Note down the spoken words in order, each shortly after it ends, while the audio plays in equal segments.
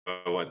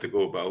I want to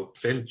go, but I'll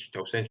send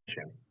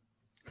Shem.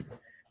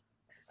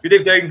 Good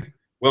evening.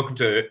 Welcome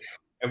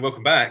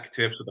back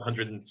to episode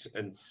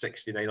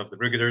 169 of the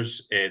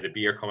Brewgooders, the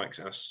beer, comics,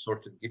 and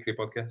assorted geekery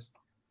podcast.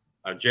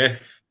 I'm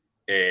Jeff,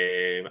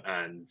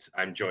 and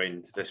I'm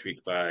joined this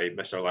week by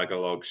Mr.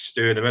 Lagerlog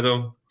Stu in the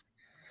middle,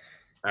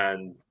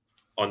 and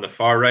on the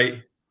far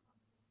right,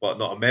 but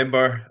not a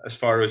member, as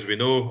far as we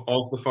know,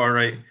 of the far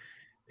right,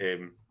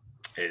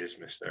 is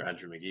Mr.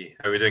 Andrew McGee.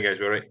 How are we doing, guys?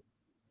 We all right?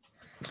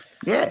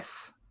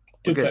 Yes.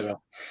 Doing quite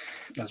well.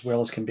 As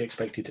well as can be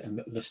expected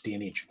in this day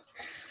and age.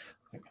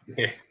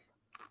 Yeah.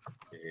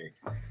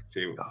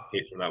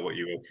 Take from that what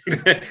you will.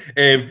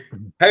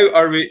 How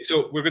are we?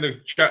 So we're going to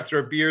chat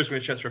through our beers. We're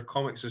going to chat through our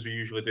comics as we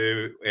usually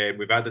do.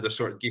 We've added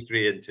Assorted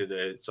Geekery into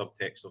the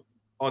subtext of the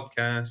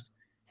podcast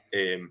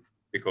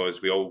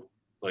because we all,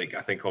 like,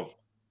 I think of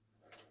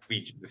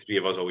the three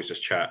of us always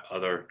just chat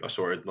other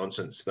assorted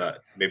nonsense that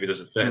maybe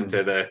doesn't fit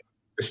into the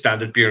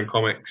standard beer and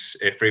comics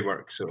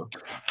framework. So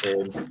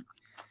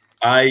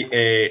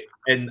I,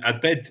 in a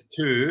bid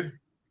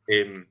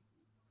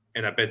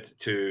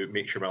to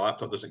make sure my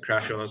laptop doesn't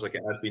crash on us like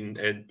it has been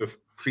in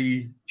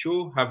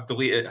pre-show, have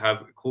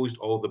closed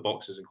all the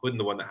boxes, including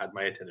the one that had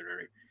my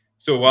itinerary.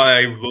 So while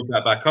I load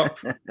that back up,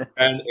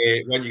 and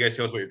why don't you guys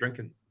tell us what you're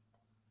drinking?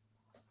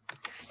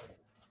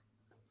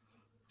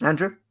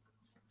 Andrew?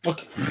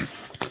 Okay.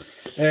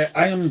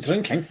 I am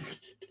drinking,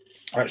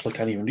 I actually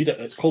can't even read it,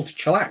 it's called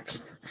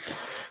Chillax.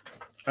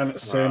 And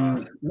it's, I've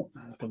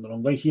gone the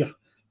wrong way here.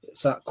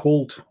 It's that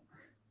cold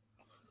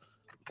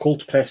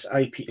press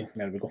IPA.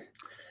 There we go.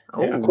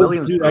 Oh, a cold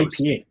Williams brew Bros.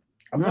 IPA.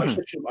 I'm not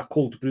actually sure what a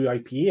cold brew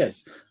IPA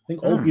is. I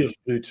think all beer's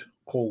brewed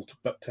cold,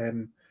 but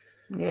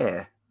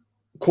yeah,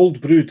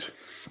 cold brewed.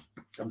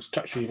 I'm just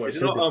touching what it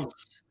said.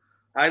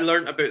 I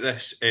learned about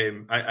this.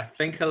 I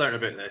think I learned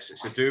about this.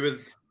 It's to do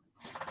with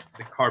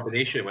the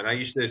carbonation. When I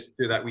used to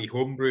do that wee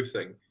homebrew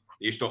thing,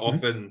 they used to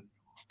often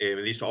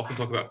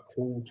talk about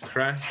cold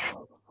crash,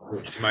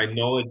 which to my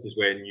knowledge is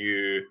when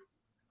you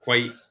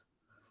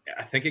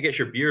I think it gets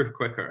your beer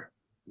quicker.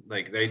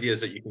 Like the idea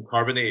is that you can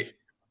carbonate.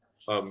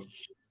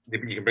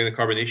 Maybe you can bring the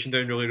carbonation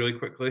down really, really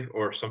quickly,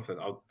 or something.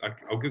 I'll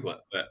Google it,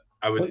 but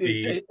I would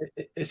be.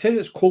 It says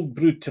it's cold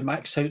brewed to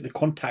max out the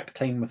contact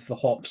time with the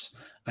hops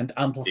and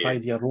amplify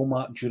the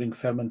aroma during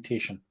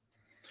fermentation.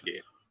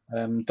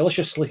 Yeah.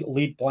 Deliciously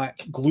laid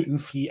back,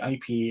 gluten-free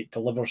IPA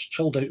delivers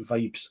chilled out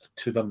vibes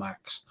to the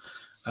max.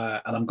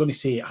 And I'm going to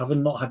say,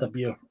 having not had a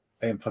beer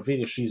for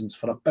various reasons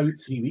for about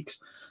 3 weeks,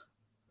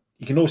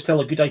 you can always tell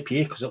a good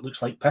IPA because it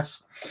looks like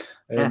piss.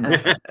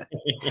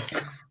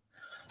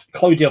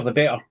 Cloudier the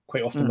better,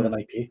 quite often with an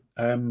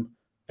IPA.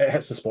 It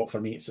hits the spot for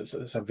me.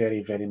 It's a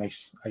very, very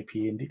nice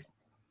IPA indeed.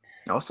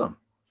 Awesome.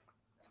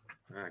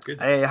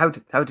 Good. How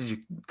did you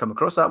come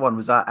across that one?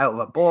 Was that out of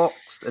a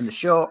box in the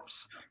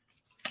shops?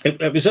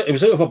 It was out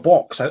of a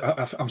box.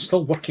 I'm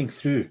still working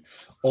through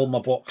all my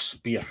box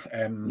beer.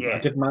 I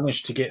did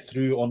manage to get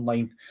through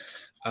online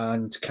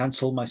and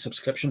cancel my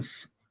subscription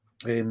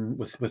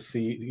with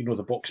the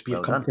the box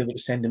beer company that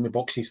was sending me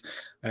boxes.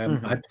 I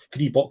had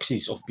 3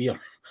 boxes of beer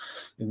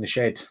in the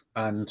shed,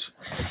 and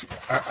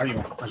as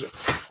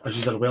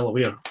you are well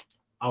aware,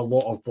 a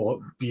lot of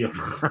beer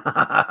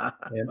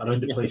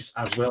around the place,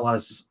 as well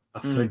as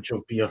a fridge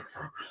of beer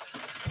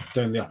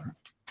down there.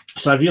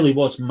 So I really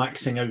was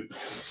maxing out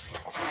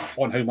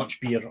on how much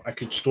beer I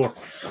could store.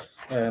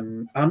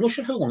 And I'm not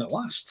sure how long it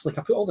lasts. Like,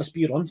 I put all this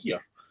beer on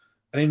here,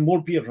 and then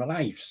more beer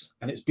arrives,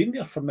 and it's been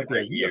there for maybe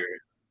a year.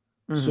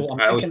 So I'm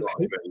thinking,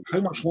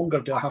 how much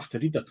longer do I have to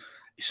read it?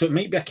 So it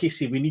might be a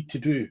case of we need to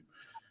do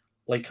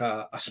like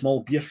a small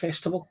beer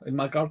festival in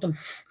my garden.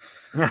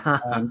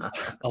 And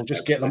I'll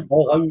just get them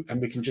all out,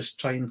 and we can just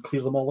try and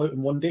clear them all out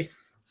in one day.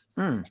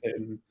 And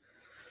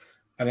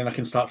then I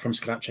can start from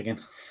scratch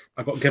again.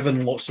 I got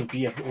given lots of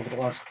beer over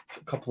the last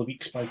couple of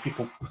weeks by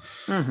people,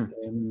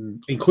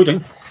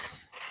 including,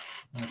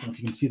 I don't know if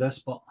you can see this,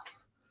 but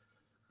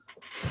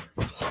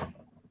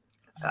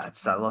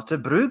that's a lot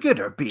of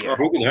Brewgooder beer.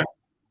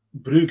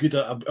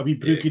 Brewgooder, a wee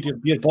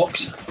Brewgooder beer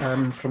box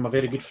from a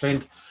very good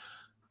friend,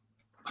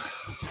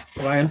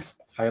 Ryan.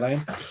 Hi, Ryan.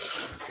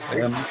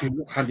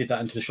 Who handed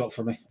that into the shop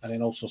for me, and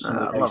then also some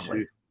of the guys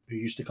who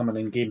used to come in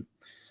and game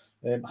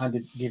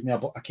gave me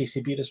a case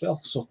of beer as well.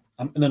 So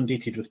I'm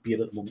inundated with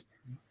beer at the moment.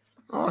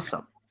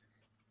 Awesome.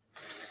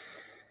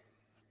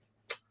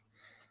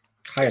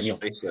 Hi, Neil.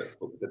 Nice that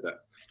folk did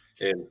that.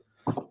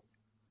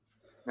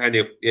 Hi,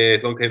 Neil. Yeah,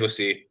 long time no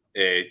see.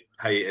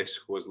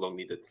 Hiatus was long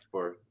needed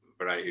for a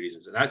variety of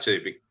reasons, and actually,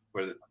 I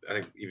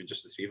think even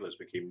just the 3 of us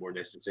became more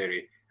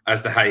necessary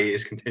as the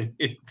hiatus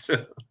continued.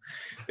 So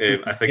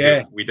I think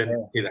if we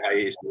didn't take the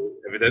hiatus,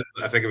 if we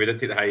didn't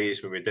take the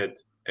hiatus when we did,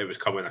 it was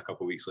coming a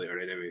couple of weeks later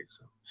anyway.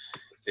 So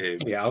I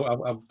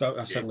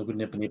certainly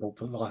wouldn't have been able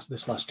to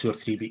this last 2 or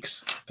 3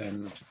 weeks.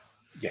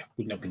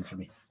 Wouldn't have been for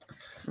me.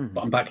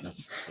 But I'm back now.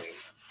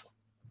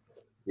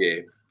 Yeah,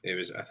 it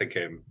was. I think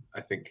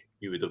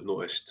you would have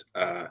noticed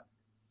a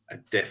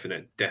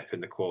definite dip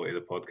in the quality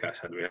of the podcast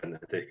had we hadn't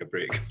take a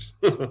break.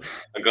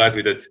 I'm glad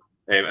we did.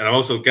 And I'm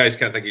also, guys,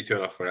 can't thank you too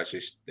enough for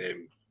actually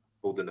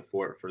holding the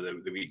fort for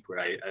the week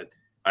where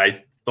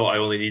I thought I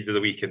only needed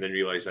a week and then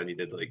realised I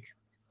needed like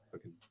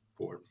fucking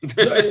 4.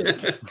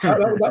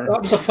 that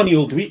was a funny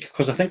old week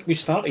because I think we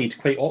started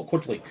quite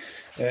awkwardly,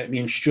 me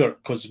and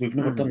Stuart, because we've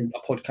never done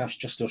a podcast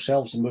just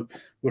ourselves, and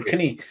we're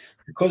kind of,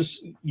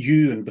 because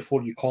you and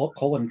before you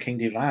Colin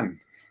kind of ran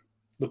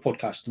the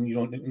podcast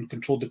and and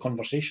controlled the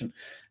conversation.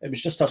 It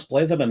was just us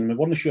blethering, and we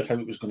weren't sure how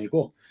it was going to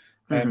go.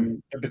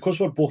 Because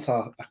we're both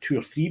a 2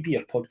 or 3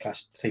 beer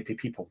podcast type of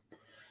people,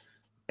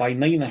 by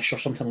 9ish or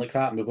something like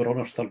that, and we were on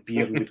our 3rd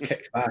beer, and we'd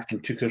kicked back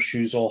and took our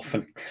shoes off,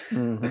 and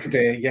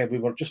we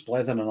were just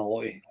blethering on a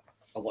lot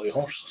of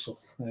horse. So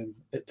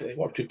it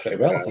worked out pretty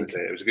well. I think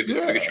it was a good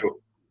show.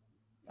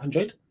 I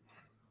enjoyed.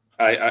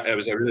 It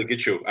was a really good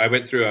show. I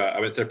went through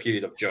a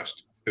period of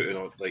just putting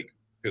on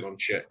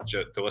shit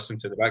to listen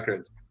to in the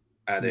background,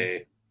 and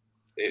it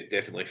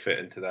definitely fit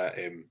into that.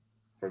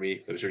 For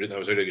me, that was a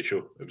really good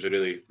show. It was a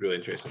really, really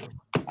interesting one.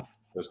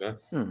 It was good.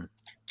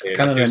 It's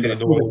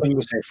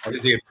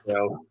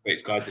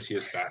glad to see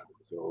us back.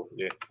 So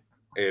yeah,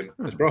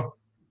 it's bro.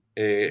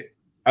 I'm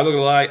not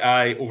gonna lie,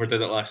 I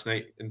overdid it last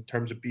night in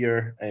terms of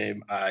beer.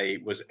 I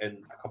was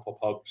in a couple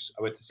of pubs.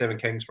 I went to Seven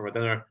Kings for my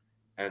dinner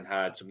and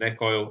had some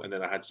neck oil, and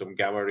then I had some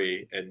Gamma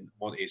Ray in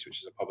Monty's,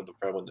 which is a pub in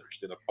Dunfermline that was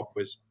doing a pub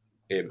quiz.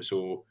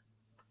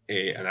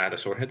 And I had a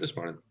sore head this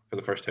morning for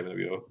the first time in a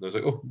while. And I was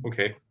like, oh,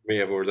 okay, may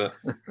have ordered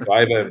that. So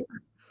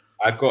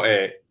I've got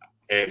I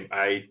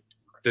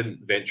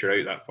didn't venture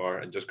out that far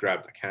and just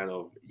grabbed a can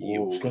of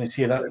EO. I was going to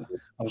say that.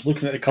 I was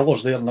looking at the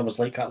colours there and I was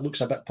like, that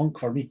looks a bit punk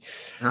for me.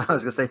 I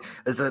was going to say,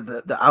 is it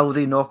the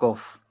Aldi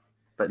knockoff?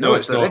 But no,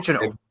 it's the not.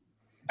 original.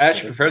 I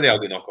actually prefer the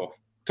Aldi knockoff.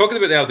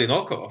 Talking about the Aldi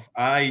knockoff,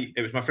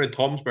 it was my friend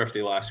Tom's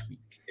birthday last week.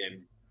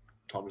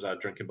 Tom's a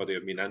drinking buddy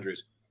of me and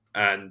Andrew's,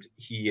 and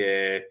he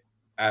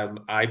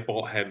I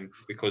bought him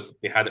because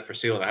they had it for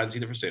sale and I hadn't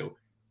seen it for sale.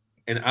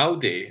 In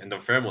Aldi in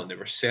Dunfermline, they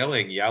were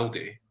selling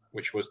Yaldi,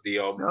 which was the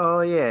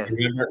oh yeah.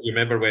 You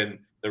remember when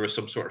there was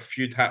some sort of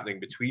feud happening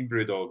between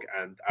Brewdog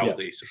and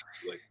Aldi,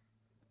 supposedly.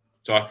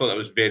 So I thought that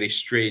was very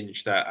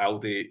strange that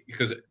Aldi,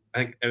 because I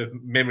think if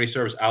memory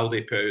serves,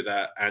 Aldi put out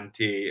that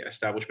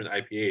anti-establishment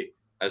IPA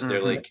as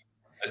their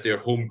as their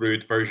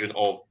homebrewed version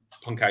of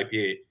Punk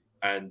IPA,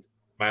 and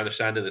my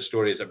understanding of the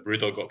story is that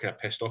Brewdog got kind of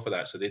pissed off of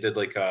that, so they did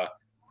a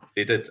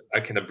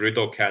kind of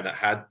Brewdog can that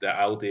had the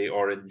Aldi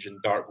orange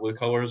and dark blue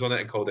colours on it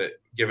and called it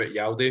Give It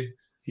Yaldi.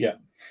 Yeah.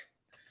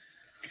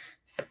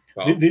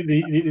 Well,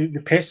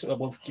 the pest.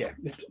 Well, yeah.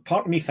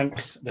 Part of me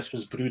thinks this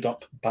was brewed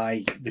up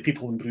by the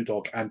people in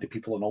Brewdog and the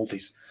people in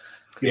Aldi's.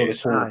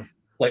 This whole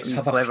let's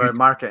have a clever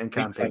marketing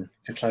campaign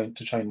to try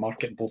and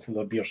market both of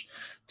their beers,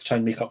 to try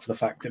and make up for the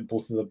fact that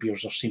both of their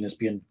beers are seen as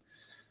being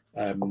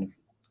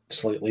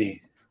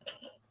slightly.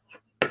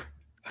 I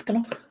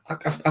don't know.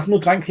 I've no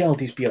drank the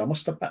Aldi's beer. I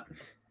must admit.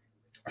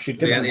 I should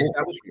give it a go.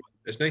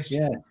 It's nice.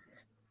 Yeah,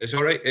 it's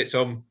all right. It's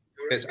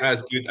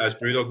as good as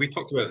Brewdog. We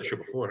talked about it in the show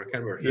before. I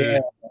can't remember.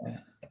 Yeah,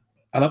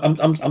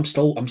 and I'm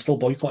still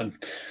boycotting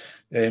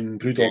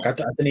Brewdog.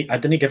 Yeah. I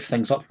didn't give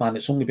things up, man.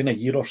 It's only been a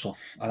year or so,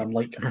 and I'm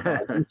like,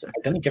 I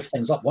didn't give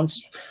things up.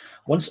 Once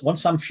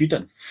I'm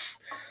feuding,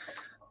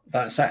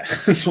 that's it.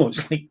 So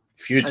it's like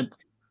feud. And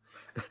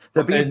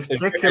they're being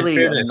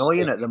particularly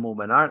annoying at the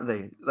moment, aren't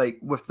they? Like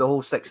with the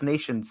whole Six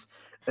Nations.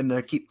 And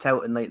they keep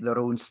touting like their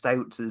own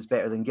stout is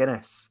better than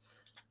Guinness,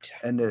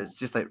 and it's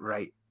just like,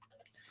 right,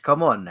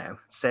 come on now,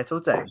 settle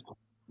down.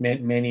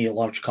 Many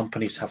large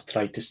companies have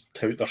tried to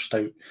tout their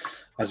stout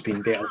as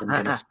being better than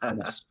Guinness.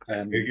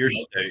 Your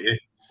stout, yeah.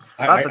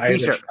 That's a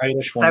t-shirt.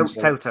 Irish stout ones,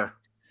 touter,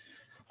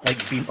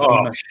 like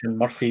Beamish and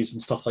Murphy's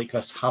and stuff like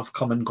this, have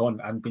come and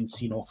gone and been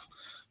seen off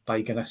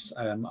by Guinness.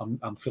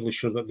 I'm fairly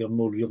sure that they're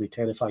not really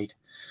terrified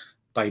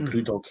by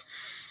Brewdog.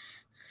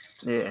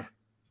 Yeah.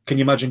 Can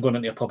you imagine going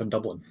into a pub in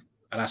Dublin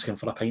and asking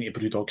for a pint of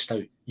Brewdog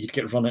stout? You'd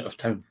get run out of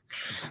town.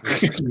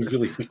 You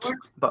really would.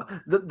 But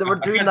they were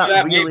doing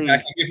that really. I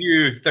can give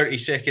you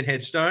 30-second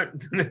head start.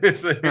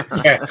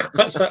 Yeah,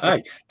 that's it.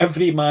 Aye.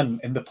 Every man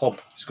in the pub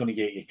is going to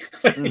get you.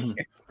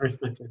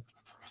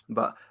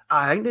 But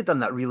I think they've done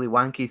that really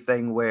wanky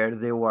thing where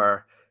they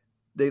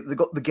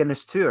got the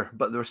Guinness tour,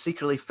 but they were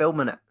secretly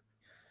filming it.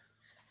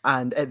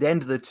 And at the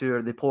end of the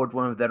tour, they poured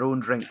one of their own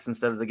drinks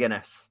instead of the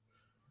Guinness.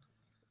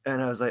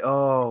 And I was like,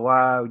 oh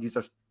wow,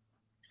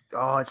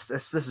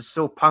 this is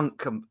so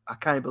punk. I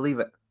can't believe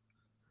it.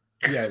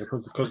 Yeah,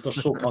 because they're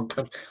so punk.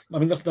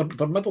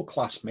 They're middle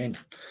class men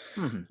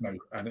now,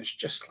 and it's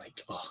just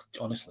like,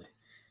 honestly,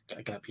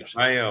 get up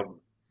yourself.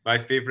 My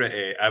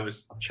favourite. I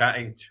was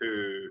chatting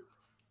to.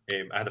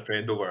 I had a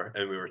friend over,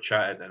 and we were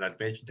chatting, and I'd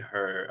mentioned to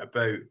her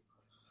about.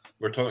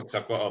 We're talking because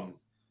I've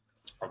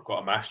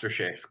got a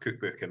MasterChef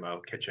cookbook in my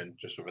kitchen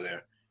just over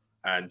there,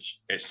 and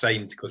it's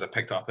signed because I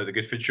picked it up at the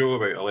Good Food Show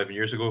about 11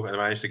 years ago, and I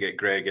managed to get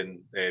Greg and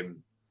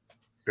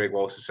Greg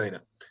Wallace to sign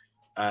it,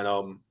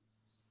 and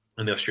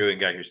the Australian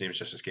guy whose name's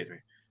just escaped me,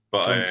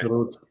 but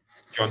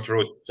John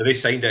Turode. So they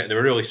signed it, and they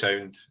were really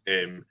sound.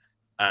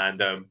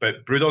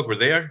 But Brewdog were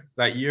there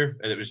that year,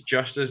 and it was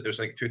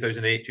like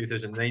 2008,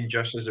 2009,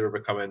 just as they were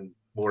becoming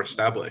more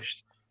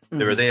established.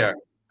 They were there,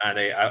 and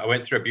I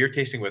went through a beer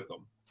tasting with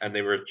them, and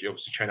they were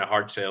obviously trying to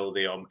hard sell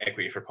the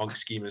equity for punk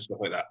scheme and stuff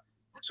like that.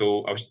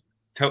 So I was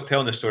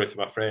telling the story to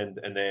my friend,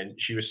 and then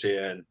she was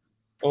saying,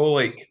 "Oh,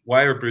 like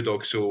why are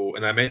Brewdog so?"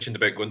 And I mentioned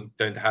about going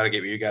down to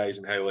Harrogate with you guys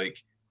and how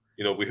like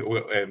we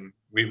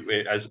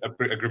as a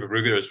group of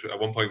Brewgooders at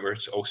one point we're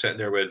all sitting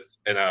there in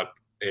a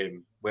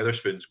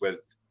Weatherspoons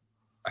with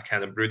a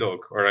can of Brewdog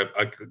or a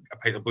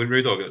pint of Blue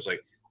Brewdog. It was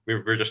like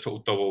we're just total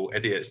double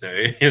idiots now.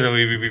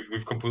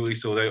 We've completely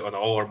sold out on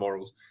all our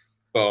morals.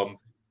 But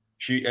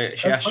she asked,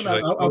 she's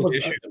like, "What's the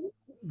issue?"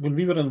 When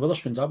we were in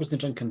Weatherspoons, I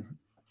wasn't drinking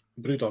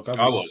Brewdog.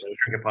 I was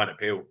drinking Planet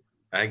Pale.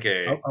 I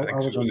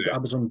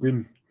was on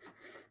Boom.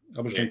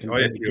 I was drinking.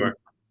 I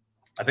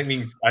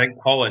think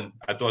Colin.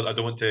 I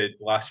don't want to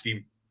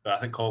blaspheme, but I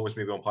think Colin was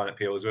maybe on Planet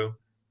Pale as well.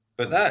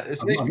 But that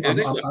is nice.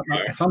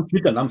 If I'm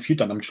feuding. I'm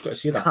just going to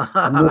say that.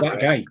 I'm not that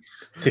guy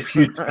to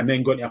feud and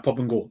then go into a pub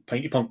and go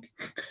pinty punk.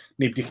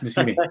 Nobody can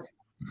see me.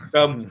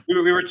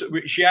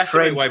 She asked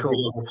me why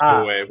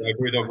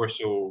Brewdog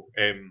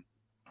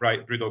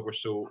were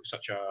so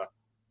such a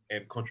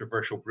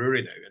controversial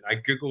brewery now, and I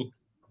googled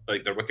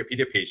like their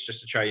Wikipedia page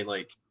just to try and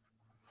like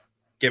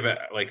give it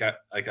like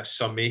a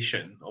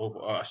summation of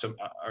or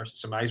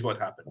surmise what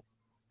happened.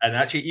 And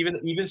actually,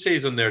 even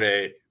says on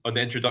their on the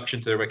introduction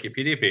to their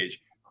Wikipedia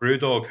page,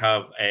 Brewdog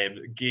have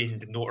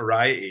gained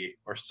notoriety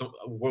or some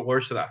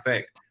words to that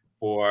effect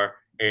for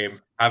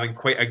having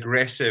quite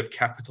aggressive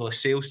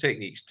capitalist sales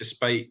techniques,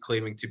 despite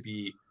claiming to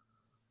be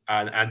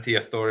an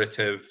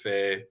anti-authoritative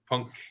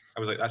punk. I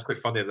was like, that's quite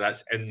funny.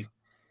 That's in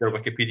their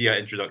Wikipedia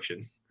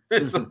introduction.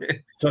 So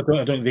I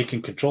don't think they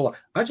can control it.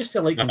 I just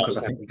still like them because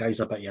I think the guy's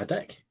a bit of a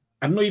dick.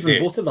 And not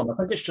even both of them. I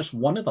think it's just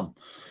one of them.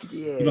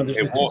 Yeah,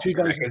 there's two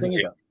guys saying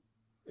it.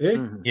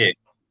 Yeah.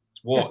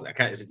 It's Watt.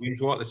 Is it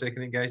James Watt, the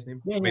second guy's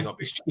name? Yeah, not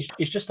be.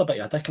 He's just a bit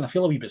of a dick, and I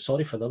feel a wee bit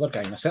sorry for the other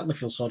guy, and I certainly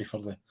feel sorry for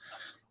the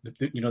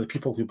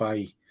people who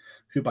buy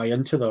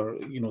into their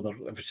their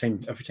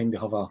every time they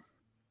have a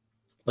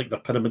like their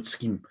pyramid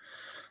scheme.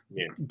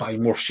 Yeah. Buy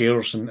more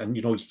shares and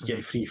you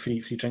get free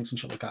drinks and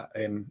shit like that.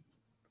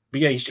 But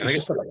yeah, he's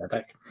just a bit of a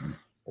dick.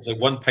 It's like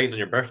one pint on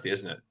your birthday,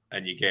 isn't it?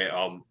 And you get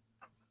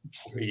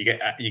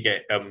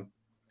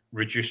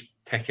reduced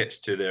tickets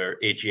to their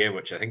AGM,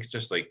 which I think is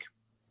just like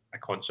a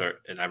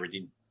concert in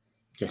Aberdeen.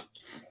 Yeah.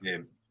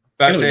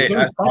 That's anyway, it.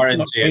 That's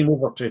Martin saying.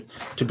 Over to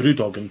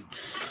Brewdog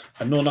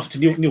and know enough to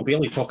Neil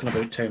Bailey talking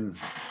about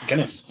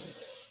Guinness.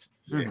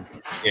 Yeah.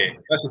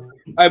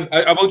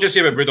 I will just say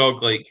about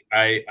Brewdog, like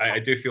I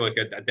do feel like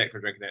a dick for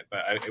drinking it,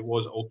 but it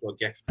was also a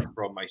gift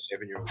from my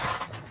 7-year-old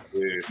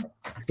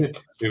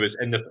who was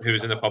in the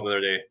pub the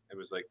other day. It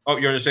was like, "Oh,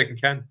 you're in a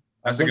second can."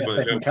 That's a good one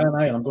as well.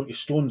 And I'm going to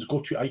Stone's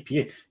go-to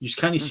IPA. You just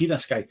can't see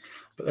this guy,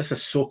 but this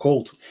is so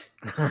cold.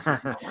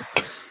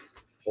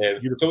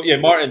 So yeah,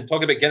 Martin,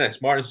 talking about Guinness.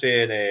 Martin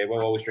saying,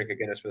 "We'll always drink a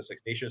Guinness for the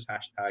Six Nations."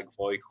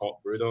 #boycott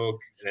Brewdog.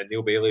 And then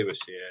Neil Bailey was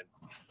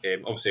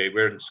saying, "Obviously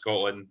we're in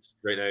Scotland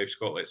right now.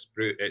 Scotland's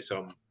it's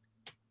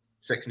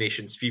Six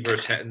Nations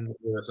fever's hitting.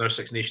 There's another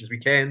Six Nations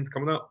weekend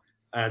coming up,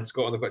 and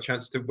Scotland have got a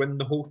chance to win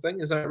the whole thing.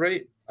 Is that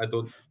right? I'm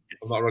not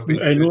a rugby.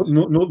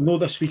 No.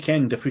 This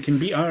weekend, if we can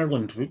beat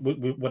Ireland,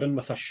 we're in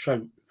with a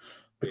shout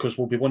because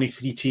we'll be one of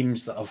 3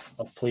 teams that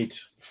have played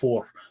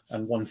 4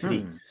 and won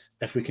 3.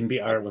 If we can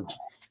beat Ireland,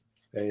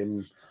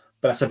 but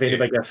that's a very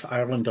big if.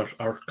 Ireland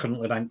are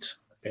currently ranked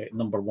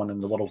number 1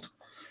 in the world.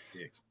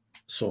 Yeah.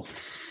 So,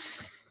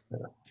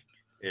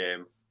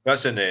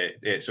 that's in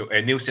so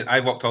Neil said, "I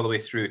walked all the way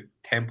through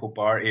Temple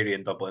Bar area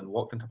in Dublin,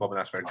 walked into a pub and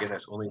asked for a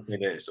Guinness. Only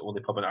made it's the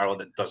only pub in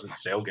Ireland that doesn't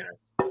sell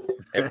Guinness.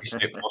 Every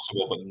step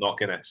possible, but not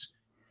Guinness."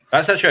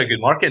 That's actually a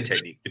good marketing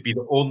technique, to be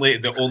the only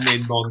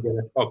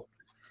non-Guinness pub.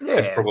 Yeah,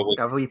 it's probably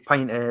have a wee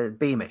pint of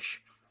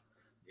Beamish.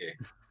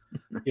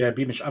 Yeah,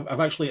 Beamish.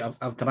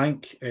 I've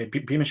drank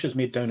Beamish is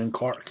made down in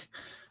Cork,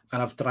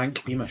 and I've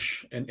drank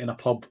Beamish in a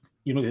pub.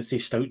 They say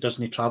stout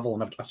doesn't travel,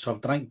 and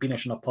I've drank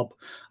Beamish in a pub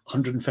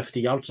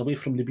 150 yards away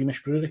from the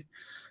Beamish brewery.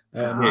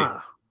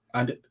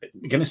 And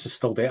Guinness is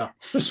still better.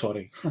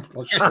 Sorry,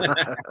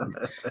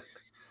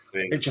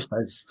 it just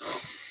is.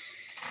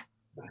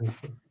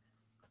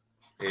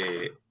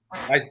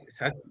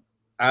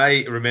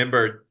 I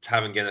remember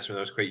having Guinness when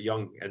I was quite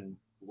young and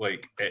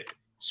like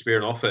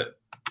swearing off it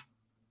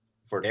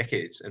for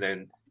decades, and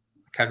then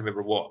I can't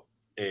remember what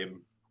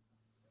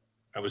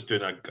I was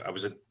doing. I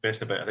was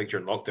investing a bit, I think,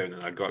 during lockdown,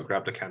 and I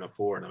grabbed a can of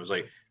 4, and I was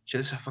like, "Shit,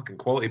 this is a fucking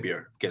quality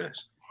beer,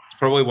 Guinness." It's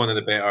probably one of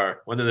the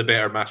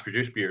better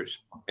mass-produced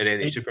beers in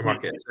any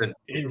supermarket.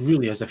 It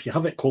really is. If you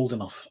have it cold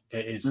enough,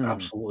 it is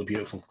absolutely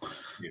beautiful.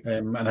 Yeah.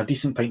 And a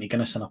decent pint of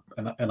Guinness in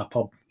a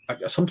pub.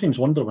 I sometimes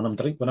wonder when I'm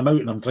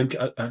out and I'm drinking,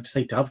 I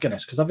decide to have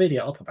Guinness because I vary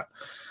it up a bit.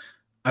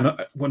 And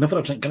whenever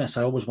I drink Guinness,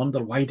 I always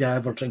wonder, why do I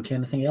ever drink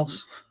anything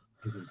else?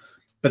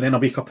 But then I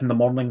wake up in the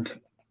morning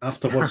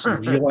afterwards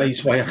and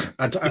realise why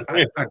I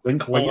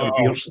drink lighter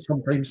beers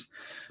sometimes.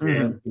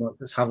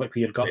 It's havoc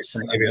with your guts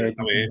and head.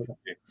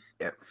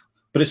 Yeah.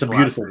 But it's a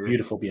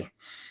beautiful beer.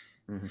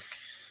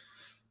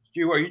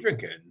 Stu, what are you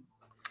drinking?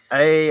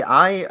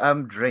 I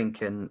am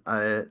drinking.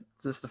 This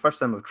is the first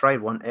time I've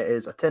tried one. It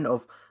is a tin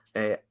of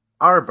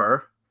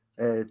Arbor,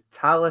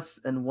 Talus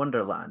and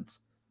Wonderland.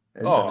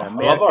 It's Oh, an I love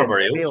American Arbor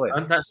Ales. pale ale.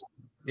 And that's,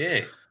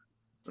 yeah.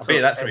 I So,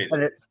 bet that's amazing.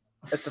 and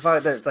it's the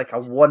fact that it's like a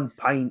 1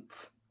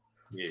 pint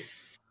Yeah.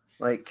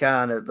 like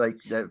can of like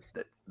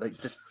like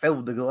just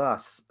filled the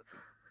glass.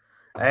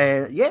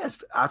 Yeah,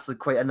 it's actually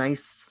quite a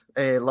nice,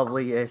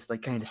 lovely,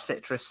 like kind of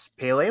citrus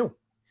pale ale.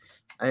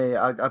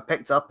 I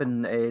picked up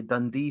in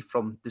Dundee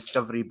from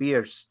Discovery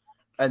Beers,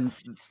 and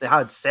they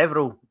had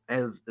several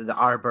the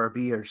Arbor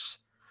beers.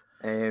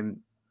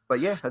 But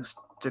yeah, I just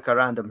took a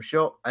random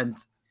shot, and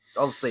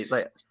obviously,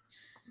 like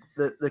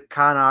the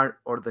can art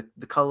or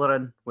the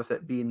colouring with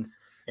it being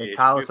Yeah,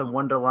 Talus and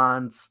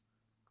Wonderlands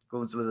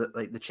goes with it,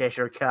 like the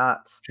Cheshire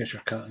Cat.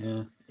 Cheshire Cat,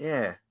 yeah.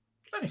 Yeah,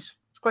 Nice.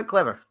 it's quite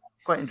clever.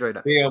 Quite enjoyed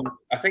it.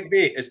 I think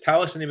is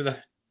Talus the name of the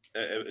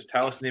is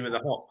Talus the name of the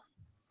hop?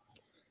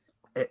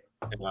 It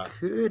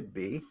could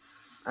be.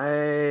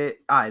 The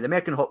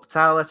American hop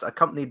Talus,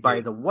 accompanied by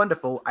the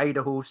wonderful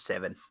Idaho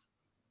 7.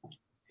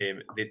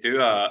 They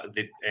do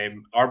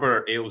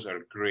Arbor ales are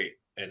great,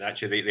 and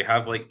actually they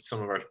have like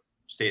some of our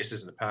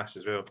statuses in the past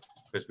as well,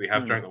 because we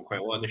have drank them quite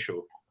a lot on the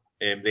show.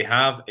 They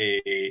have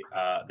a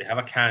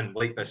can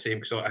like the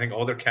same. So I think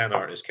all their can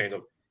art is kind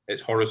of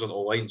it's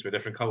horizontal lines with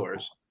different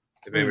colours.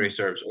 If memory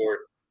serves, or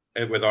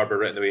with Arbor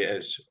written the way it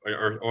is,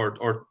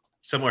 or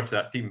similar to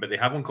that theme. But they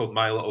have one called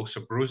My Little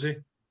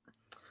Sabrosi,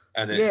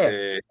 and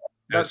it's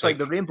that's like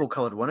the rainbow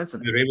coloured one,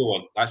 isn't it? The rainbow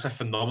one. That's a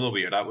phenomenal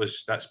beer.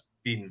 That's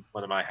been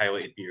one of my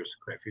highlighted beers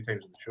quite a few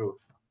times on the show.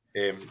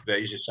 That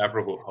uses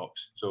Sabro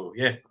hops. So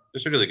yeah,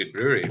 it's a really good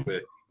brewery.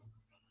 But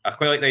I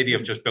quite like the idea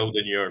of just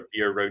building your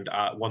beer around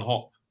one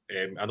hop.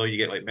 I know you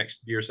get like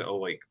mixed beers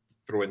that'll like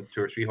throw in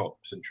 2 or 3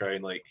 hops and try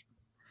and like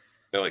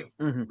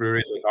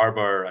breweries like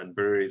Arbor and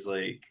breweries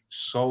like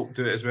Salt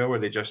do it as well, where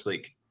they just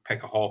like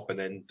pick a hop and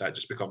then that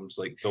just becomes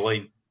like the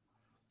line.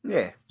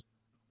 Yeah.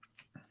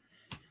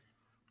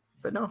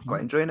 But no, quite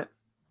enjoying it.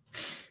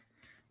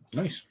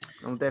 Nice.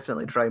 I'll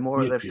definitely try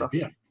more of their stuff.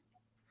 Yeah.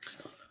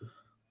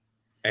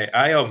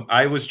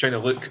 I was trying to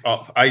look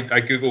up. I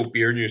Google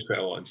beer news quite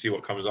a lot and see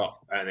what comes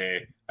up, and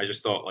I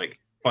just thought like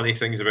funny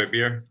things about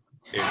beer.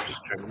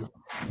 Just trying to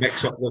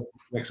mix up the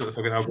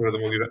fucking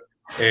algorithm a wee bit.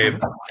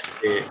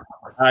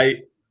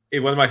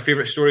 One of my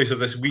favorite stories of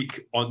this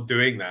week on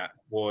doing that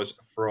was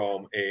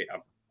from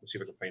let's see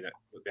if I can find it,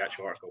 the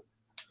actual article.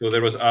 So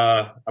there was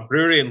a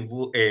brewery in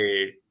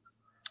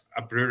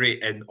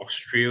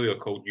Australia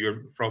called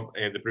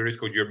the brewery's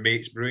called Your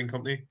Mate's Brewing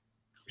Company,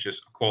 which is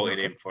a quality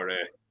name for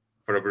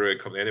a brewing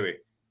company anyway.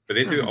 But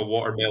they do a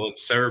watermelon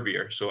sour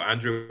beer, so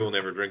Andrew will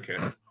never drink it.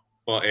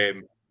 But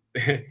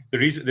the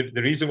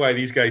reason why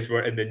these guys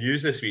were in the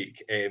news this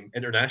week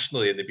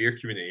internationally in the beer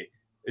community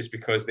is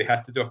because they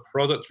had to do a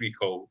product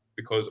recall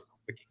because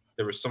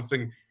there was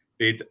something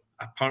they'd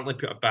apparently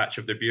put a batch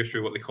of their beer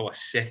through what they call a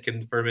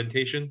second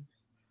fermentation,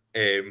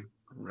 and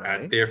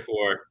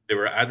therefore they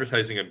were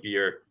advertising a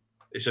beer.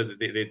 They said that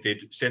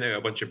they'd sent out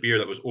a bunch of beer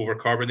that was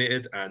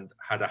overcarbonated and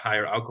had a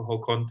higher alcohol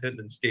content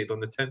than stated on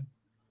the tin.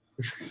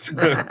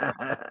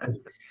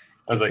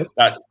 I was like,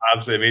 that's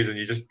absolutely amazing.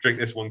 You just drink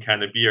this one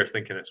can of beer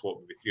thinking it's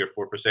maybe 3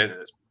 or 4%, and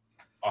it's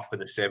up in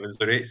the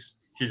 7s or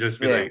 8s. You just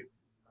be like,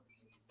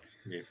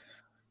 you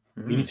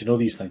need to know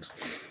these things.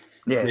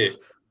 Yes. Yeah.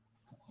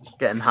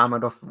 Getting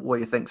hammered off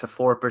what you think's a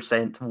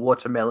 4%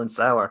 watermelon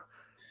sour.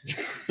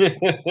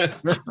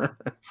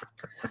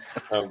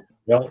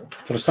 Well,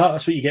 for a start,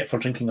 that's what you get for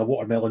drinking a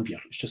watermelon beer.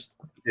 It's just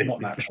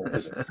not natural,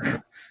 is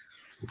it?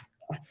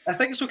 I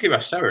think it's okay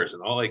with sours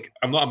and all. Like,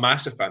 I'm not a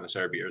massive fan of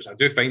sour beers. I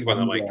do find one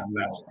I'm like,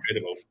 that's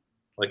incredible.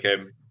 Like,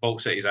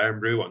 Vault City's Iron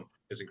Brew one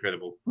is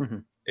incredible.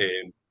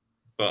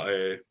 But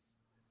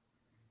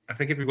I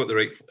think if you've got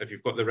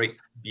the right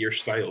beer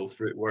style,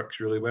 fruit works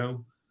really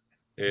well.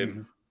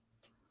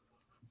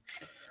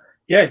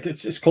 Yeah,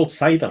 it's called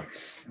cider.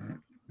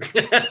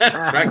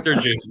 Tractor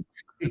juice,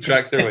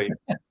 tractor wine,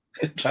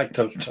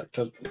 tractor.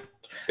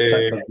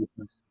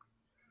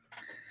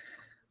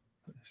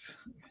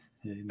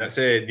 That's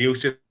Neil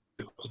said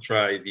to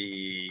try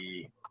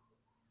the.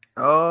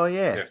 Oh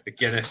yeah, the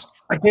Guinness.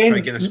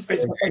 Again, Guinness.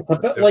 It's a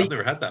bit like I've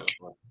never had that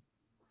before.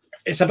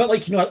 It's a bit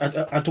like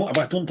I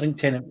don't drink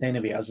 10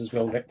 of it as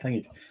well,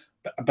 thingy,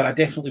 but I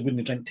definitely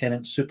wouldn't drink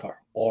 10 Super,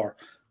 or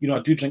I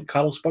do drink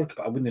Carlsberg,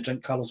 but I wouldn't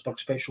drink Carlsberg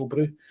Special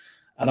Brew,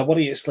 and I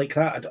worry it's like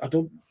that. I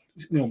don't.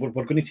 We're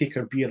going to take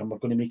our beer and we're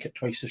going to make it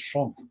twice as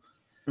strong.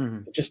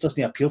 It just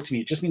doesn't appeal to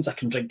me. It just means I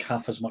can drink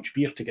half as much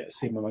beer to get the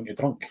same amount of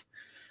drunk.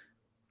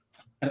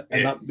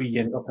 And that way you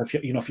end up, if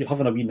you're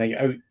having a wee night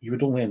out, you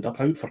would only end up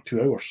out for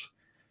 2 hours.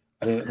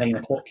 And then at 9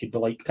 o'clock, you'd be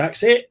like,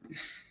 taxi.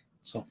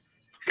 So,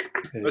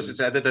 I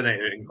did a night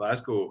out in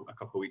Glasgow a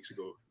couple of weeks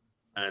ago,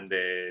 and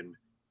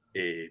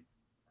it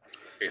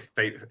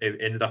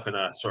ended up in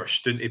a sort of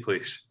stunty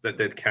place that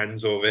did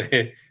cans of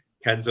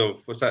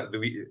what's that?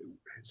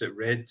 Is it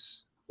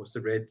Reds? What's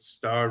the Red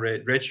Star?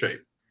 Red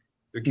Stripe.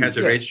 The cans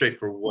of Red Stripe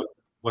for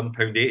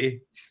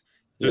 £1.80.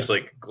 Just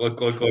like glug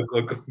glug glug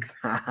glug glug,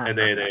 and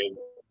then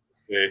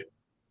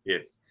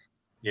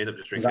You end up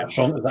just Is drinking. that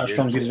strong? Is that a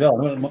strong beer as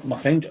well? I know my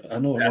friend. I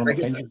know one of my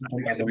friends. I think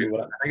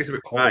it's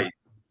about 5,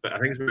 but I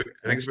think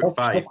it's about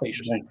 5. Still quite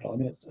strong. I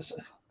mean, it's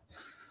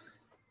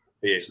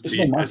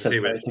Yeah, not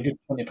massive, but it's a good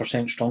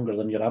 20% stronger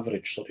than your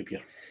average sort of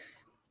beer.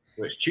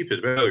 Well, it's cheap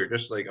as well. You're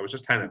just like, I was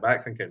just handing it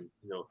back thinking,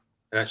 and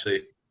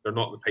actually they're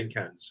not the pint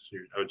cans. So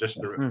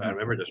I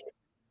remember just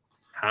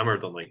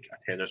hammered on like a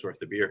tenner's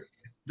worth of beer.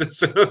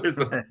 So it's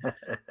like,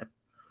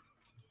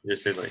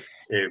 just saying like,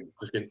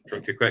 just getting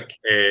drunk too quick.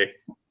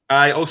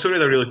 I also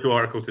read a really cool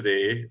article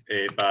today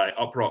by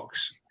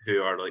Uprocks,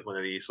 who are like one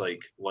of these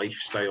like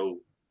lifestyle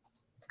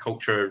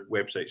culture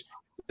websites.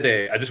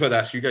 I just wanted to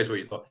ask you guys what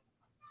you thought.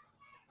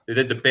 They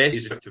did the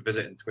best to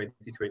visit in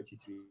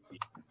 2023.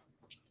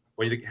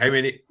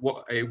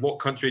 What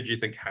country do you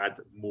think had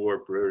more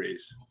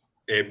breweries,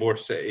 more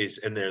cities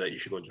in there that you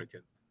should go and drink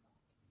in?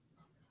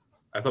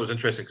 I thought it was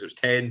interesting because it was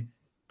 10.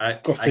 I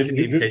can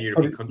name 10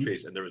 European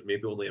countries, and there was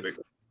maybe only about.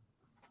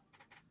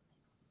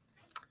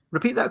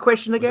 Repeat that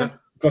question again.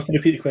 Got to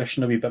repeat the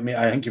question a wee bit, mate.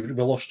 I think we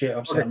lost you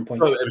at a certain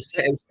point. No, it was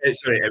 10.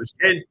 Sorry, it was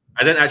 10.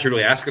 I didn't actually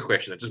really ask a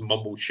question. I just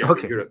mumbled shit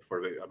about Europe for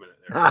about a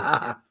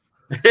minute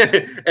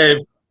there.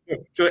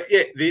 So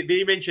yeah,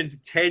 they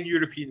mentioned 10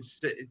 European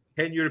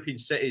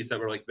cities that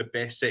were like the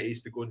best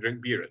cities to go and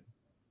drink beer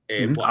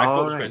in. What I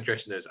thought was quite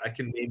interesting is I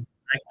can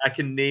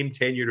name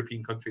 10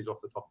 European countries off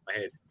the top of my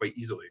head quite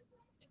easily.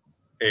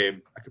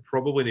 I could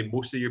probably name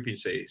most of the European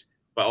cities,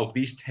 but of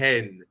these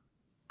 10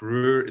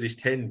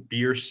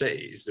 beer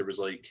cities, there was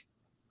like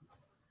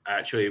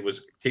actually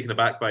was taken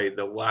aback by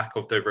the lack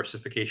of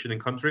diversification in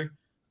country.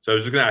 So I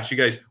was just going to ask you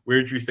guys,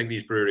 where do you think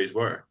these breweries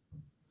were?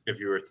 If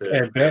you were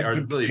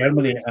to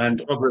Germany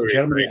and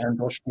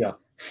Austria,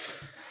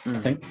 I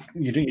think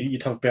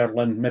you'd have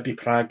Berlin, maybe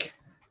Prague,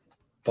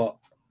 but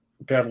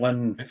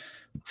Berlin,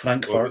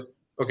 Frankfurt,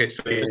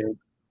 so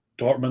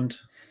Dortmund.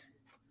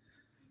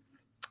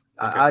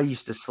 I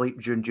used to sleep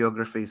during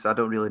geography, so I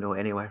don't really know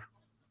anywhere.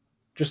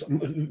 Just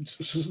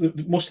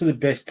most of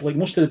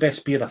the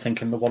best beer I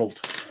think in the world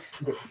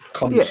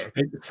comes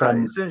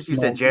from. As soon as you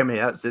said Germany,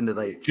 that's into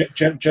like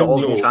Germany,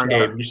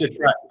 you said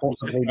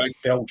possibly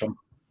Belgium.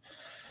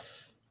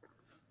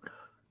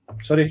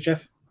 Sorry,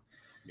 Jeff.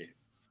 Yeah.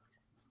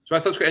 So I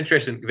thought it was quite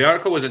interesting. The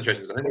article was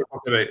interesting because I think we were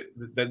talking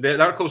about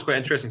the article was quite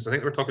interesting. So I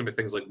think we were talking about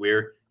things like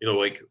where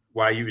like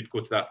why you would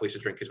go to that place to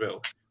drink as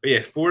well. But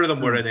yeah, 4 of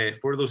them were in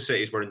 4 of those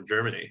cities were in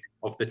Germany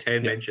of the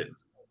 10 mentioned,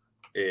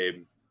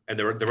 and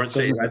there weren't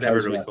cities I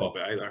never really thought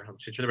about either. I'm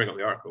trying to bring up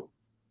the article.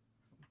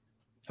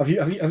 Have you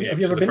ever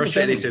been? The first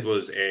city they said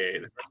was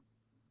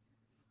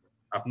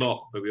I've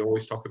not, but we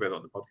always talk about it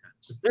on the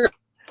podcast.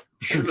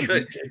 It's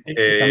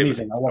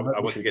amazing. I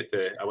want to get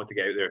out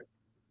there.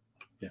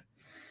 Yeah.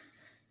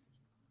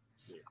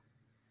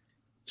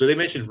 So they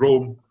mentioned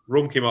Rome.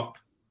 Rome came up.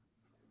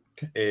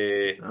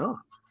 Okay.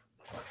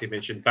 They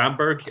mentioned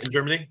Bamberg in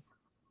Germany.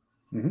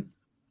 Mm-hmm.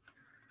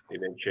 They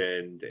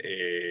mentioned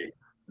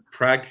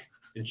Prague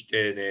in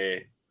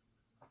the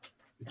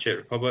Czech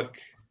Republic.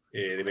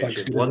 They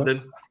mentioned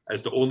London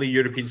as the only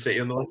European city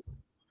on the list.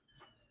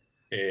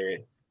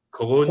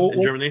 Cologne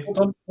in Germany.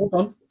 Hold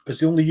on. Because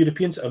the only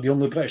Europeans are the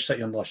only British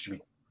city on the list, you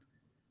mean?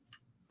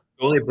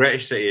 The only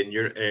British city in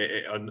Europe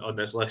on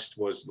this list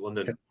was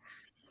London.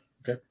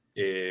 Okay.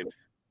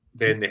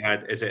 Then they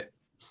had, is it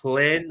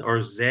Plen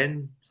or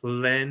Zen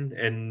Plen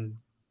in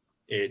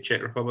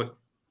Czech Republic?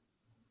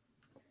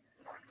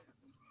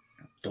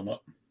 Don't know.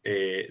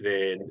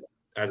 Then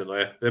I don't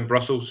know. Then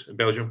Brussels in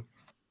Belgium.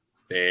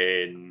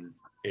 Then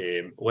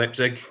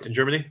Leipzig in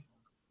Germany.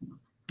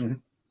 Mm-hmm.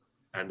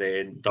 And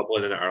then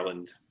Dublin in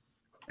Ireland.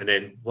 And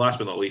then last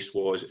but not least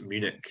was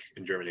Munich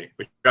in Germany,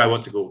 which I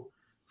want to go.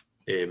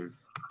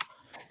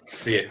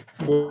 Yeah,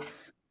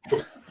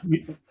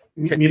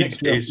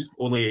 Munich is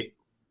only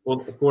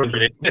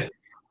 400.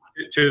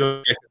 2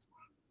 of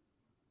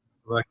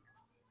them.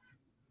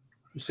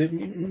 See,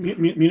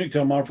 Munich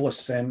do a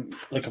marvelous.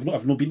 Like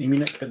I've not been to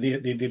Munich, but they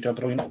do a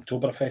brilliant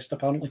Oktoberfest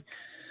apparently,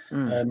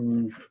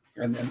 and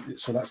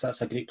so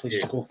that's a great place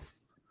to go.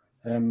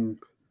 I'm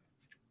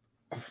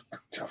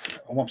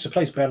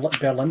surprised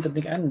Berlin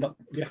didn't get in, but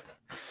yeah,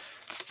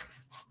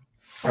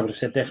 I would have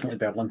said definitely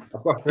Berlin.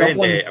 I've got a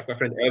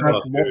friend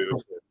Emma who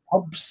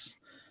pubs,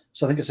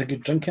 so I think it's a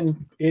good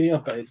drinking area,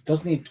 but it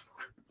does need.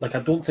 Like I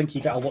don't think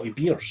you get a lot of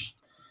beers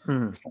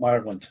from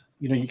Ireland.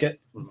 You get.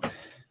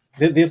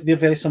 They're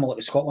very similar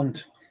to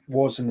Scotland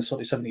was in the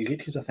sort of 70s,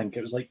 80s. I think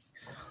it was like,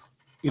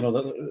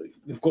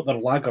 they've got their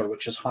lager,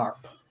 which is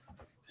Harp.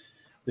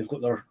 They've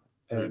got their,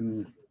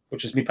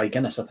 which is made by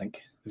Guinness. I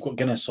think they've got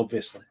Guinness,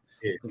 obviously.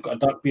 Yeah. They've got a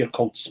dark beer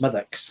called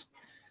Smithwick's,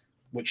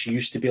 which you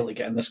used to be able to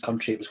get in this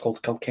country. It was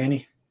called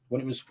Kilkenny when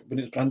it was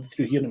branded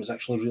through here, and it was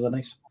actually really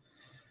nice.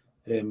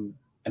 And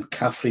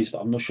Caffrey's, but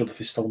I'm not sure if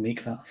they still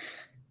make that.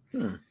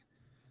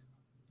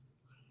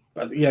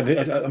 But yeah,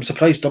 I'm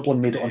surprised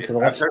Dublin made it onto the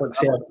list. Like,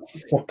 say,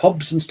 for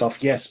pubs and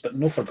stuff, yes, but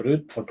no for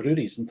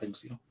breweries and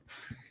things.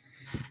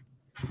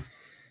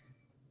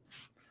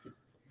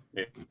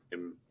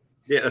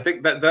 Yeah, I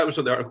think that was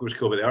what the article was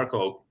called. But the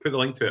article, I'll put the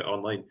link to it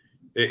online.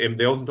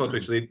 They often talk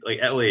about like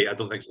Italy. I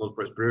don't think it's known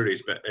for its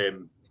breweries, but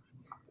in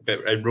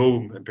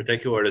Rome in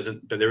particular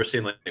isn't. But they were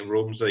saying like in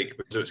Rome's like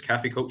because of its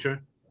cafe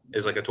culture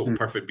is like a total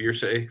perfect beer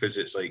city because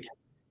it's like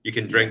you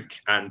can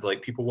drink and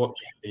like people watch,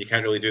 and you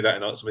can't really do that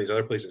in some of these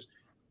other places.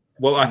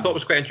 What I thought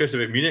was quite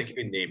interesting about Munich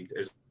being named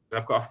is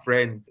I've got a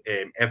friend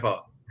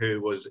Eva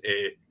who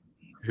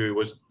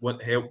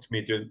what helped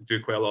me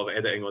do quite a lot of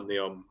editing on the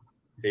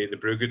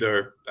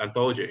Brewgooder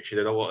anthology. She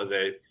did a lot of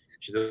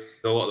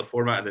the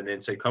formatting and the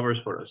inside covers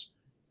for us.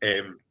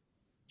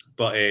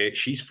 But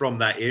she's from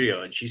that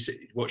area, and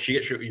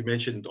you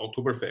mentioned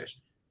Oktoberfest.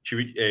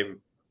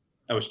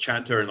 I was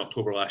chatting to her in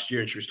October last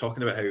year, and she was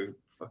talking about how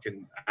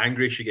fucking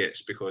angry she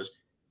gets because,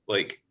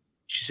 like,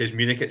 she says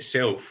Munich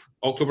itself,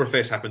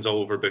 Oktoberfest happens all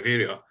over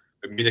Bavaria,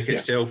 but Munich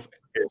itself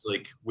is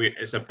like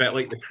it's a bit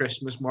like the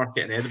Christmas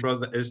market in Edinburgh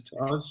that is to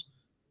us.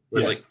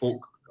 Whereas like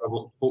folk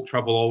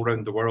travel all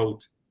around the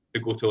world to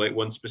go to like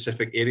one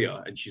specific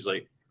area, and she's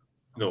like,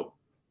 no.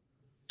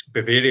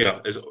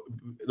 Bavaria is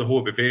the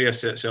whole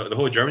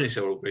Germany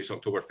celebrates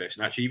Oktoberfest,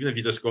 and actually, even if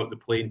you just got the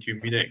plane to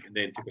Munich and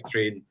then took a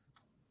train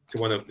to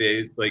one of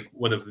the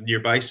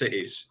nearby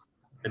cities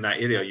in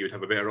that area, you would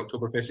have a better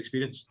Oktoberfest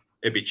experience.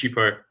 It'd be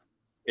cheaper,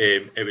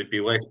 it would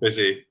be less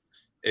busy.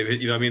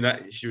 You know what I mean?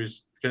 That she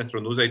was kind of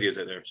throwing those ideas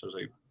out there. So I was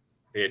like,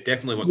 yeah,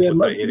 definitely want to go to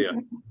that area.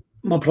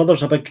 My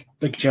brother's a big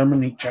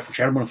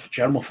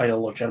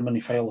Germanophile or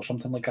Germanyphile or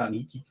something like that.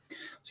 And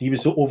he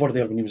was over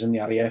there when he was in the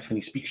RAF, and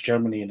he speaks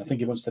Germany, and I think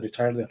he wants to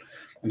retire there.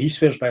 And he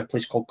swears by a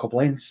place called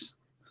Koblenz,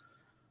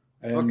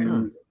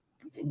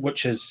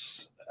 which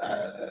is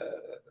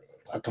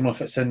I don't know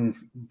if it's in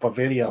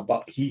Bavaria,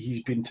 but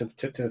he's been to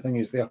the thing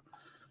he's there,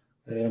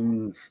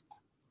 and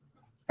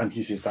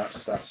he says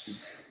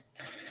that's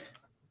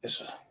it's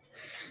a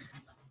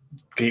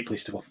great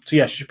place to go. So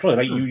yeah, she's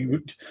probably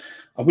right.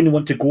 I wouldn't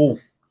want to go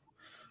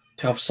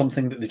to have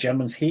something that the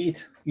Germans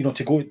hate,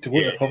 to go to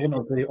the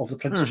equivalent of the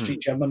Princess Street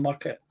German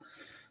market.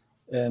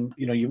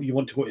 You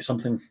want to go to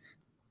something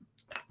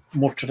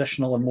more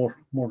traditional and more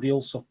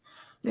real. So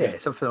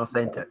something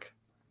authentic.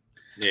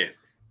 Yeah,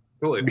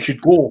 totally. We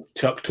should go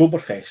to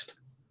Oktoberfest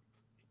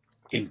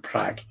in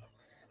Prague.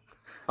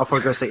 I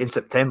forgot to say in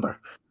September.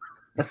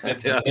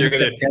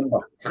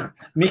 September.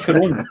 Make our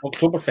own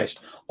Oktoberfest.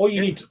 All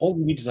you need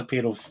is a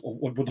pair of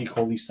what do you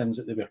call these things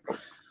that they wear?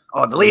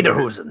 Oh, the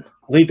Lederhosen.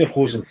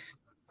 Lederhosen.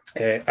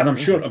 And I'm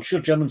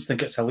sure Germans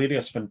think it's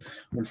hilarious when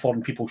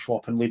foreign people show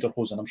up in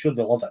Lederhosen. I'm sure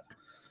they love it.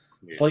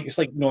 Yeah. It's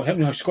like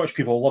how Scottish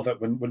people love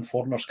it when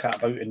foreigners cat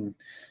about in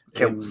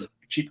kilts,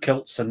 cheap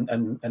kilts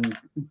and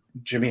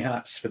Jimmy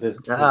hats with the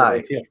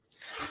white hair.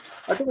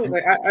 I don't know.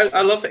 Like,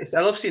 I love it. I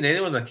love seeing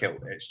anyone in a kilt.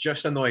 It's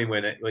just annoying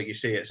when like you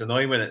say, it's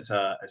annoying when it's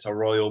a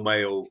Royal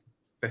Mile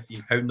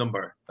 £15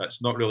 number.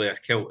 That's not really a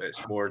kilt.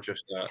 It's more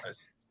just a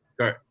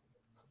skirt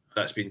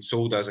that's been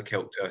sold as a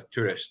kilt to a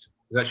tourist.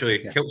 Because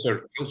actually, kilts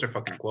are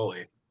fucking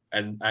quality.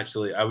 And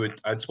actually,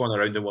 I'd swan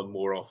around in one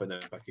more often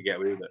if I could get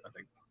away with it. I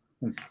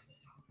think.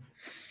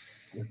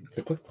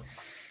 Triply.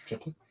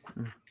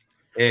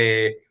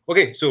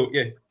 Okay, so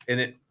yeah, in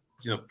it,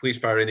 please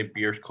fire any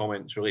beer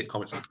comments, related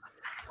comments.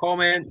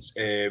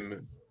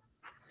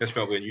 This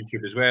will be on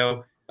YouTube as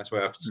well. That's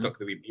why I've stuck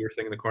the wee beer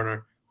thing in the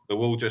corner. There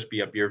will just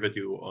be a beer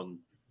video on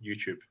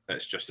YouTube.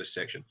 That's just this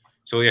section.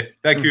 So yeah,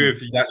 thank you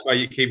if that's why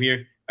you came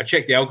here. I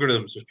checked the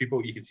algorithms. There's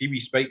people, you can see wee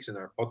spikes in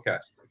our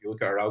podcast if you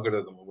look at our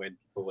algorithm and when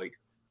people like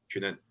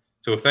tune in.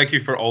 So thank you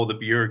for all the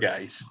beer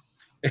guys.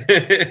 And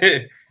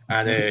get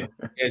in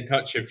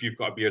touch if you've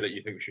got a beer that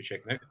you think we should check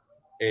out.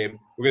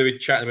 We're going to be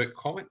chatting about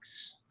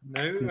comics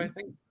now, I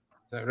think.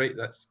 Is that right?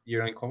 That's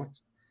year-end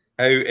comics.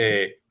 How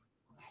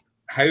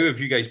have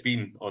you guys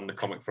been on the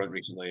comic front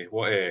recently?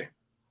 What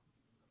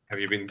have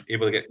you been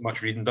able to get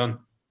much reading done?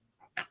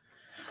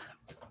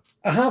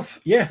 I have,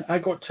 yeah. I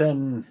got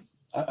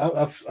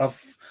I've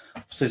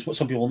says what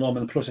some people know. I'm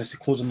in the process of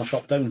closing my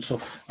shop down, so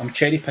I'm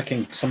cherry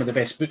picking some of the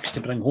best books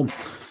to bring home.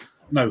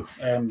 Now,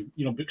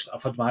 books that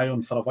I've had my eye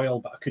on for a while,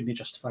 but I couldn't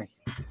justify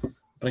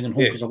bringing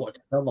home because I wanted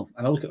to sell them.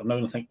 And I look at them now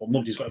and I think, well,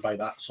 nobody's got to buy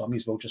that, so I may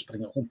as well just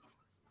bring it home.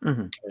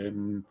 And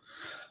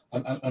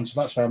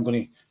so that's why I'm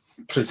going to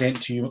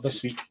present to you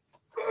this week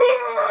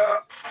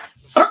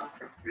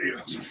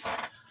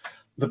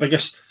the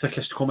biggest,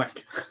 thickest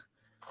comic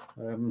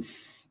I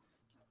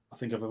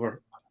think I've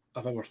ever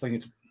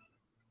thingied.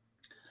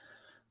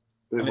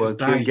 It was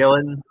Kieran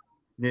Gillen.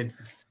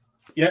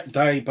 Yeah,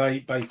 Die by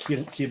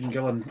Kieran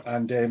Gillen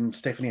and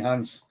Stephanie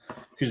Hans,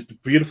 who's a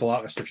beautiful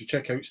artist. If you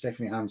check out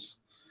Stephanie Hans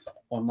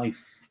online,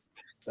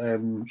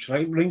 she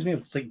reminds me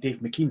of it's like Dave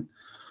McKean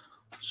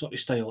sort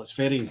of style. It's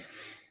very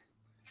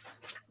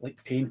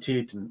like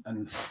painted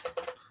and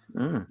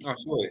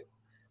absolutely.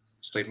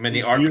 It's like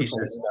many art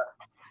pieces.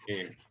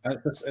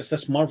 It's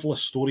this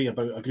marvelous story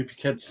about a group of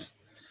kids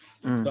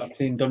that are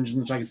playing Dungeons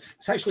and Dragons.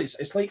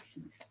 It's like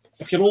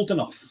if you're old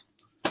enough.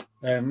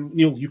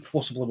 Neil, you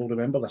possibly will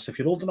remember this. If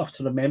you're old enough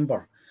to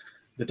remember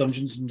the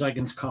Dungeons and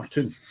Dragons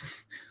cartoon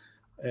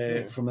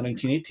from the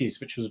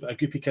 1980s, which was about a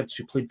group of kids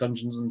who played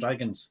Dungeons and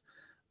Dragons,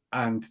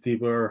 and they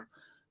were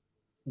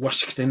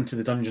whisked into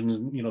the dungeons.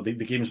 You know, the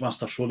games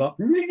master showed up.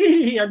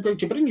 I'm going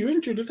to bring you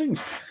into the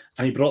things,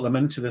 and he brought them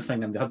into the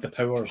thing, and they had the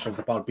powers of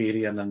the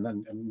barbarian and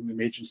the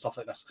mage and stuff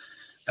like this.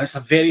 And it's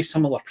a very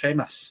similar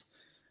premise,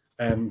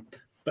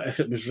 but if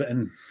it was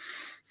written,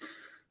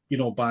 you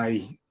know,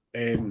 by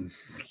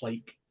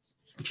like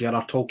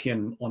J.R.R.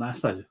 Tolkien on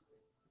acid,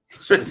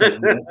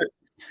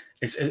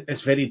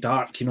 it's very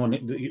dark. You know,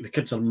 and the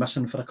kids are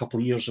missing for a couple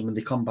of years, and when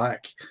they come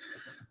back,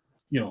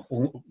 you know,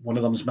 one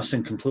of them's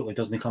missing completely,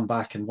 doesn't he come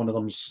back, and one of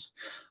them's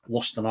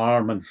lost an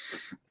arm, and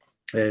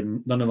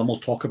none of them will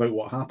talk about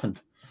what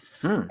happened.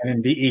 And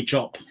then they age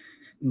up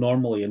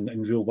normally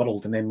in real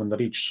world, and then when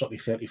they're aged sort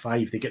of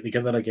 35, they get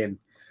together again,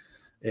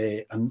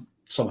 and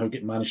somehow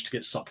managed to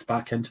get sucked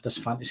back into this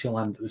fantasy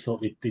land that they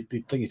thought they'd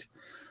thingied.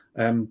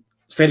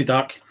 It's very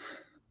dark,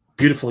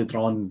 beautifully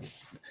drawn,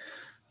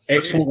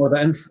 excellently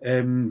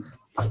written.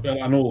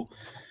 I know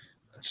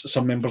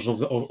some members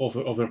of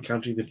our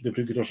clergy, the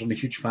Brewgooders, are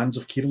huge fans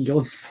of Kieran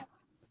Gillen.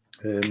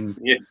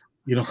 Yes.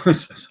 You know,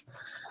 as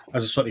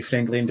a sort of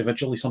friendly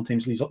individual, he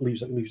sometimes leaves a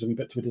wee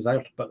bit to be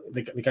desired. But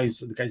the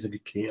guy's a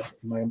good creator,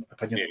 in my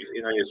opinion.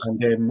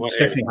 And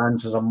Stephanie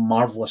Hans is a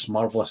marvelous.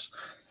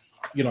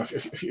 You know,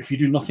 if you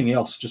do nothing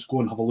else, just go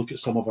and have a look at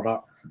some of her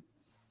art.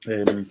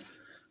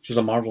 She's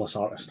a marvelous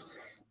artist,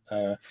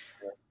 and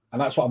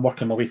that's what I'm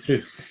working my way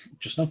through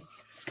just now.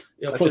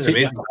 It'll probably take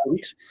me a couple of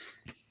weeks.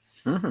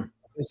 Mm-hmm.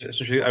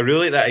 I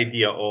really like that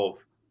idea of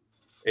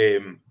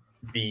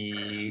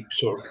the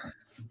sort of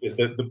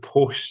the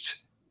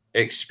post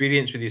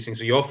experience with these things.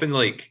 So you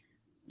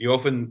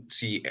often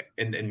see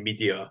in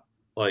media,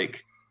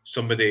 like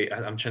somebody.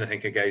 I'm trying to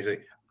think of guys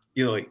like,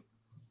 you know, like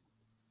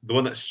the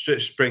one that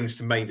springs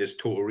to mind is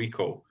Total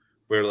Recall,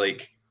 where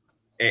like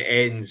it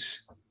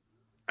ends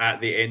at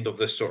the end of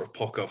this sort of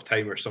pocket of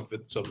time or something.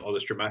 Some all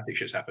this dramatic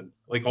shit's happened,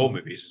 like all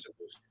movies, I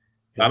suppose.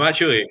 Yeah.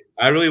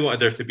 I really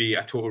wanted there to be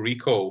a Total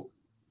Recall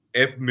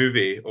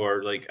movie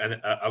or like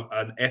an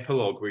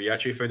epilogue where you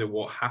actually found out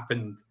what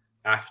happened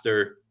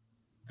after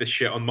the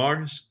shit on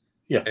Mars.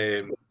 Yeah.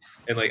 And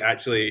like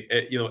actually,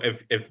 you know,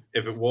 if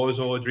it was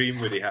all a dream,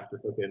 where they have to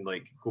fucking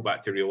like go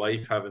back to real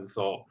life, having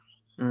thought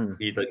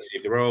he'd like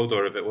save the world,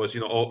 or if it was,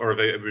 you know, or if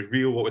it was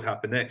real, what would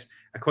happen next?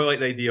 I quite like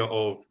the idea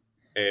of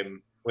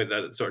like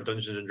that sort of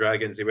Dungeons and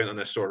Dragons. They went on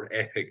this sort of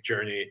epic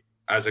journey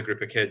as a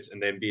group of kids, and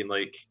then being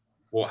like,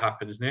 what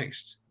happens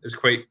next? Is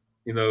quite,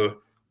 you know.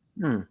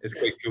 It's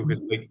quite cool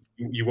because like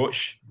you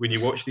watch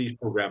these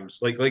programs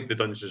like the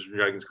Dungeons and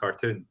Dragons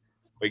cartoon,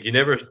 like they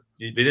never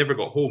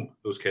got home,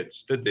 those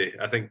kids, did they?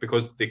 I think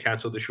because they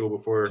cancelled the show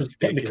before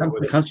they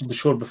cancelled the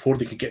show before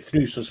they could get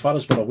through. So as far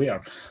as we're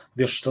aware,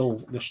 they're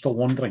still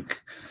wandering,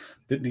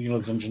 you know,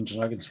 the Dungeons and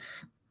Dragons,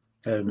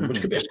 which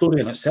could be a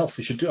story in itself.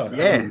 We should do it.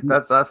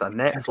 That's a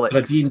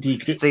Netflix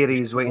D&D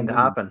series waiting to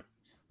happen.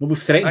 Well,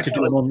 we've threatened to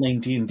do an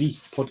online D&D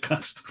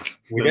podcast.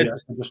 We did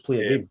just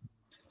play a game.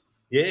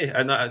 Yeah,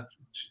 and that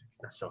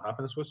still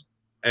happen, I suppose.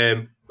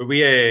 But we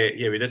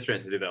did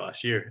threaten to do that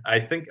last year. I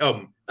think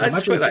if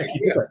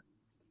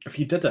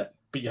you did it,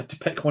 but you had to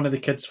pick one of the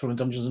kids from a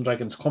Dungeons and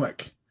Dragons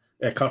comic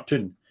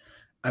cartoon,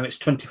 and it's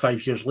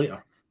 25 years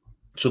later.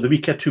 So the wee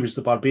kid who was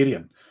the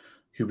barbarian,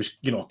 who was,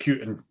 you know,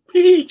 cute and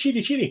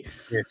cheery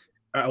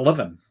at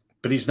 11,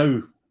 but he's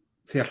now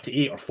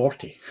 38 or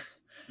 40.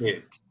 Yeah.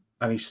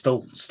 And he's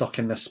still stuck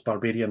in this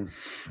barbarian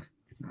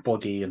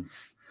body. And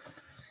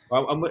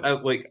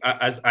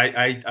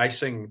I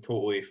sing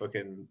totally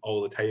fucking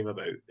all the time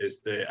about is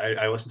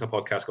I listen to a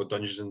podcast called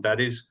Dungeons and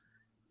Daddies,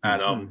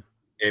 and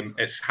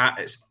it's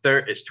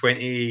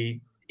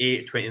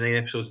 28, 29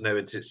 episodes now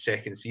into its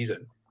second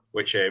season,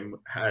 which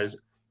has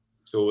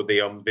so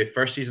the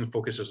first season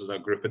focuses on a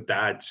group of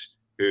dads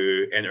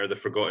who enter the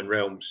Forgotten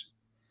Realms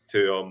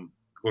to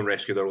go and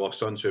rescue their lost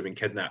sons who have been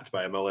kidnapped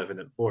by a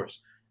malevolent force.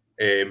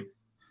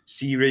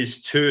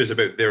 Series 2 is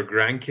about their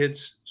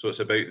grandkids, so it's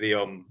about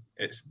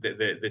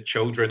the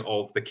children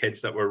of the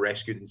kids that were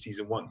rescued in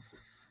season 1,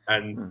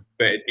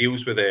 but it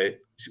deals with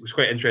it was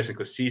quite interesting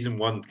because season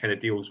 1 kind of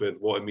deals with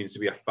what it means to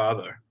be a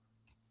father,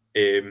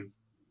 and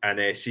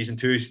season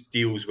 2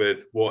 deals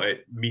with what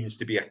it means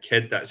to be a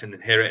kid that's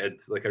inherited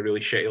like a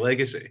really shitty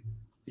legacy.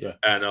 Yeah,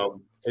 and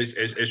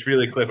it's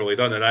really cleverly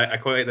done, and I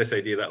quite like this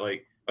idea that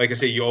like I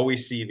say, you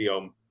always see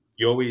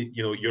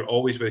you're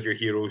always with your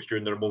heroes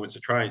during their moments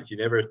of triumph. You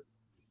never,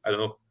 I don't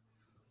know.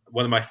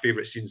 One of my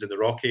favorite scenes in the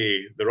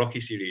Rocky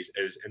series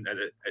is, and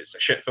it's a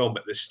shit film,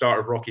 at the start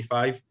of Rocky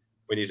 5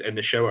 when he's in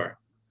the shower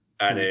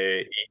and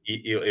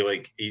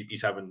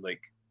he's having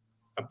like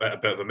a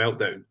bit of a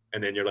meltdown,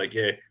 and then you're like,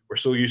 yeah, we're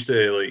so used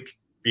to like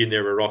being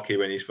there with Rocky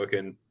when he's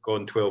fucking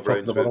gone 12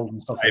 rounds with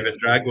Ivan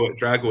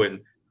Drago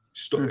and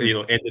you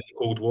know, ended the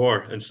Cold War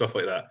and stuff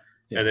like that.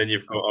 Yeah. And then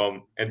you've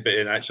got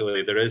and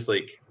actually there is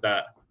like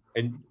that,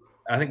 and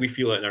I think we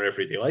feel it in our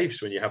everyday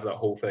lives when you have that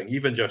whole thing,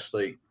 even just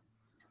like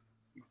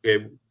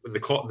the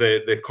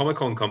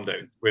Comic-Con come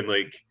down when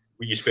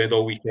you spend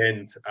all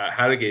weekend at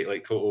Harrogate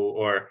like total,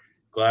 or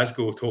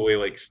Glasgow totally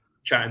like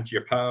chatting to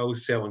your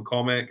pals, selling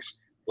comics,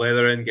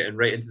 leathering, getting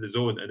right into the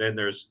zone, and then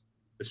there's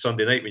the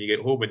Sunday night when you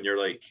get home and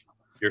you're like,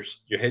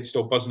 your head's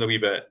still buzzing a wee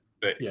bit,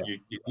 but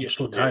you're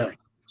so tired,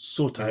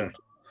 so tired.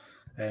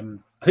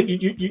 I think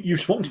you've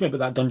spoken to me about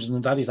that Dungeons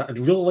and Daddies. I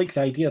really like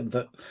the idea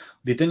that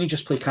they didn't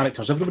just play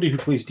characters. Everybody who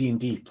plays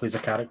D&D plays a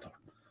character.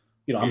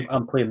 You know,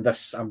 I'm playing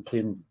this. I'm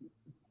playing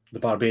the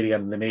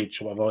barbarian, the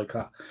mage, or whatever like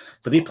that.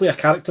 But they play a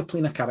character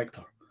playing a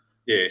character.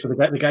 Yeah. So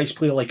the guys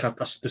play like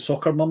the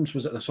soccer mums.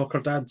 Was it the soccer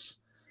dads?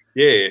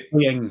 Yeah.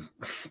 Playing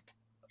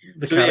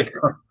the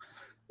character.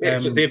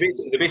 So they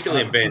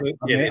basically invent.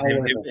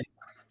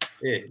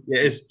 It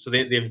is. So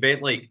they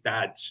invent like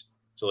dads.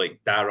 So like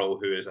Daryl,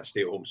 who is a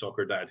stay-at-home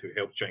soccer dad who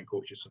helps try and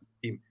coach some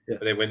team. Yeah.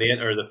 But then when they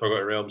enter the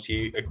Forgotten Realms,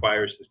 he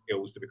acquires the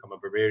skills to become a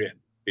barbarian.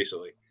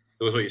 Basically,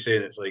 so that's what you're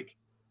saying. It's like,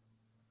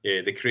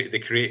 they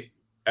create.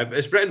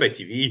 It's written by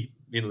TV.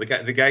 You know,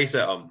 the guys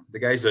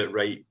that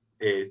write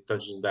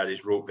Dungeons and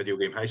Daddies wrote Video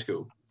Game High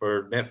School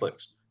for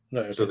Netflix.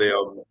 Right, okay. So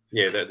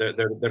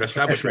they're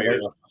established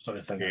writers. Sort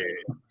of thing.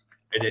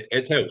 And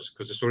it helps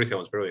because the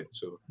storytelling is brilliant.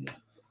 So,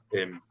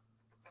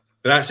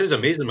 but that sounds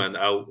amazing, man.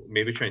 I'll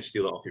maybe try and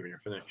steal it off you when you're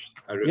finished.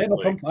 No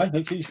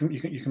problem.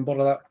 You can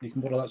borrow that. You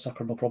can borrow that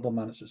sucker, no problem,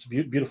 man. It's a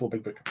beautiful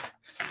big book.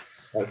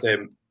 That's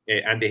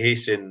Andy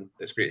Hasten.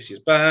 It's great to see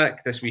us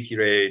back. This week he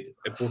read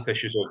both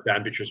issues of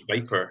Dan Butcher's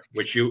Viper,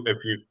 which you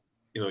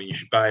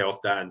should buy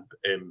off Dan.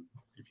 If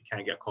you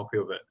can't get a copy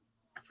of it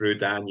through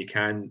Dan, you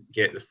can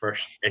get the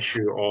first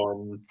issue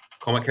on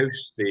Comic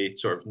House, the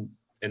sort of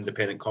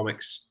independent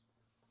comics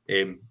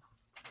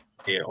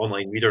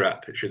online reader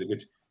app. It's really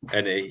good.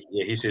 And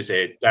he says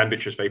Dan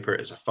Butcher's Viper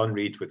is a fun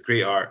read with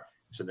great art.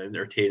 It's an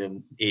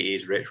entertaining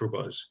 80s retro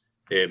buzz.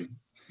 I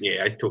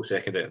took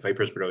second at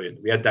Viper's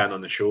brilliant. We had Dan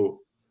on the show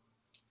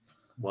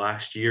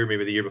last year,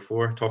 maybe the year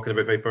before, talking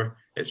about Viper.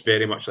 It's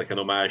very much like an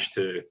homage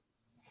to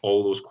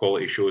all those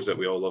quality shows that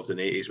we all loved in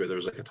the 80s, where there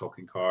was like a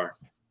talking car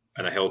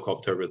and a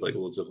helicopter with like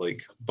loads of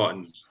like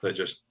buttons that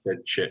just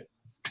did shit.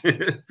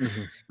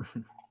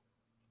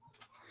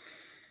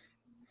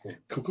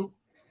 Cool.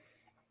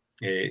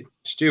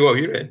 Stu, what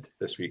have you read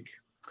this week?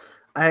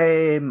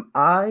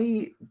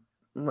 I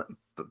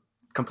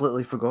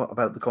completely forgot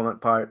about the comic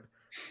part,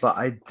 but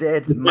I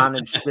did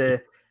manage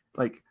to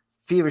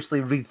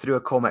feverishly read through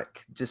a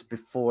comic just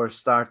before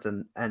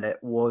starting, and it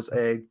was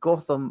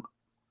Gotham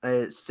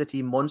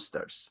City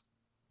Monsters.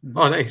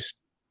 Oh, nice.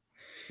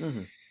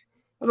 I'm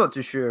not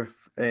too sure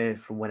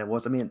from when it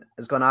was. I mean,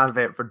 it's got an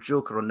advert for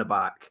Joker on the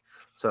back,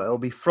 so it'll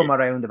be from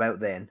around about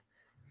then.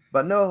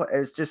 But no,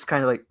 it's just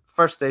kind of like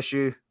first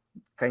issue,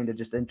 kind of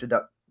just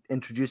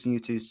introducing you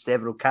to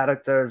several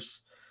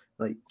characters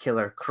like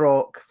Killer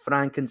Croc,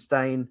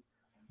 Frankenstein,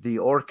 the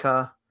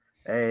Orca,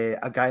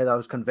 a guy that I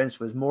was convinced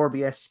was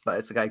Morbius, but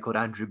it's a guy called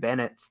Andrew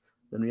Bennett.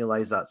 Then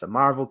realized that's a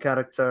Marvel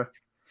character.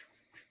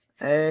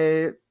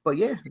 But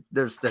yeah,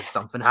 there's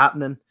something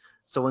happening.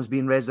 Someone's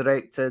being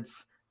resurrected,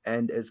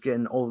 and it's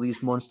getting all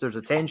these monsters'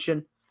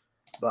 attention.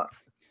 But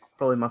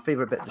probably my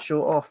favorite bit to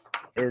show off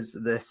is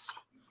this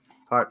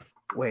part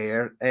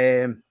where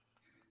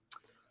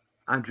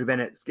Andrew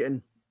Bennett's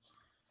getting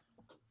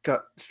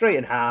cut straight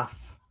in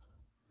half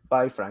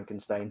by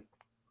Frankenstein.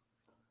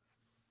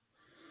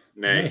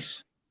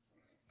 Nice.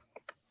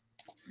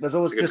 There's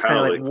always just kind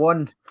of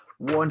like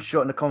one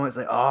shot in the comics,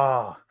 like,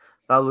 oh,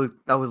 that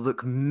would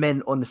look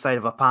mint on the side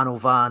of a panel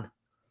van.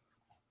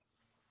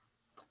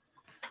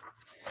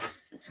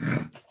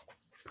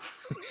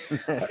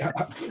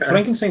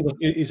 Frankenstein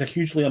is a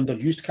hugely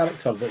underused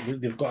character.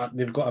 They've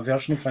got a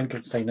version of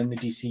Frankenstein in the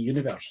DC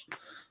universe.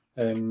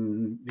 They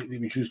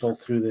was used all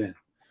through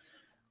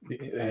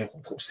they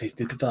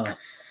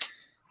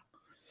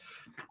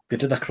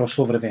did a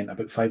crossover event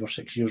about 5 or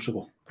 6 years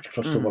ago, which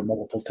crossed over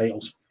multiple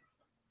titles.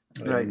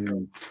 Right.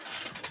 And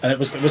it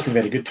wasn't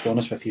very good, to be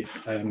honest with you.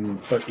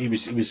 But he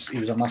was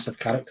a massive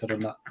character in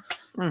that.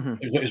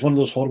 It was one of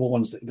those horrible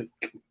ones that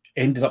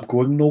ended up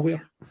going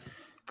nowhere.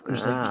 It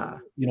was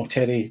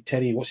like,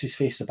 Terry, what's his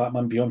face? The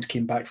Batman Beyond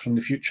came back from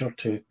the future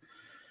to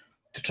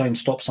try and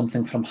stop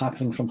something from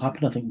happening.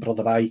 I think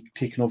Brother Eye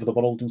taking over the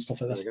world and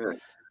stuff like this.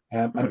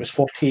 And it was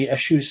 48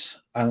 issues,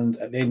 and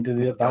at the end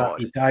of that,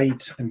 he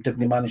died and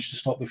didn't manage to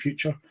stop the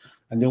future.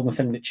 And the only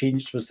thing that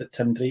changed was that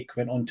Tim Drake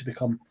went on to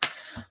become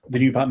the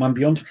new Batman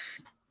Beyond.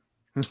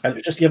 And it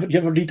was just, you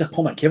ever read a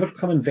comic? You ever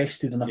become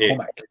invested in a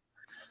comic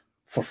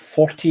for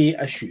 48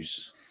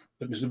 issues?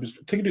 It was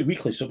taken out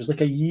weekly, so it was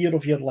like a year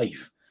of your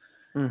life.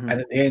 And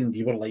at the end,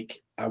 you were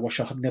like, I wish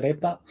I hadn't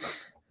read that.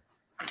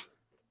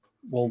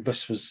 Well,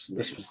 this was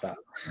that.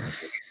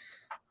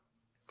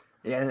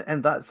 Yeah,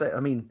 and that's it. I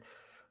mean,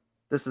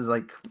 this is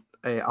like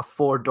a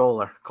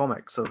 $4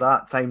 comic, so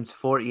that times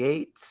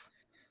 48.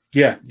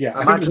 Yeah.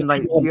 Imagine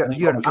like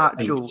your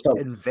actual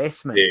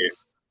investment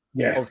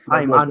of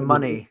time and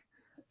money.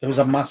 It was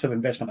a massive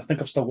investment. I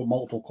think I've still got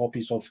multiple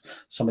copies of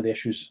some of the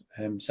issues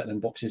sitting in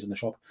boxes in the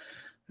shop.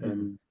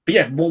 But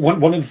yeah,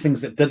 one of the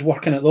things that did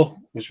work in it though,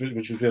 which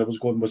was where I was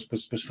going, was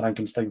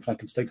Frankenstein.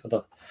 Frankenstein had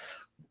a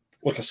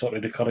sort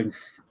of recurring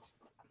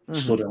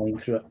storyline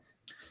through it.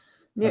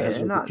 Yeah,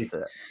 and that's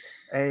it.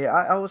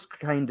 I always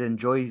kind of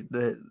enjoy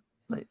the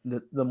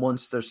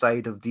monster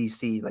side of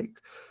DC, like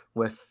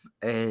with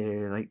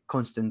like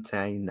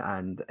Constantine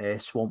and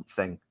Swamp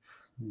Thing.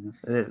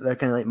 They're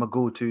kind of like my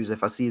go-tos.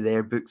 If I see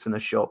their books in a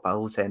shop,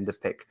 I'll tend to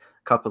pick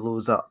a couple of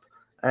those up.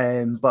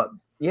 But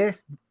yeah,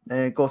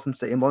 Gotham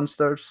City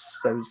Monsters.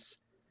 There was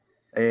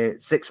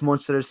 6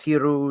 Monsters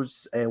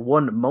Heroes,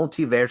 1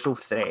 Multiversal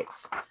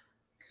Threats.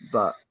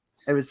 But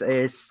it was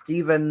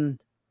Steve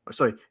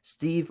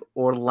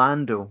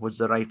Orlando was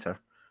the writer.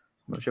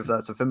 I'm not sure if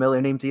that's a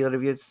familiar name to either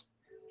of you.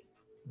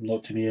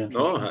 Not to me.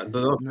 No, I don't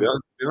know.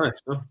 To be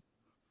honest, no.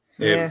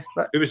 Yeah,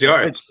 but Who was the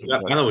artist?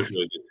 That panel was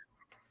really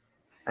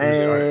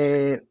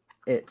good.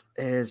 It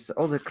is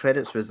all the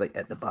credits was like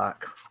at the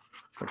back,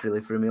 which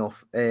really threw me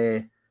off.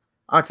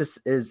 Artist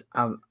is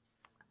a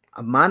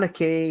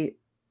Manake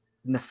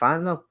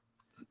Nathaniel.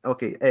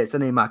 Okay, it's a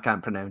name I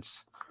can't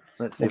pronounce.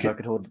 Let's see if I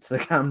could hold it to the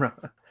camera.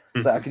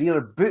 So I could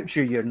either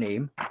butcher your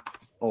name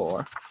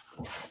or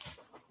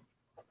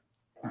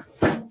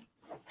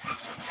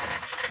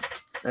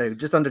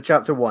just under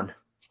chapter 1.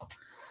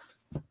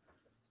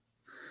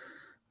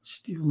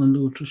 Steve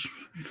Orlando just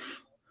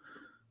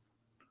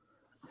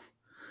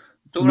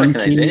don't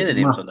recognise any of the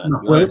names on that.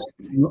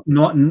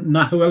 Not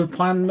Nahuel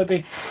Pan,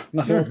 maybe.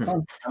 Nahuel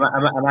Pan.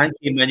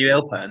 Amanke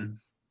Manuel Pan.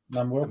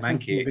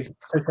 Maybe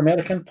South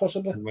American,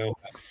 possibly.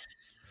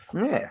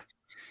 Yeah,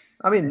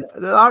 I mean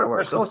the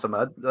artwork's awesome.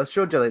 I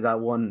showed you like that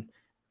one.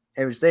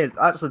 It was there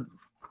actually.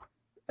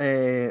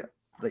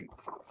 Like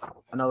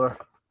another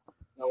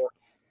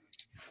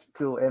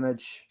cool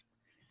image.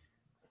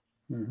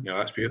 Yeah,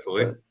 that's beautiful.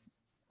 Eh?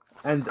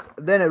 And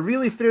then it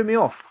really threw me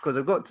off because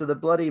I got to the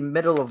bloody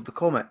middle of the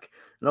comic,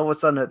 and all of a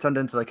sudden it turned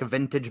into like a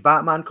vintage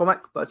Batman comic,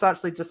 but it's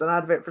actually just an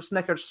advert for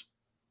Snickers.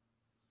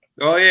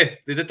 Oh yeah,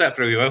 they did that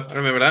for a wee while. I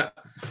remember that.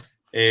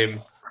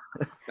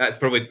 That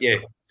probably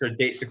sort of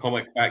dates the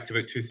comic back to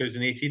about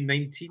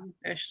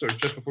 2018-19-ish, sort of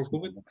just before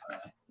COVID.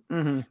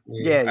 Mm-hmm.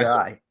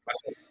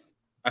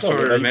 I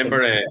sort of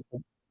remember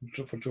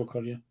for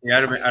Joker, yeah. Yeah,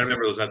 I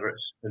remember those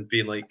adverts and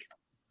being like,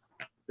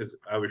 because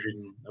I was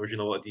reading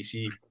a lot of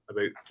DC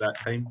about that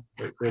time,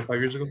 like 4 or 5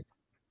 years ago.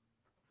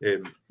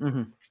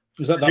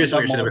 Was that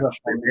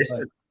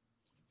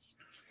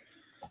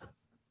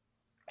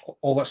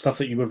all that stuff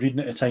that you were reading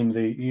at the time?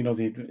 The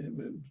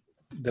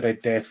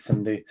Red Death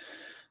and the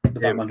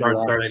Batman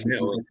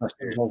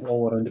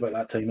all around about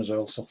that time as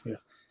well. So yeah.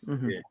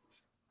 Mm-hmm. Yeah.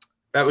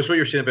 That was what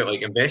you were saying about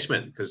like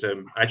investment, because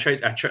I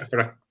tried for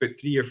about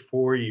 3 or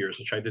 4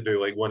 years. I tried to do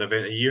like one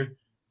event a year.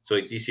 So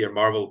like DC or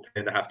Marvel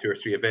tend to have 2 or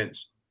 3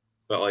 events,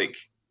 but like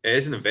it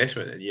is an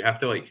investment, and you have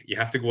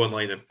to go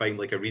online and find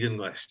like a reading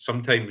list.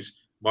 Sometimes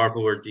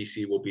Marvel or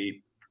DC will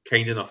be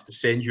kind enough to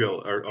send you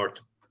or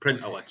to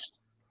print a list,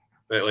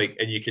 but like,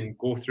 and you can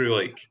go through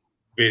like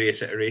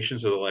various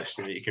iterations of the list,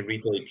 and you can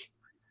read like,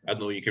 I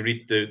don't know, you can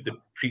read the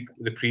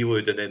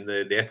prelude and then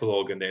the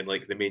epilogue and then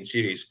like the main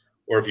series.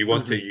 Or if you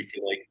want to, you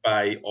can like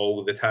buy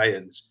all the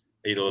tie-ins.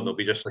 And there'll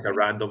be just like a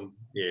random.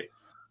 Yeah,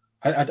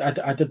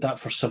 I did that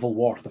for Civil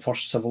War, the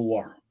first Civil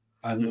War,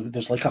 and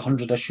there's like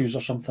 100 issues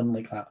or something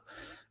like that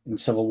in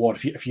Civil War.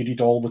 If you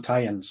read all the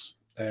tie-ins,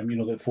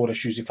 the 4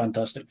 issues of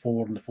Fantastic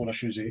Four and the 4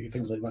 issues of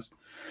things like this,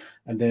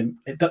 and then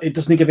it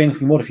doesn't give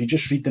anything more if you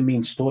just read the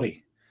main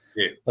story.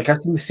 Yeah, like I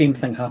think the same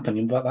thing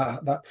happened.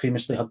 That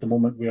famously had the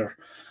moment where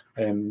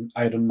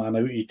Iron Man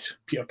outed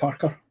Peter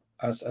Parker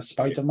as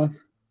Spider-Man.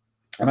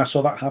 And I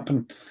saw that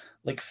happen,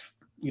 like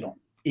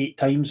 8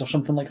 times or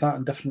something like that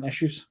in different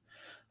issues.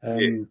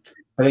 But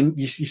then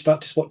you start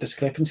to spot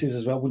discrepancies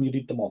as well when you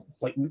read them all.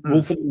 Like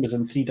Wolverine was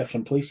in 3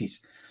 different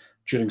places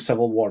during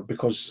Civil War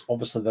because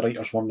obviously the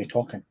writers weren't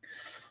talking.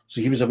 So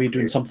he was away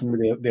doing something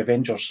with the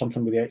Avengers,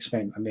 something with the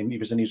X-Men, and then he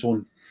was in his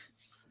own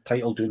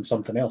title doing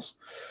something else.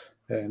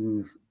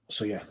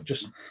 So yeah,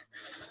 just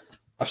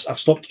I've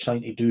stopped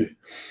trying to do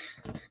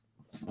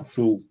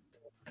full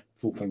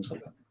things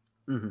like that.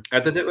 Mm-hmm. I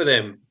did it with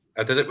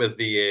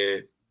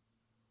the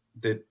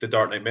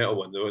Dark Knight Metal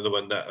one, the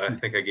one that I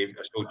think I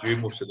told you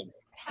most of them.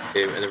 And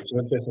there were 2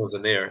 interesting ones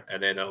in there,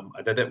 and then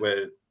I did it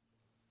with.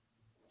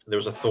 There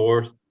was a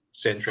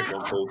Thor-centric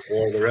one called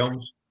War of the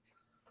Realms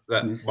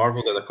that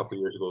Marvel did a couple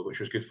of years ago, which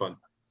was good fun.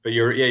 But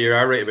you're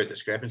right about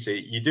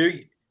discrepancy. You do,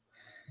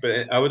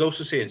 but I would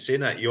also say in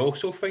saying that you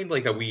also find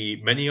like a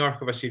wee mini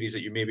arc of a series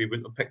that you maybe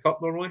wouldn't have picked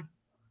up normally,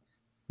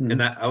 and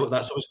that's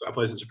always quite a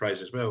pleasant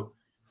surprise as well.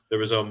 There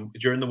was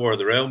during the War of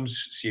the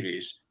Realms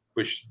series,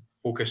 which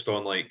focused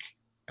on like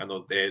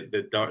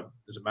the dark.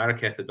 There's a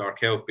Marraketh, the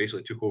Dark Elf,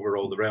 basically took over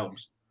all the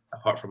realms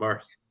apart from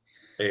Earth,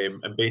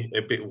 and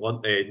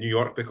New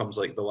York becomes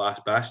like the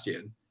last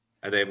bastion.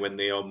 And then when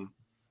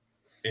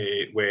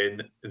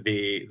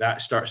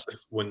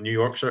when New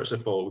York starts to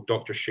fall,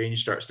 Doctor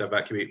Strange starts to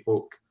evacuate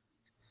folk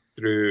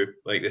through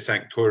like the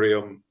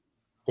Sanctorium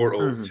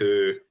portal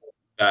to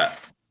that.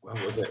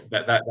 What was it?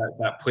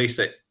 That place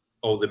that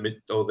all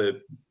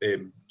the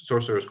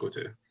sorcerers go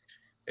to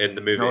in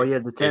the movie. Oh yeah,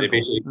 the temple.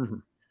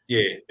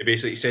 It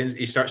basically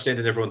he starts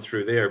sending everyone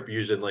through there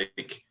using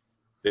like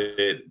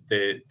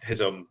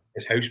his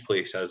house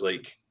place as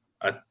like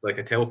a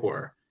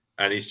teleporter,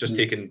 and he's just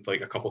taking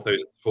like a couple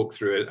thousand folk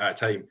through it at a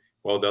time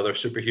while the other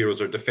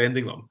superheroes are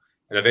defending them.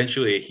 and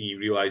eventually he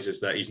realizes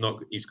that he's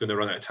going to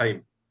run out of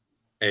time.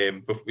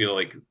 Before,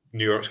 like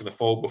New York's going to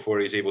fall before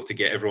he's able to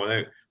get everyone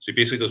out. So he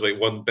basically does like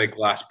one big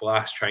last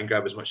blast, try and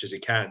grab as much as he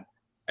can,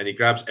 and he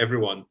grabs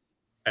everyone.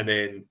 And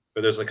then,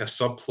 but there's like a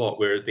subplot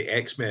where the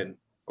X-Men,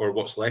 or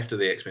what's left of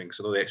the X-Men, because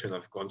I know the X-Men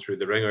have gone through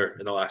the ringer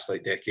in the last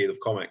like decade of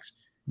comics.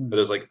 But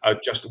there's like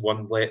just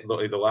one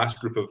the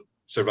last group of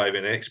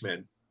surviving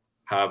X-Men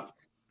have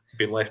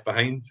been left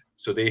behind.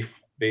 So they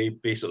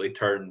basically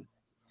turn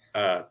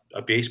a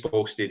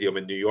baseball stadium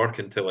in New York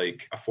into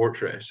like a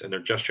fortress, and they're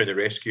just trying to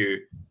rescue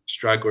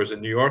stragglers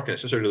in New York. And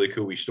it's just a really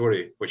cool wee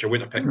story, which I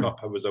wouldn't have picked up.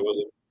 I wasn't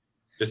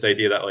just the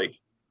idea that like,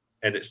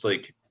 and it's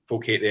like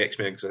folk hate the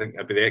X-Men because I think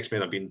the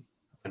X-Men have been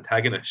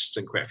antagonists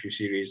in quite a few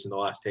series in the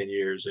last 10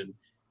 years, and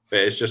but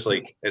it's just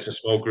like it's a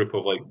small group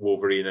of like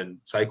Wolverine and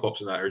Cyclops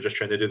and that are just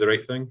trying to do the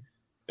right thing.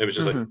 It was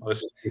just like, oh,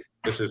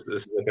 this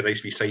is like a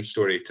nice wee side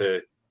story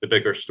to the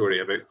bigger story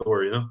about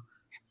Thor, you know.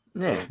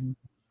 Yeah.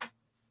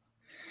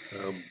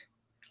 So,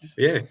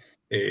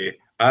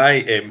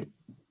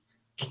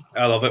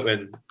 I love it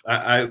when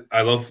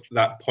I love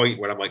that point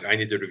where I'm like, I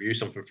need to review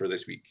something for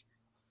this week,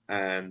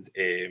 and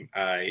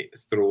I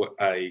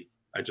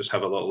just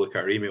have a little look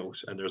at our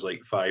emails, and there's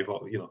like 5,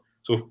 you know.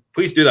 So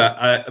please do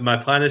that. My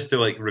plan is to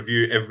like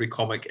review every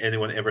comic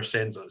anyone ever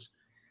sends us,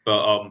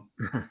 but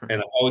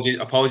and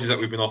apologies that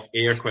we've been off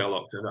air quite a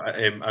lot.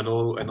 I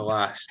know in the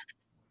last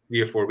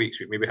 3 or 4 weeks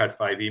we've maybe had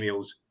 5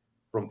 emails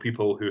from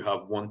people who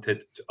have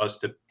wanted us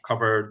to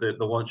cover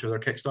the launch of their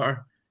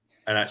Kickstarter.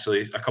 And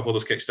actually, a couple of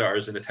those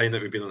Kickstarters in the time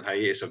that we've been on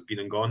hiatus have been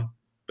and gone.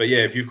 But yeah,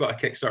 if you've got a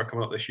Kickstarter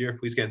coming up this year,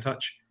 please get in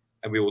touch,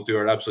 and we will do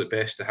our absolute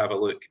best to have a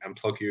look and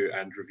plug you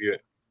and review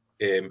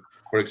it.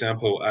 For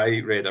example,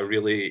 I read a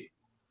really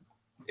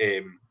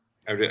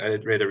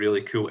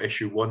cool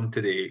issue 1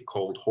 today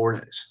called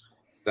Hornets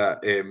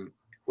that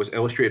was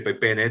illustrated by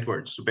Ben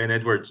Edwards. So Ben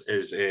Edwards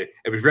is it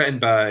was written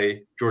by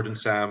Jordan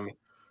Sam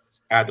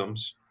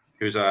Adams,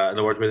 who's an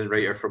award-winning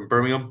writer from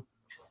Birmingham,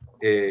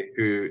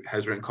 who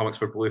has written comics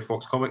for Blue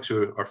Fox Comics,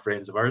 who are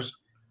friends of ours.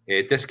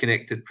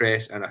 Disconnected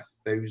Press and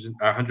 100%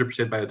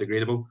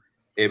 biodegradable.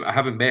 I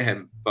haven't met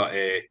him, but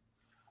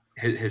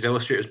his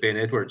illustrator is Ben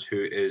Edwards,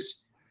 who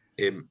is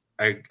an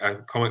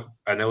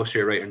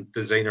illustrator, writer, and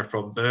designer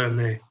from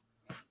Burnley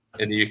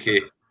in the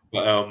UK.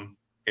 But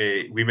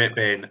we met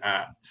Ben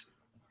at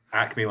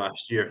Acme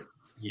last year.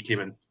 He came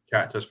and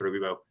chatted to us for a wee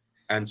while,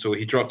 and so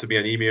he dropped us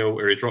an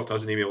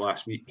email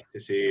last week to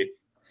say,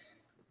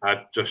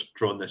 I've just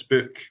drawn this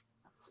book,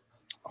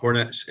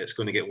 Hornets. It's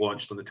going to get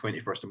launched on the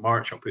 21st of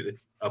March. I'll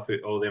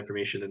put all the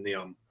information in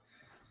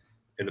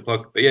the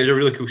plug. But yeah, it's a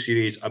really cool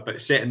series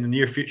about set in the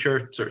near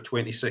future, sort of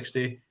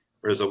 2060,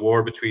 where there's a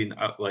war between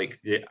like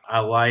the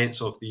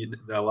alliance of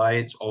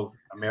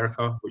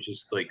America, which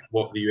is like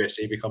what the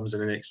USA becomes in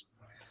the next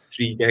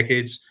 3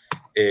 decades,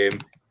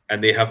 and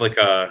they have like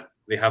a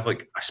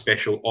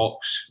special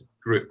ops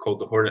group called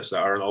the Hornets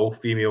that are an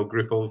all-female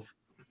group of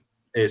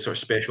sort of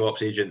special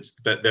ops agents,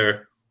 but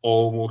they're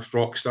almost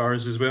rock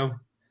stars as well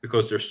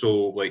because they're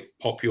so like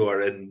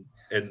popular in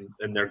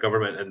their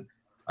government, and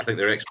I think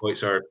their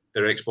exploits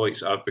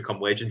have become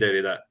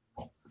legendary. That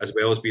as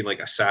well as being like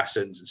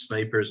assassins and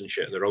snipers and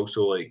shit, they're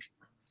also like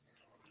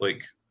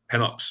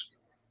pinups.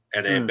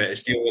 And but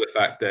it's dealing with the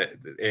fact that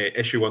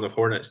issue 1 of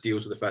Hornets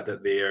deals with the fact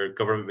that their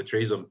government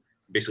betrays them,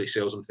 basically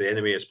sells them to the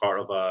enemy as part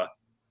of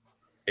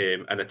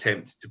an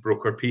attempt to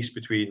broker peace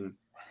between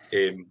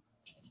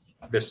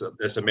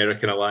this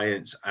American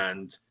alliance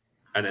and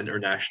an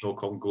international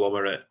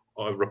conglomerate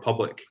or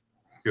republic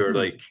who are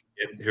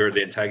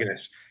the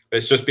antagonists. But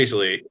it's just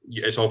basically,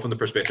 it's all from the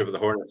perspective of the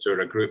Hornets, who are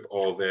a group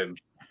of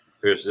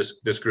there's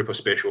this group of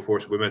special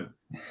force women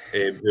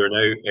who are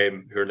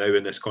now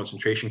in this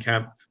concentration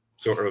camp,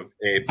 sort of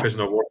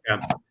prisoner of war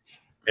camp,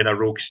 in a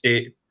rogue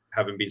state,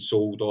 having been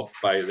sold off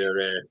by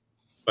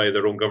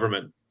their own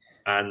government,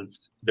 and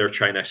they're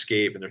trying to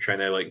escape, and they're trying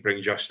to like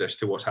bring justice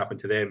to what's happened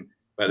to them.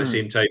 But at the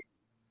same time,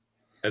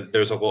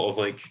 there's a lot of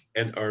like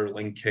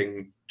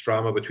interlinking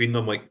drama between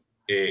them. Like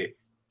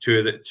two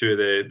of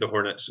the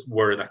Hornets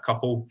were in a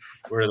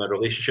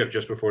relationship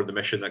just before the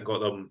mission that got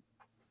them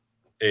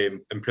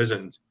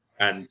imprisoned,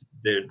 and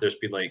there's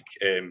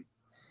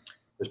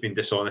been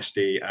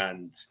dishonesty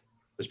and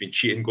there's been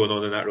cheating going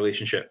on in that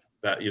relationship.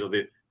 That, you know,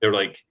 they're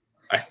like,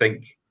 I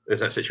think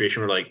there's that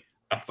situation where like,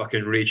 I'm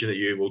fucking raging at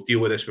you, we'll deal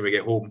with this when we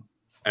get home,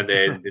 and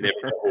then they never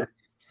get home.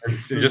 And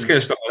it's just kind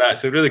of stuff like that.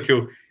 So really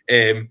cool,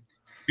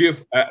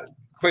 beautiful,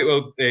 quite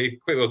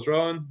well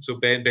drawn. So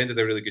Ben did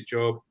a really good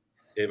job.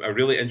 A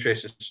really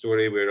interesting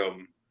story where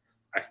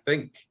I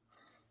think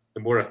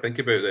the more I think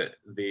about it,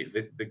 the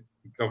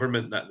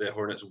government that the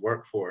Hornets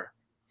work for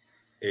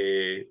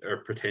are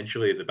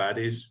potentially the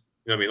baddies.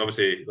 You know what I mean?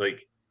 Obviously,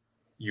 like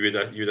you would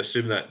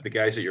assume that the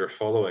guys that you're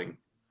following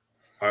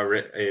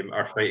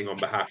are fighting on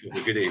behalf of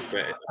the goodies,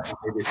 but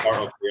maybe part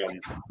of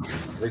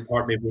maybe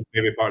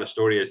part of the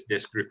story is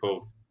this group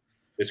of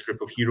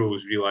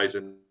heroes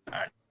realizing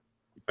that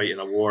fighting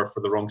a war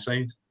for the wrong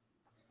side.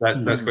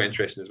 That's quite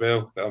interesting as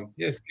well. But,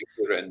 yeah,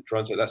 written,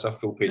 that's a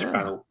full page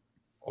panel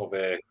of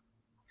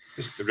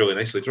It's really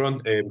nicely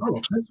drawn. Oh,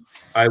 okay.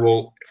 I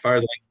will fire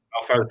the link.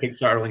 I'll fire the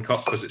Kickstarter link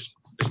up because it's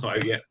not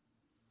out yet.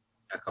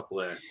 A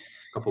couple of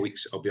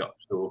weeks it'll be up.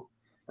 So,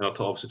 and I'll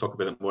obviously talk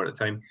about it more at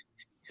the time.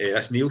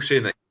 That's Neil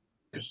saying that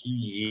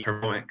he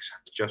Comics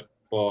has just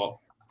bought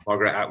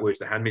Margaret Atwood's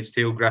The Handmaid's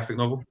Tale graphic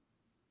novel.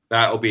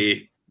 That'll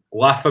be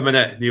laugh a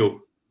minute,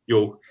 Neil.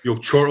 You'll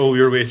chortle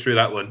your way through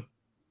that one.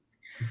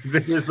 I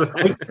think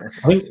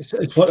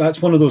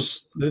that's one of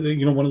those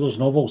one of those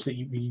novels that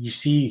you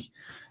see,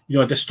 a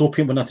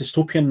dystopian, when a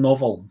dystopian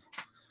novel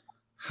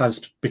has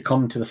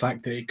become to the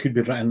fact that it could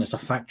be written as a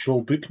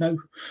factual book now.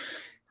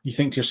 You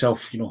think to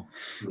yourself,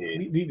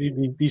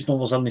 these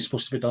novels aren't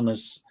supposed to be done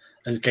as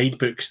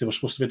guidebooks. They were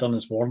supposed to be done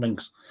as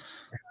warnings.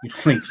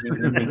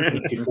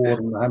 1984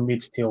 and The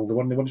Handmaid's Tale, the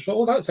one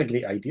oh, that's a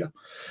great idea.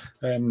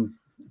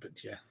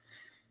 But yeah.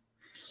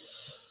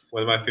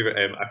 One of my favourite,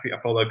 I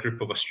follow a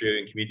group of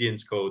Australian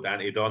comedians called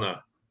Auntie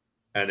Donna,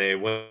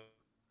 and one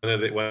of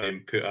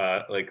them put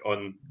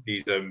on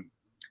these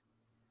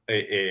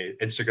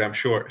Instagram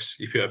shorts.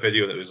 You put a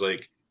video that was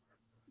like,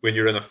 when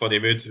you're in a funny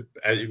mood,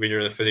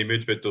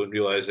 but don't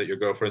realise that your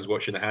girlfriend's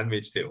watching The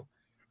Handmaid's Tale,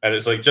 and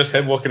it's like just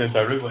him walking into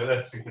a room like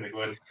this and kind of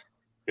going.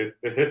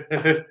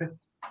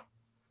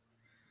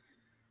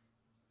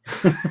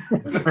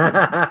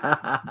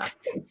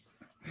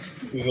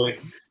 He's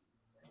like,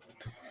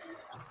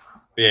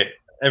 yeah,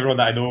 everyone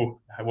that I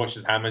know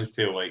watches Handmaid's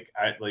Tale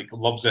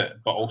loves it,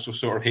 but also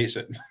sort of hates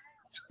it.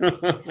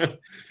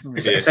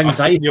 It's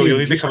anxiety.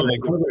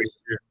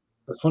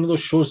 It's one of those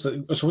shows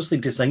that it's obviously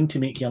designed to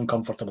make you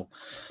uncomfortable,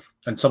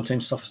 and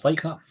sometimes stuff is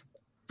like that.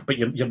 But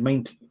your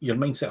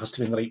mindset has to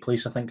be in the right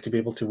place, I think, to be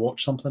able to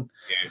watch something.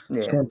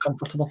 It's not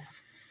uncomfortable.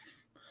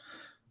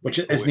 Which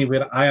isn't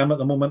where I am at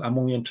the moment. I'm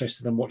only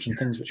interested in watching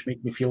things which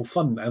make me feel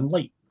fun and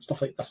light,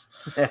 stuff like this.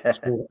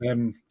 So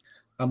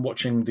I'm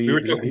watching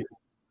the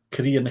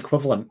Korean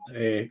equivalent,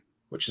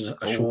 which is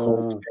a show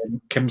called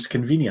Kim's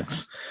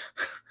Convenience.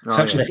 It's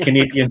actually a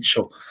Canadian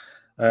show.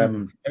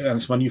 And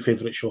it's my new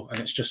favourite show, and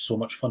it's just so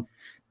much fun.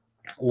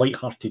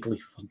 Light-heartedly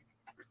fun.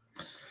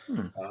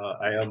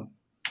 I am.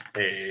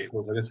 What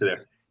was I going to say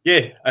there?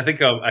 Yeah, I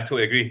think I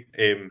totally agree.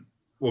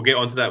 We'll get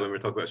onto that when we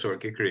talk about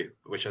Assorted Geekery,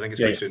 which I think is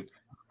quite soon.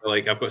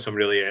 I've got some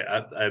really.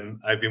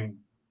 I've been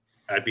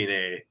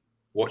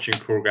watching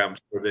programs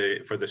for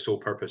the sole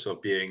purpose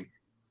of being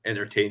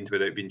entertained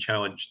without being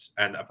challenged,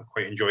 and I've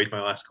quite enjoyed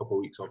my last couple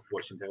of weeks of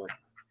watching telly.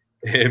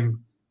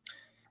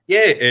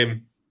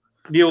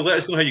 Neil, let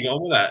us know how you get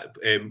on with that.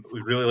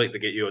 We'd really like to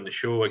get you on the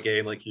show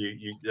again. Like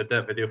you did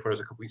that video for us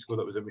a couple weeks ago.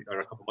 Or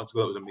a couple of months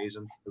ago. That was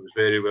amazing. It was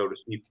very well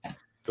received.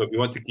 So if you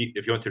want to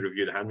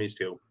review The Handmaid's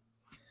Tale,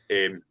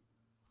 that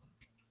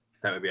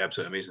would be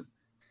absolutely amazing.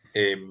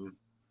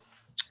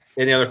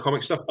 Any other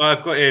comic stuff?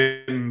 I've got.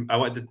 I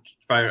wanted to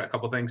fire a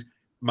couple of things.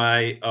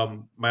 My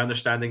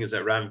understanding is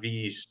that Ram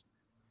V's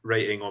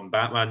writing on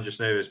Batman just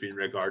now has been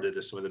regarded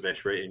as some of the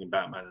best writing in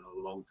Batman in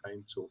a long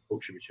time. So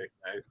folks should be checking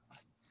it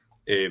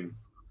out.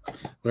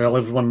 Well,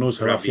 everyone knows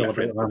how I feel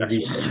about Ram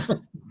V.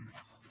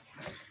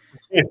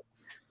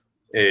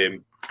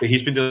 But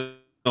he's been doing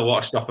a lot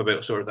of stuff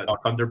about sort of that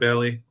dark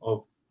underbelly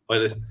of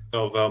which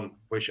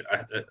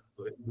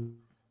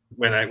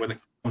when it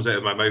comes out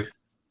of my mouth,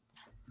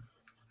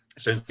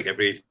 it sounds like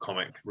every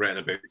comic written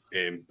about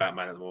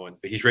Batman at the moment.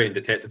 But he's writing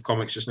detective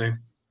comics just now,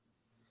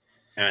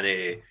 and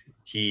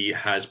he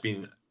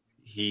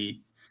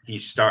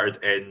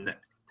started in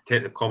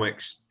Detective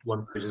Comics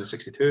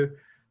 1062,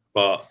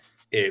 but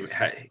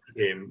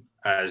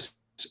as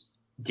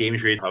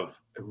Games Raid have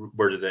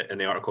worded it in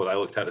the article that I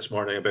looked at this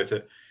morning about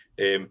it,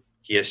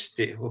 he has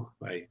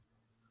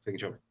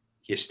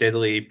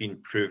steadily been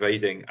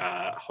providing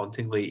a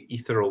hauntingly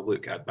ethereal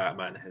look at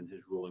Batman and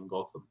his role in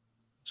Gotham.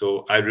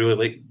 So I really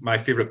like, my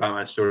favorite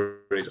Batman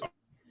stories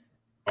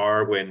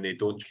are when they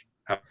don't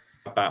have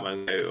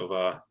Batman out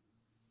of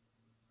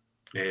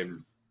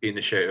being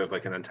the shout of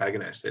like an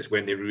antagonist. It's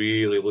when they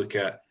really look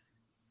at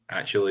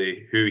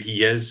actually who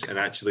he is and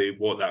actually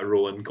what that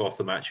role in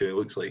Gotham actually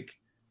looks like.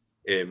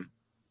 I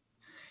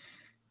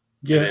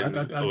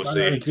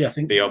agree. I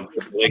think the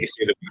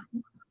legacy of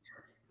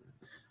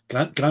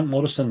Grant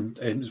Morrison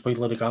is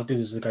widely regarded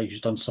as the guy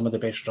who's done some of the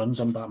best runs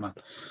on Batman.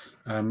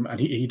 And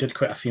he did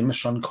quite a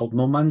famous run called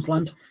No Man's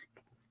Land,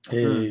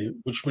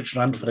 which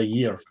ran for a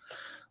year,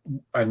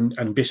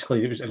 and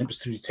basically it was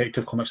through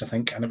Detective Comics, I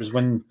think, and it was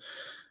when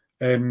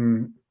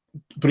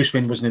Bruce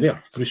Wayne wasn't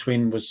there. Bruce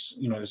Wayne was,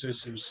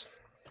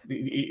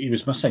 he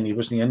was missing. He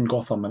wasn't in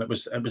Gotham, and it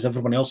was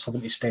everyone else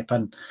having to step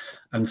in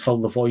and fill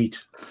the void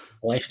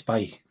left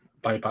by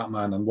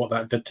Batman, and what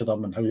that did to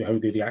them, and how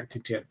they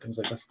reacted to it, things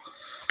like this.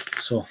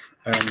 So,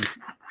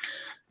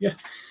 yeah.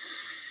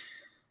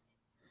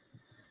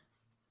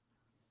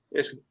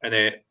 Yes,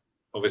 and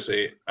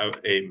obviously,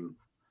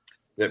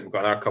 we've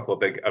got a couple of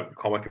big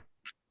comic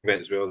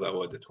events as well that I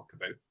wanted to talk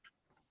about.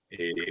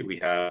 We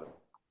have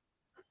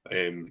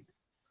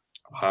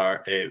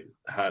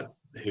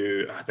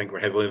who I think were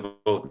heavily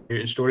involved in the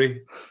Mutant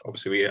story.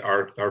 Obviously,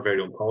 our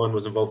very own Colin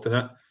was involved in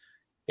it.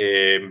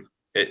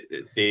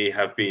 they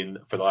have been,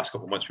 for the last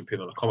couple of months, been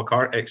putting on a comic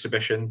art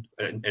exhibition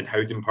in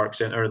Howden Park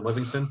Centre in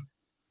Livingston,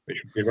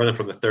 which will be running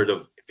from the 3rd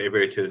of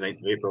February to the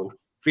 9th of April.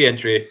 Free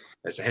entry.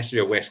 It's a history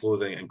of West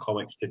Lothian and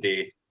comics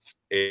today.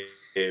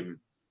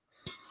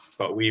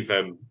 But we've,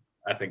 I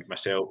think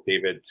myself,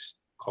 David,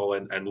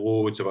 Colin, and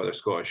loads of other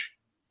Scottish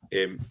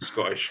and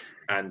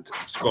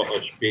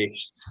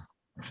Scottish-based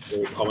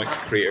comic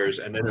creators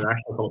and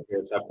international comic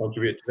creators have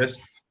contributed to this.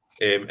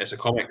 It's a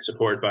comic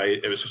supported by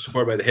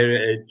the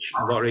Heritage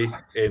Lottery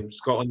in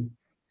Scotland.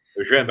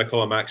 It was written by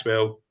Colin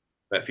Maxwell,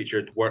 that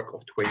featured work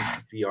of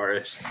 23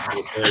 artists,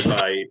 and was led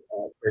by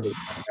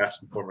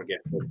cast and former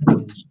guest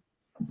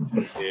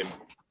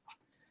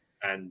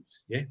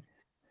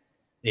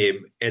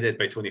edited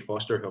by Tony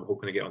Foster, who I'm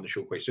hoping to get on the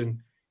show quite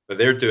soon. But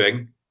they're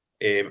doing,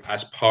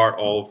 as part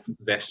of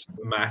this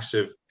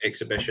massive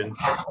exhibition,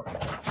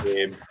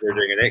 they're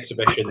doing an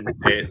exhibition. So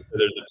there's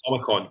a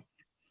Comic-Con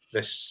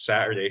this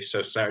Saturday,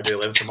 so Saturday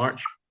 11th of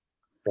March,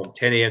 from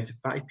 10 a.m. to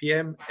 5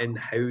 p.m. in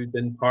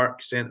Howden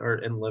Park Centre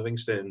in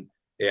Livingston.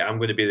 I'm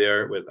going to be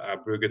there with a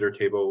Brewgooder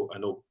table. I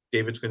know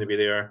David's going to be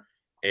there,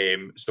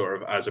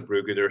 sort of as a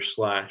Brewgooder /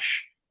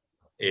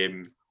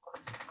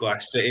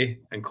 Glass City,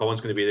 and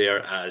Colin's going to be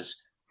there as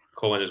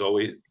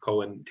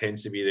Colin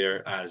tends to be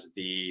there as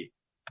the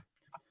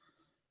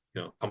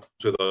comes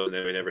with us, and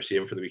then we never see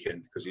him for the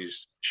weekend because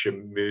he's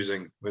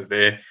schmoozing with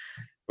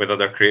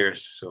other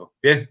creators. So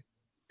yeah,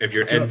 if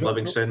you're in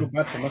Livingston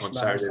on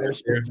Saturday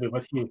this year,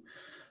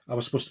 I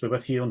was supposed to be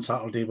with you on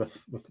Saturday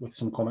with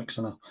some comics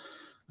and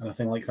a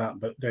thing like that,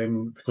 but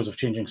because of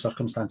changing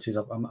circumstances,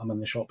 I'm in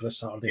the shop this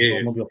Saturday, so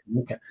I'll not be able to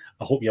make it.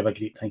 I hope you have a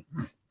great time.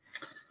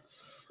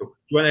 Do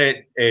you want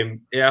to?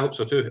 Yeah, I hope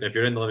so too. If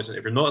you're in Livingston,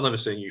 if you're not in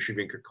Livingston, you should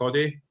be in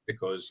Kirkcaldy,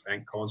 because I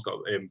think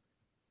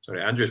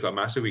Andrew's got a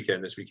massive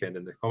weekend this weekend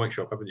in the comic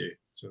shop, haven't you?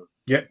 So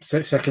yep,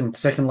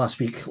 second last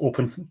week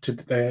open to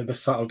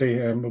this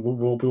Saturday.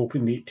 We'll be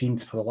open the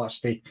 18th for the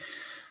last day,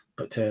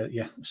 but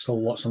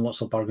still lots and lots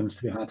of bargains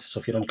to be had.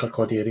 So if you're in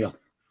Kirkcaldy area,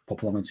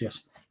 pop along and see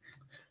us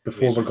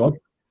before we're gone.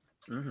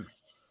 Mm-hmm.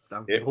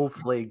 I'm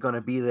hopefully going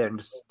to be there,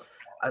 and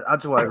I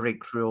just want to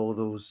rake through all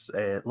those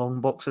long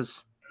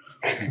boxes.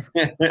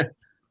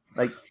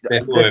 Like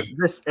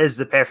this is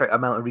the perfect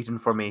amount of reading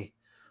for me.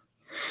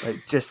 Like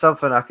just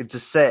something I could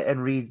just sit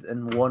and read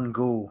in one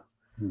go.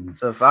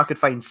 So if I could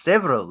find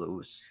several of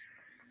those,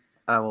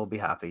 I will be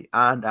happy,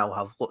 and I'll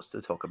have lots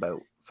to talk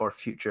about for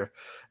future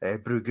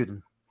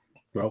Brewgooding.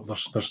 Well,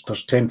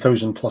 there's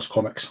 10,000 plus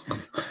comics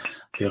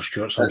there,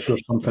 Stuart. So I'm sure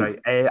something.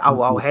 Right,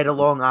 I'll head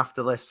along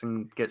after this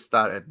and get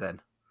started then.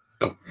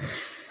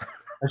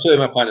 That's really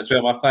my plan as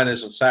well. My plan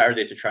is on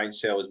Saturday to try and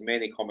sell as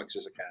many comics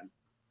as I can,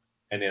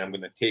 and then I'm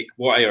going to take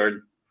what I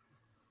earn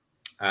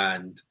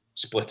and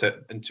split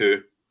it in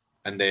two,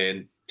 and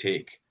then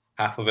take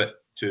half of it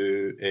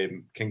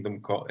to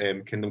Kingdom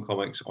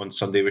Comics on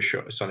Sunday with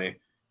Sunny,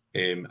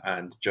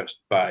 and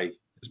just buy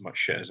as much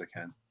shit as I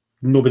can.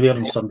 Nobody there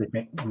on Sunday,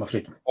 mate. I'm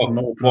afraid. I'm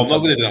not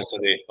going to do that on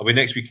Sunday. I'll be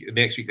next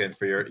week then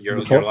for your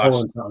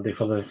last Saturday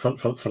for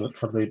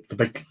the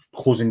big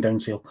closing down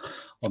sale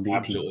on the 18th.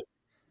 Absolutely.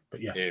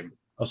 But yeah,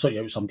 I'll sort you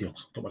out with somebody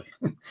else. Don't worry.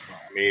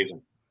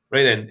 Amazing.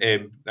 Right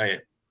then.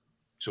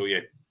 So yeah,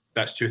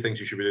 that's two things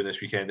you should be doing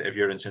this weekend if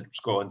you're in Central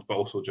Scotland. But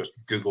also just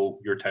Google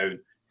your town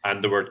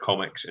and the word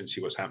comics and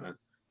see what's happening.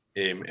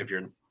 If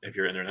you're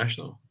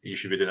international, you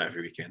should be doing that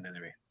every weekend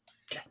anyway.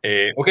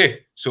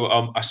 Okay,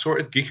 so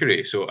Assorted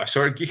Geekery. So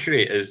Assorted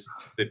Geekery is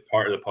the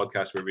part of the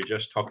podcast where we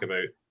just talk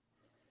about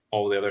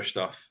all the other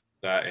stuff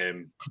that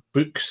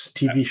books,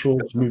 TV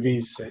shows,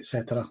 movies,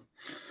 etc.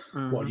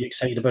 What are you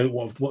excited about?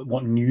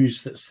 What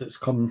news that's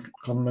come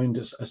around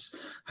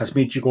has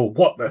made you go,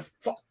 what the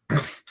fuck?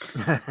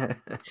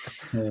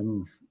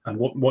 And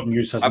what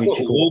news has made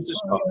you go, loads of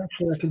stuff.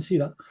 Actually, I can see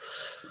that.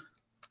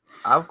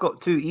 I've got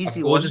two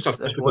easy ones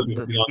if you want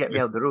to get me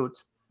out the road.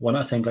 One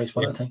at a time, guys.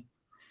 One at a time.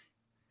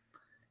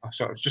 I'm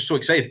just so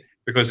excited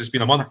because it's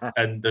been a month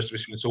and there's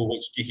been so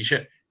much geeky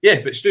shit. Yeah,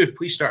 but Stu,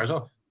 please start us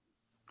off.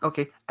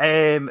 Okay.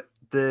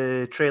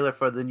 The trailer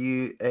for the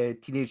new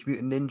Teenage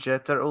Mutant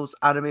Ninja Turtles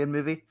animated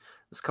movie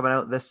is coming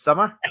out this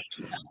summer.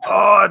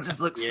 Oh, it just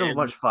looks so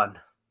much fun.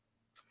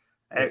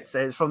 It's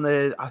from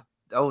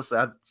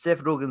obviously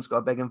Seth Rogen's got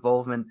a big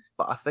involvement,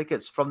 but I think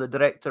it's from the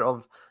director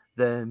of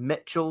The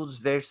Mitchells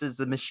versus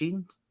the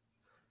Machines,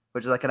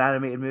 which is like an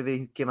animated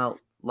movie, came out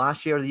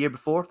last year or the year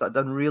before, that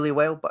done really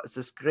well, but it's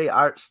this great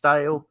art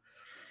style.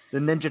 The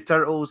Ninja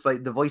Turtles,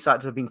 like the voice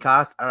actors have been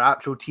cast, are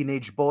actual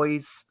teenage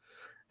boys.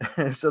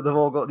 So they've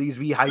all got these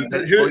wee high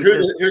pitched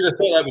voices. Who'd have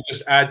thought that would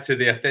just add to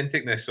the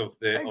authenticness of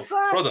the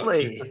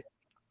exactly.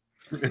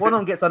 product? One of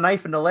them gets a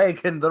knife in the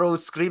leg and they're all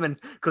screaming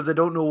because they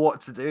don't know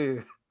what to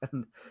do.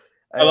 And,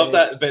 I love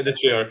that bit of the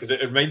trailer because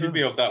it reminded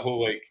me of that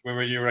whole, like, when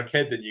you were a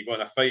kid and you got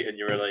in a fight and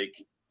you were like,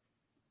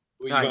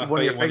 one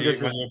of your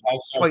fingers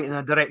is pointing in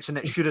a direction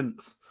it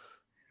shouldn't.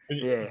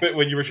 Yeah. But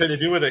when you were trying to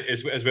deal with it,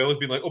 as well as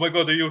being like, oh my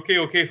God, are you okay?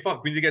 Okay,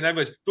 fuck, we need to get an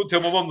ambulance. Don't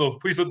tell my mum though.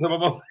 Please don't tell my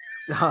mum.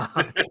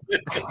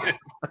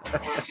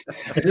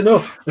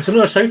 It's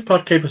another South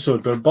Park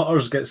episode where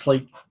Butters gets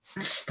like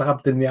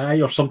stabbed in the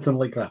eye or something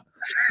like that.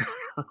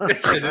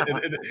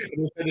 and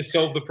trying to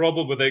solve the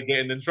problem without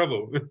getting in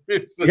trouble.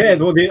 So, Yeah,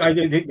 no,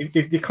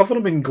 they cover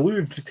him in glue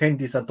and pretend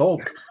he's a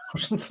dog or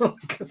something,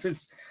 because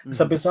it's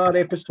a bizarre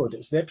episode.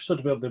 It's the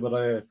episode where they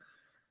were, it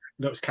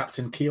was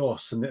Captain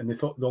Chaos, and they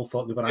all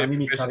thought they were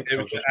anime characters. It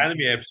was the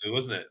anime episode,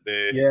 wasn't it?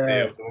 But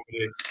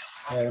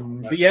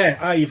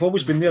yeah, you've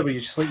always been there where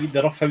you just like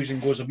the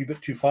roughhousing goes a wee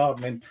bit too far,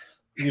 and then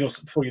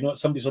before you know it,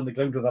 somebody's on the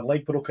ground with their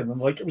leg broken, and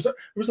like it was an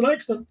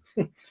accident.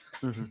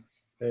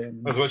 I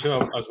was watching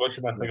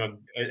that thing on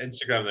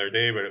Instagram the other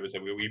day where it was a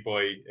wee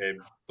boy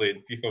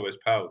playing FIFA with his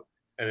pal,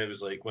 and it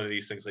was like one of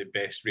these things like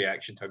best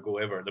reaction to a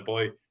goal ever. And the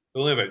boy,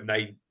 only about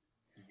 9,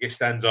 he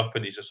stands up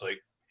and he's just like,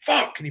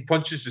 "Fuck!" and he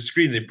punches the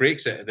screen and he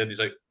breaks it, and then he's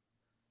like,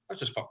 "I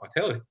just fucked my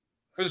telly.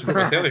 I just fucked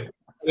my telly."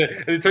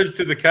 And he turns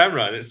to the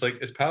camera and it's like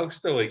his pal's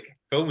still like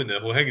filming the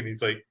whole thing, and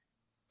he's like,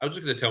 I'm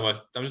just gonna tell my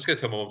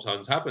mom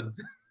something's happened."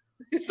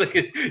 It's like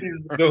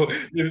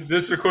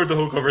just record the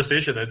whole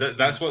conversation.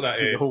 That's what that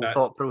is. The whole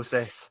thought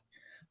process.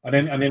 And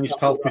then his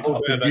pal put it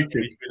up on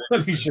YouTube,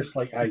 and he's just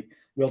like, "Aye,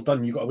 well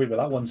done. You got away with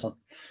that one, son."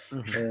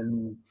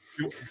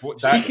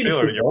 Speaking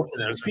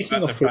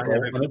of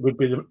football, and it would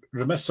be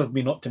remiss of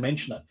me not to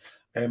mention it.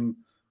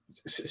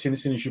 As soon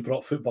as you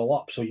brought football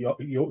up, so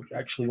you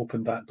actually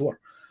opened that door.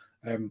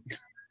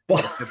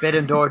 But the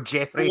bidding door,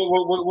 Jeffrey.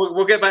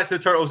 We'll get back to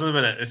the Turtles in a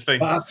minute. It's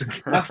fine. After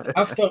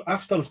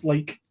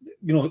like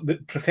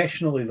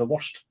professionally the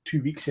worst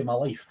 2 weeks of my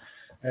life,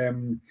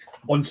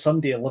 on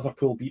Sunday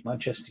Liverpool beat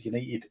Manchester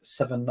United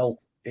 7-0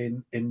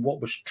 in what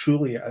was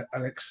truly an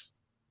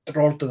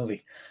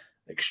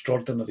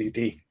extraordinary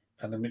day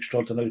and an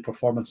extraordinary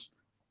performance.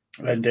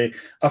 And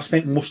I've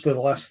spent most of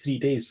the last 3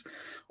 days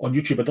on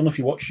YouTube. I don't know if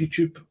you watch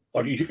YouTube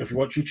or if you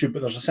watch YouTube, but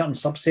there's a certain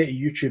subset of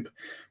YouTube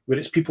where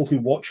it's people who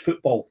watch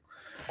football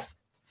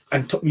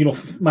and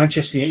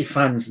Manchester United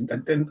fans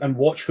and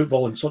watch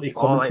football and sort of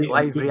commentate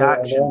live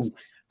reactions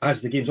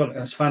as the game's on, and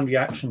it's fan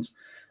reactions.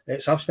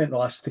 So I've spent the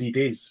last 3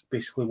 days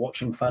basically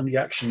watching fan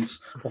reactions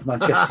of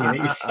Manchester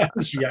United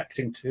fans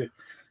reacting to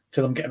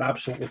them getting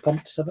absolutely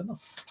pumped 7-0.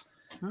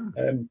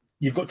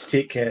 You've got to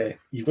take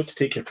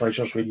your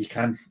pleasures where you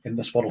can in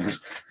this world,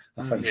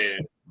 I think. Yeah.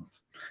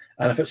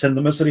 And if it's in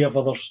the misery of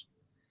others,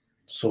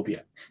 so be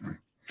it.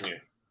 Yeah.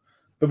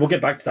 But we'll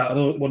get back to that. I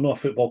know we're not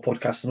a football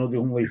podcast. I know the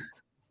only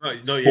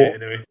not yet,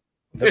 anyway.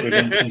 That we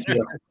mentioned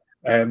here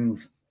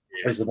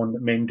is the one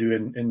that men do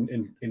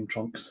in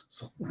trunks.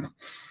 So.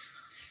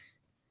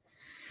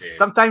 Yeah.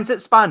 Sometimes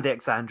it's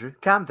spandex, Andrew.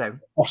 Calm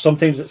down. Or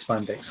sometimes it's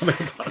spandex.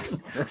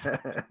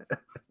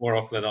 More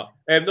often than not.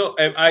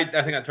 I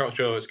think that Turtle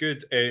show is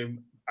good.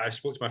 I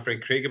spoke to my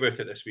friend Craig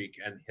about it this week,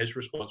 and his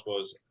response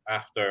was,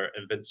 after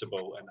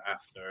Invincible and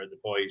after The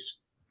Boys,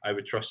 I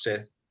would trust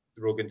Seth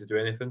Rogen to do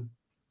anything.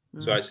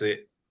 So actually,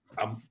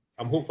 I'm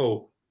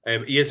hopeful.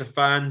 He is a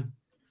fan.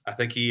 I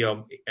think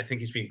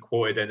he's been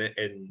quoted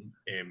in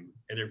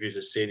interviews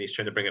as saying he's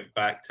trying to bring it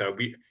back to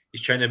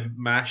he's trying to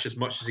mash as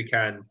much as he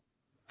can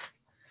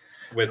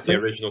with the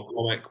original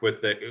comic.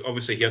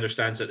 Obviously he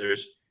understands that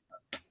there's,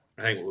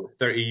 I think,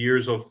 30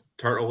 years of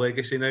Turtle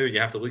legacy now, and you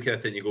have to look at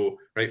it and you go,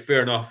 right,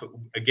 fair enough.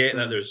 I get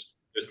that there's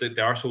the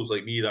arseholes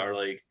like me that are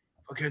like,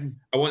 fucking,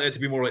 I want it to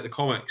be more like the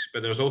comics,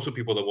 but there's also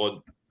people that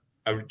want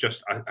a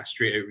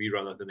straight out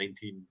rerun of the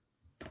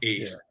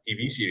 1980s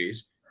TV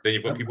series. Then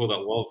you've got people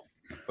that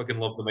fucking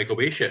love the Michael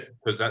Bay shit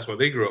because that's what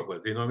they grew up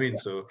with. You know what I mean?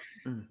 So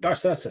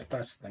that's it.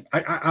 That's the thing.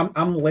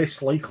 I'm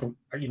less likely.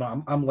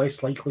 I'm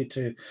less likely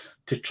to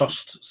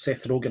trust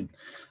Seth Rogen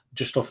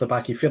just off the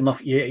back. Fair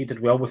enough. Yeah, he did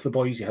well with The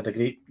Boys. He had a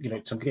great,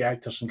 some great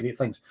actors, some great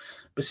things.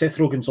 But Seth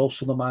Rogen's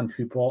also the man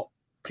who brought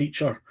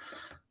Preacher,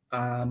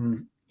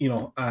 and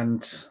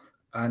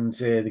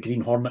the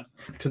Green Hornet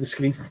to the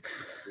screen.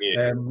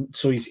 Yeah.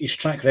 So his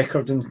track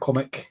record in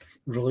comic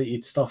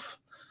related stuff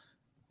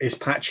is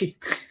patchy.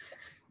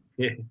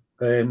 Yeah.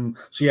 So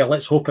yeah,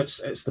 let's hope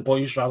it's The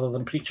Boys rather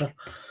than Preacher.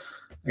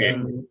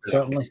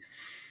 Certainly,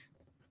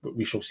 but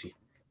we shall see.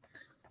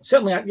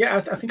 Certainly,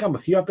 I think I'm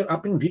with you.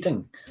 I've been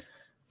reading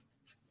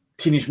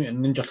Teenage Mutant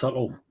Ninja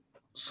Turtle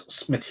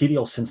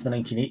material since the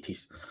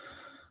 1980s.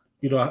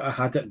 I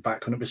had it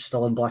back when it was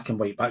still in black and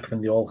white. Back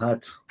when they all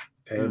had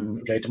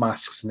red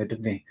masks, and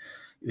they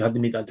had to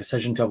make that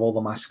decision to have all the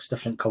masks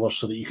different colours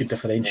so that you could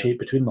differentiate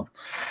between them.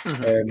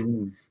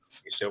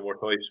 You sell more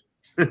toys.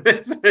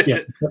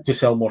 To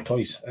sell more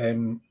toys.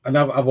 And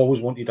I've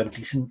always wanted a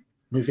decent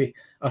movie.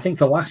 I think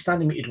the last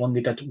animated one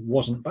they did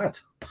wasn't bad.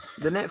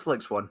 The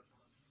Netflix one.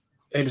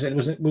 Was it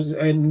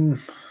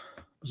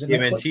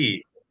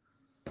TMNT?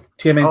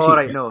 TMNT. Oh,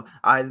 right, no.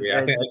 I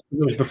think it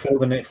was before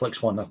the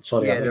Netflix one.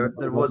 Sorry. Yeah,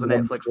 there was a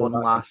Netflix one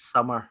last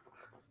summer.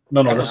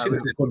 No, this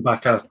is going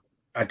back a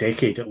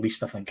decade at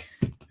least, I think.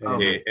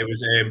 It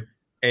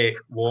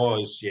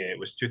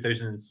was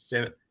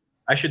 2007.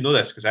 I should know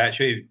this because I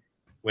actually,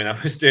 when I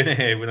was doing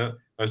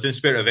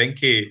Spirit of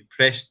Inky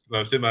I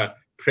was doing my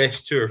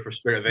press tour for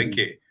Spirit of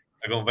Inky.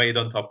 I got invited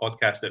onto a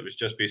podcast that was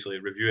just basically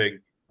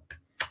reviewing.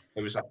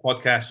 It was a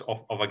podcast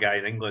of a guy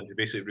in England who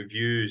basically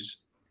reviews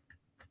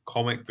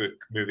comic book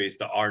movies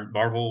that aren't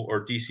Marvel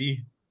or DC.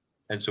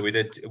 And so we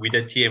did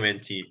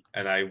TMNT,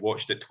 and I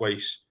watched it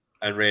twice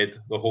and read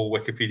the whole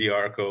Wikipedia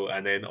article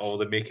and then all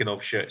the making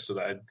of shit, so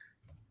that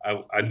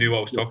I knew what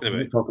I was talking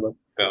about.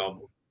 But,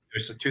 it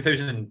was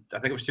 2000. I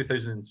think it was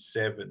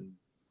 2007.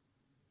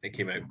 It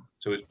came out,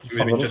 so it would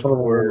have been just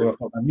before.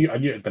 I knew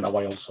it had been a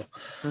while, so.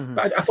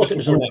 But I thought it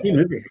was an okay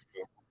movie.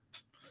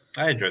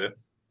 I enjoyed it.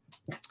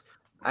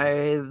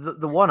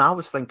 The one I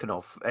was thinking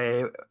of,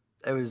 it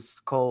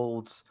was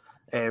called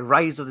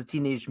Rise of the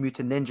Teenage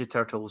Mutant Ninja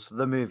Turtles,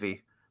 the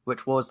movie,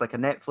 which was like a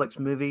Netflix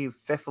movie,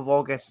 5th of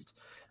August,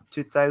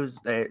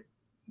 2000,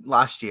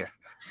 last year.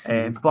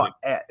 But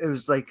it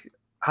was like,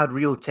 had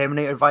real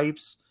Terminator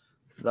vibes.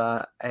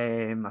 That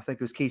I think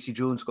it was Casey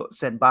Jones got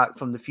sent back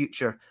from the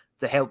future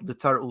to help the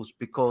Turtles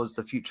because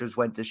the futures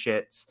went to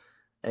shit.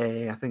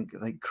 I think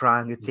like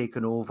Krang had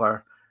taken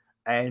over,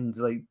 and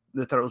like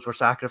the Turtles were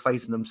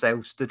sacrificing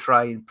themselves to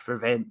try and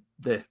prevent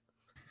the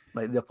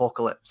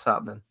apocalypse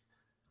happening.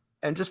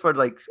 And just for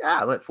like,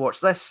 let's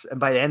watch this. And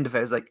by the end of it,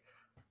 I was like,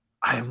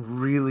 I'm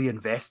really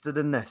invested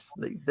in this.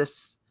 Like,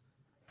 this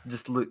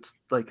just looked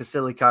like a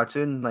silly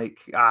cartoon. Like,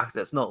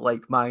 that's not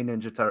like my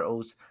Ninja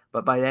Turtles.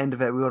 But by the end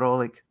of it, we were all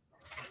like,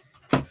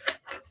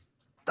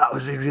 that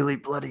was really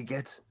bloody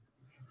good.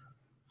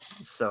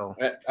 So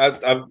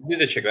I need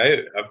to check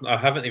that out. I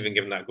haven't even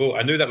given that a go.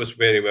 I knew that was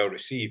very well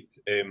received.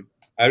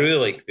 I really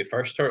like the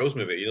first Turtles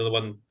movie. You know, the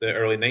one, the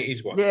early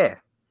 90s one. Yeah,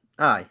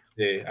 aye.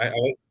 Yeah,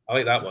 I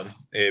like that one.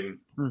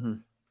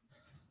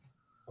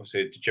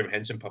 Obviously, the Jim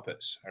Henson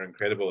puppets are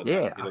incredible.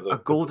 Yeah, you know, a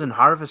Golden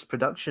Harvest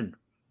production.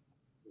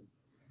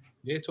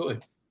 Yeah, totally.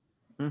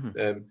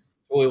 Totally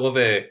love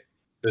it.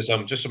 There's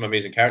just some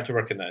amazing character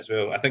work in that as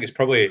well. I think it's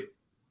probably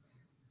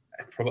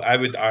I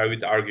would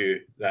argue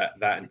that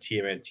and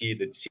TMNT,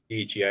 the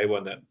CGI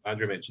one that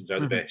Andrew mentions, are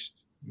the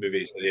best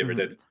movies that they ever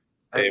did.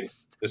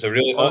 There's a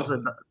really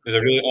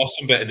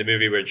awesome bit in the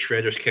movie where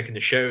Shredder's kicking the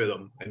shit out of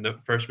them in the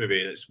first movie.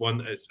 It's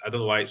I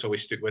don't know why it's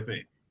always stuck with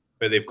me,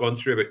 but they've gone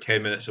through about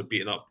 10 minutes of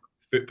beating up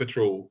foot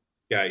patrol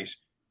guys,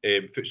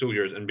 foot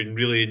soldiers, and been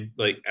really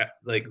like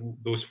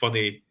those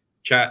funny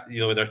chat, you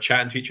know, when they're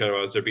chatting to each other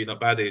as they're beating up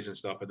baddies and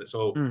stuff, and it's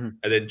all and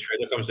then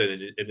Shredder comes in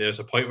and there's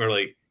a point where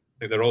like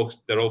they're all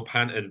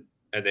panting,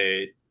 and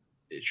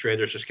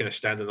Shredder's just kind of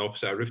standing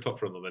opposite a rooftop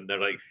from them, and they're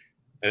like,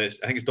 and I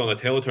think it's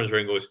Donatello turns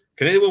around and goes,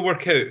 "Can anyone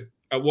work out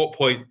at what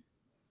point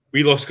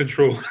we lost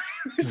control?"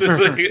 It's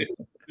just like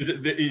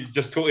he's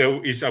just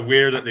totally he's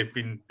aware that they've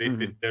been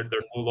they're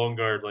no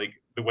longer like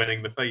the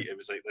winning the fight. It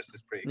was like, this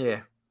is pretty. Yeah.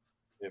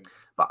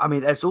 But I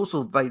mean, it's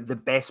also like the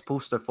best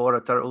poster for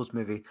a Turtles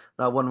movie.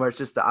 That one where it's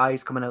just the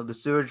eyes coming out of the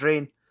sewer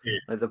drain,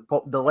 like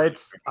the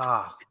lids.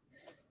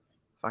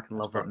 Fucking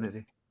love that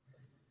movie.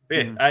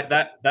 Yeah,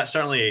 that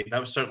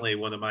was certainly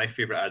one of my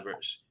favorite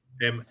adverts.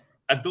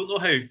 I don't know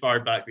how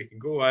far back we can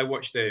go. I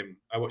watched the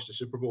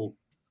Super Bowl,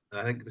 and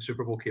I think the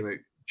Super Bowl came out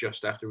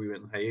just after we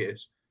went on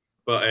hiatus.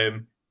 But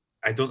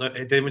I don't know.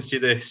 Did anyone see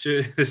the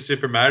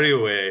Super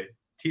Mario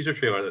teaser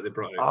trailer that they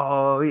brought out?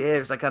 Oh yeah, it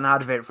was like an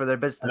advert for their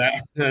business.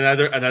 An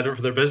advert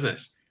for their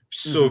business.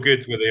 So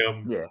good with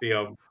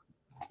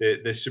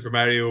the Super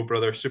Mario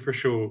Brothers Super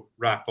Show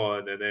rap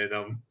on, and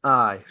then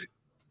aye.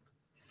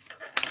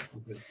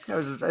 It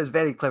was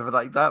very clever.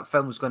 Like, that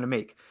film was going to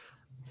make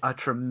a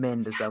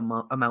tremendous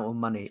amount of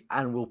money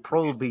and will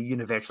probably be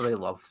universally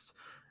loved.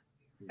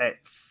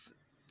 It's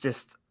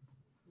just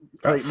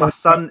like my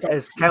son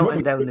is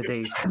counting down the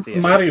days to see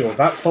it. Mario,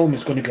 that film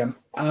is going to be an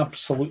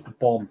absolute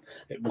bomb.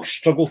 It will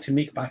struggle to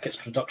make back its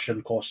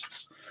production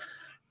costs,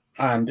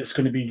 and it's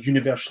going to be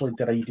universally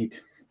derided,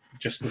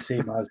 just the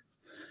same as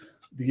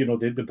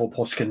the Bob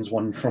Hoskins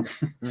one from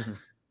the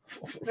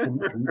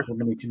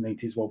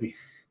 1990s will be.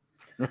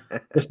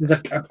 This is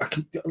a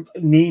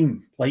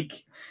name, like,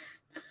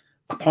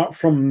 apart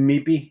from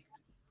maybe,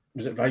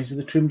 was it Rise of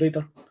the Tomb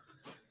Raider?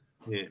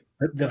 Yeah.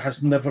 There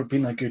has never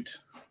been a good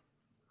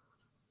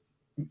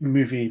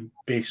movie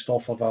based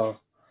off of a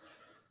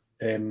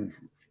game.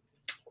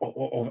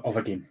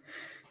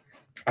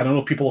 I don't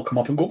know, people will come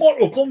up and go,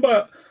 Mortal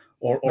Kombat!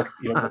 Or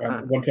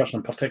one person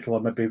in particular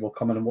maybe will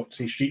come in and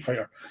say Street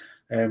Fighter,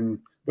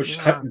 which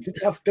did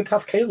have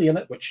Kylie in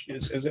it, which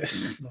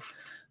is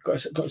got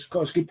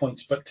its good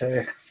points, but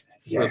the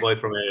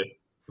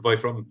boy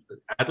from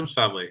Adam's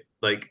Family,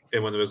 like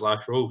in one of his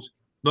last roles,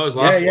 not his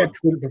last one,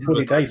 before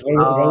he died.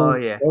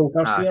 Raul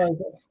Garcia.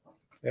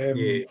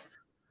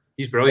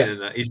 He's brilliant in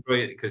that. He's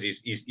brilliant because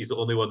he's the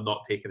only one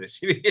not taking it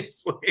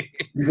seriously.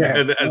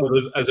 And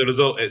as a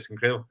result, it's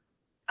incredible.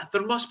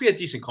 There must be a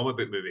decent comic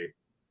book movie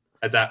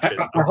adaptation.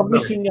 I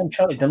haven't seen the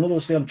Uncharted. I know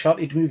there's the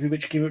Uncharted movie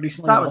which came out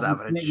recently. That was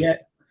average.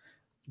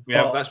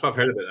 Yeah, that's what I've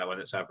heard about that one.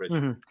 It's average.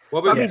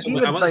 What about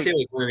I want to say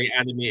like one of the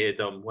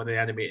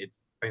animated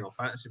Final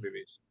Fantasy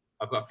movies.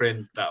 I've got a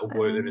friend that'll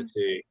go out there and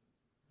say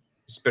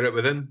Spirit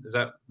Within. Is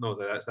that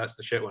that's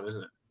the shit one,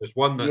 isn't it? There's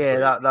one that's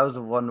that was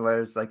the one where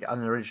it's like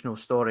an original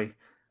story.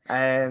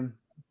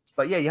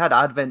 But yeah, you had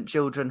Advent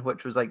Children,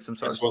 which was like some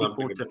sort of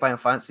sequel to Final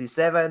Fantasy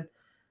VII.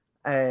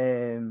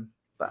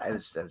 But it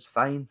was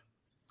fine.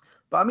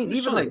 But I mean,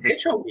 even Sonic like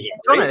this, Hedgehog was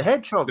Sonic alright. the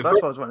Hedgehog. The That's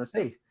first- what I was going to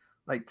say.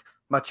 Like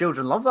my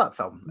children love that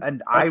film,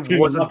 and I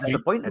wasn't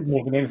disappointed.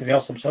 More than anything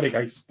else, I'm sorry,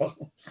 guys. But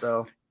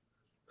So,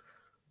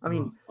 I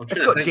mean, I'm it's trying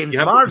to got think. James You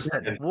have-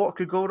 Marsden. What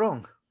could go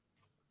wrong?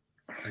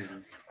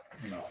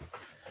 no,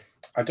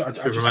 I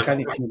just Superman.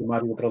 can't see the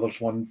Mario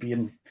Brothers one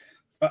being.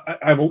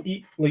 I will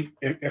eat like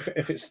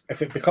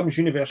if it becomes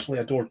universally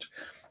adored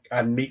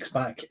and makes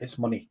back its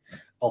money,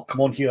 I'll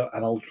come on here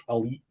and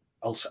I'll eat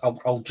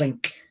I'll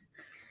drink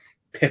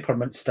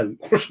peppermint stout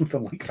or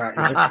something like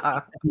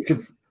that. You can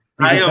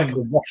pick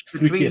the worst,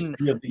 fruitiest Between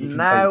beer that you can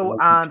now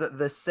find. and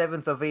the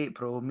 7th of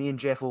April, me and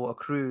Jeff will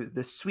accrue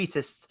the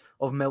sweetest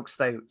of milk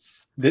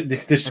stouts. The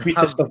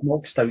sweetest of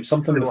milk stout,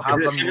 something We'll with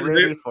have Is it them 7th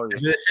ready for you.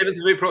 Is it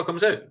 7th of April it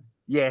comes out?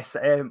 Yes,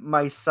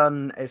 my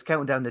son is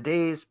counting down the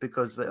days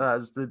because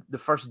that's the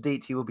first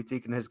date he will be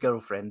taking his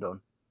girlfriend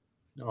on.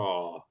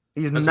 Oh,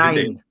 He's That's a good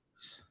 9.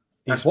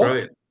 that's what?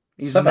 brilliant.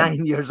 He's 7?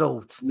 9 years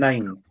old.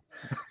 9.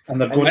 And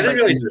they're And going I he's didn't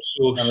to realize see, it was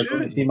so and they're going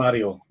soon. to see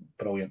Mario.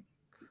 Brilliant.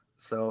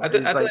 So I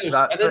didn't, it's I like didn't,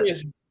 I that's didn't it.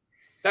 realize,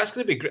 that's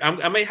going to be great.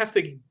 I might have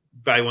to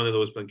buy one of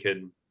those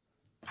blinking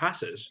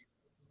passes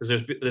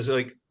because there's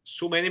like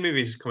so many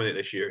movies coming out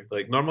this year.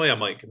 Like normally I'm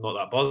like not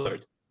that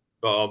bothered,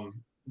 but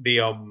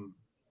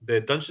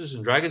the Dungeons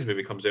and Dragons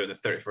movie comes out on the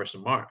 31st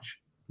of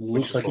March.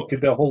 Looks is like what- it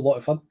could be a whole lot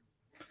of fun.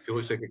 It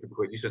looks like it could be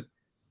quite decent.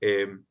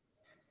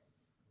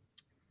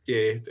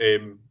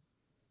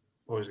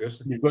 What was I going to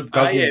say? You've got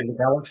Guardians of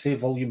the Galaxy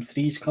Volume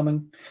 3's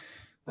coming.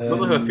 I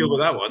don't know how I feel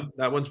about that one.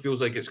 That one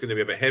feels like it's going to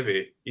be a bit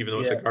heavy, even though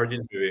it's a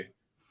Guardians movie.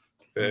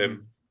 But,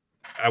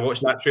 I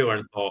watched that trailer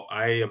and thought,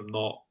 I am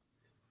not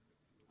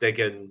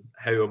digging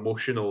how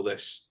emotional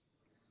this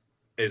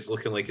is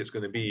looking like it's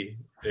going to be.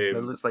 It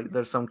looks like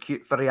there's some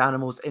cute furry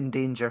animals in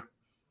danger.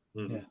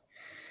 Mhm.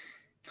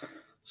 Yeah.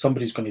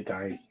 Somebody's going to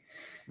die,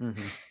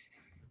 Mm-hmm.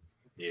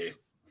 Yeah,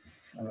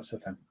 and that's the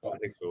thing. I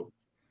think so.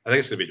 I think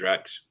it's going to be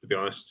Drax, to be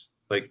honest.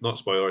 Like, not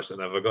spoilers,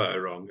 and if I got it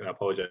wrong, I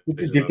apologize.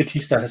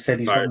 Batista has said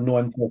he's got no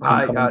interest in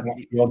coming back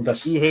beyond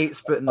this. He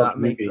hates putting that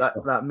movie,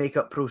 that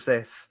makeup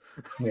process.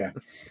 Yeah,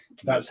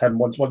 that's him.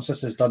 Once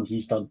this is done,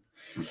 he's done.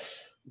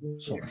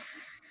 So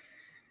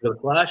The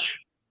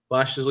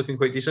Flash is looking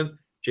quite decent.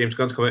 James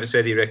Gunn's come out and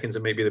said he reckons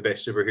it might be the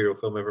best superhero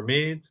film ever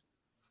made.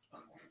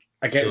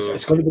 I guess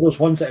it's going to be those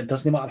ones that it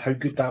doesn't matter how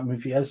good that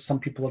movie is. Some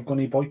people are going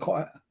to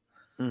boycott it.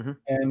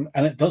 Mm-hmm.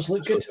 And it does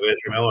look good.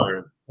 Ezra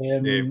Miller.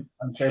 And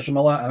Ezra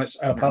Miller, and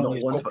apparently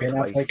it's got Ben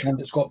Affleck and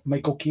it's got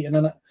Michael Keaton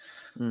in it.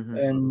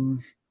 Mm-hmm.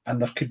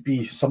 And there could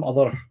be some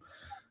other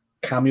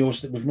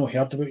cameos that we've not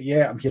heard about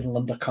yet. I'm hearing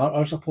Linda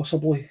Carter's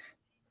possibly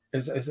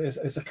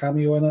is a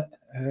cameo in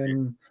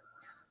it.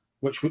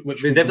 Which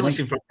they definitely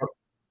seem from.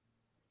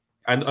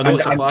 I know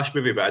it's a Flash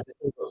movie, but I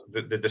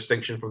think the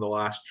distinction from the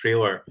last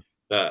trailer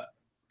that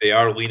they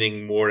are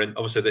leaning more in.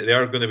 Obviously, they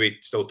are going to be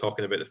still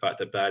talking about the fact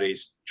that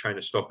Barry's trying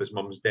to stop his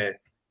mum's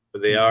death,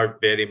 but they are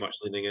very much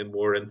leaning in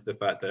more into the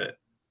fact that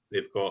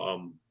they've got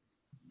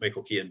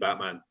Michael Keaton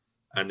Batman,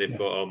 and they've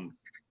got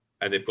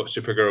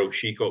Supergirl.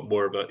 She got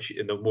more of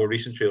in the more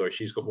recent trailer.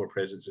 She's got more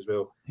presence as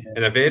well. Yeah.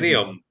 And a very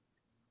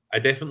I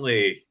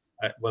definitely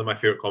one of my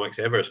favorite comics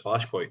ever is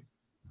Flashpoint,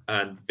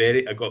 and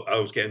I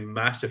was getting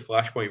massive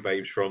Flashpoint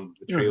vibes from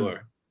the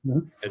trailer. Mm-hmm.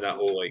 And that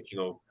whole we've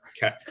got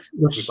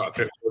a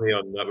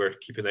Kryptonian that we're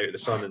keeping out of the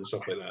sun and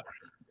stuff like that.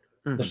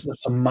 There's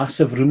some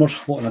massive rumours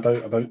floating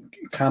about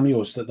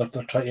cameos that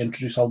they're trying to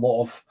introduce a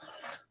lot of,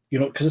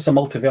 because it's a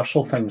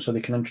multiversal thing, so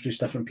they can introduce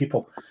different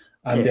people.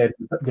 And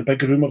the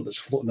big rumour that's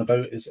floating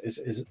about is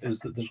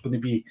that there's going to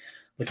be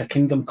like a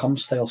Kingdom Come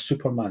style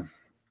Superman,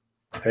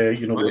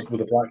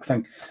 with a black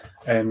thing,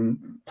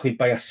 played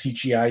by a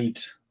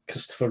CGI'd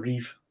Christopher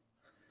Reeve,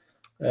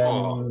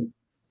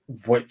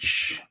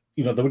 which.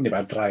 They wouldn't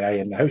have a dry eye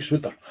in the house,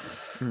 would there?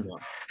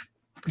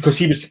 Because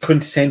he was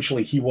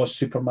quintessentially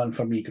Superman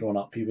for me growing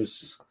up. He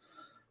was,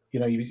 he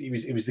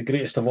was the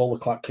greatest of all the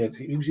Clark Kent.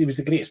 He was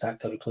the greatest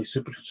actor to play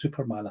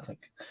Superman, I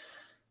think.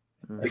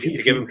 If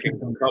you give him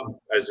Kingdom Come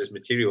as his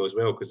material as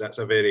well, because that's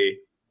a very,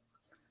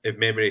 if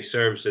memory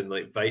serves, and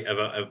if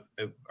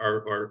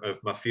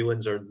my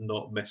feelings are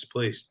not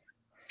misplaced,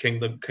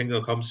 Kingdom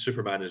Come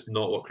Superman is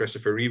not what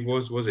Christopher Reeve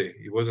was he?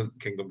 He wasn't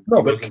Kingdom.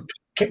 No, but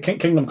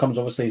Kingdom Comes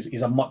obviously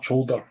he's a much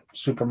older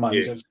Superman.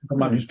 He's a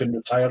Superman who's been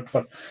retired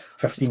for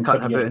 15,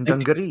 20 years. In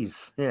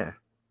dungarees, yeah.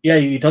 Yeah,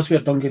 he does wear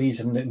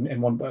dungarees at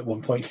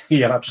one point.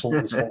 You're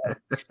absolutely spot on.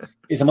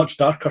 He's a much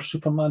darker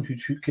Superman who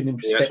can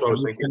step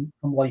away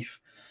from life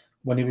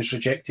when he was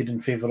rejected in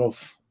favour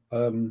of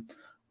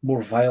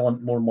more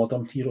violent, more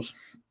modern heroes.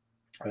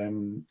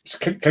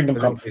 Kingdom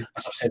Come,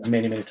 as I've said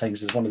many, many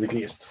times, is one of the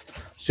greatest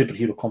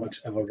superhero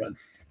comics ever written.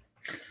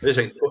 It's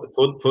like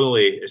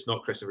totally, it's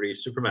not Christopher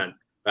Reeve's Superman.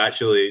 But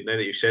actually, now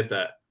that you said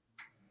that,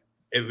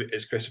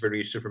 it's Christopher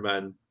Reeve's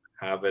Superman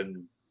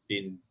having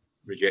been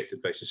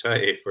rejected by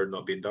society for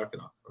not being dark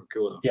enough or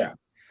cool enough. Yeah,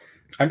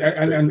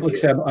 and like I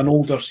said, an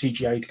older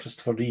CGI'd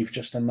Christopher Reeve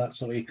just in that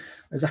sort of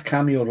as a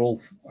cameo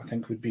role, I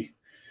think would be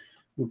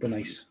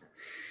nice.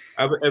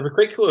 It would be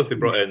quite cool if they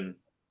brought in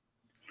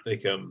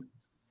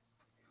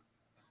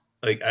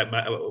like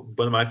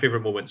one of my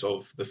favorite moments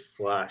of the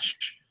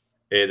Flash,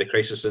 the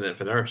Crisis on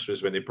Infinite Earths,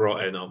 was when they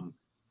brought in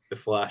the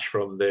Flash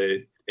from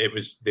they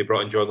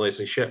brought in John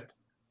Leslie Shipp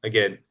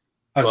again.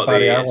 As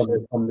Barry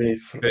Allen from the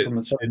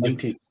sort of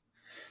 90s.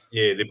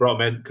 Yeah, they brought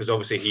him in because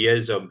obviously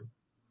he's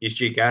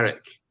Jay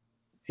Garrick,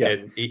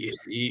 and he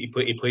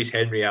plays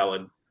Henry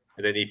Allen,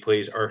 and then he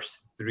plays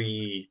Earth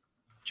 3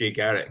 Jay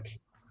Garrick.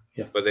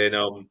 Yeah. But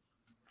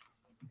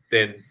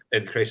then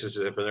in Crisis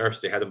on Infinite Earths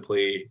they had him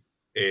play.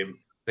 I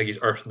think he's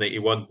Earth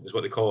 91 is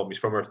what they call him. He's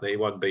from Earth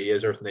 91, but he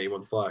is Earth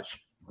 91 Flash,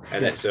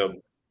 and it's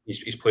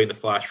he's playing the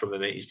Flash from the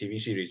 90s TV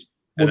series,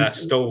 and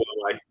that's still one of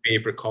my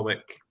favorite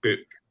comic book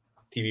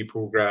TV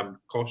program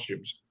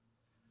costumes.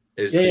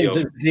 It was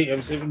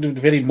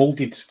very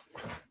molded.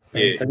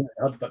 Thing,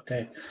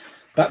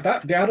 but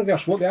that the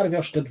Arrowverse, what the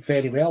Arrowverse did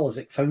very well is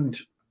it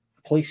found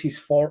places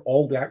for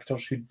all the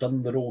actors who'd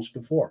done the roles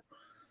before.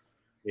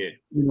 Yeah,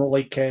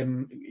 like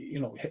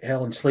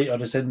Helen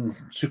Slater is in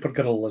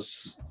Supergirl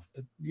as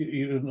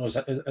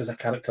a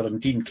character, and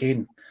Dean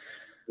Cain,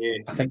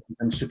 I think,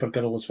 in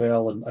Supergirl as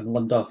well, and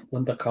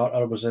Linda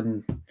Carter was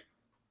in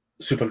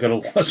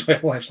Supergirl as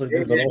well. Actually,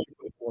 I'm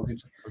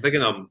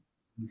thinking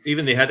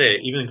even they had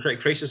even in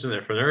Crisis on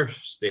Infinite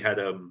Earths they had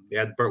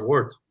Burt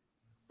Ward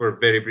for a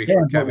very brief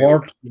cameo.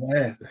 Ward,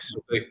 yeah.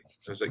 So I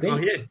was like, oh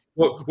yeah,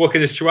 walking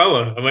his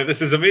Chihuahua. I'm like,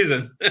 this is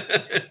amazing.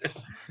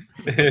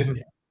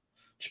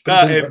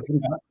 So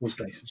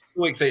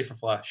excited for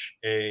Flash.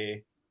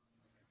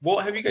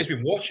 What have you guys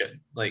been watching?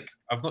 Like,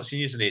 I've not seen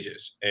you in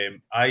ages.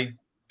 I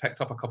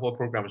picked up a couple of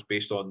programs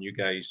based on you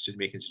guys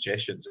making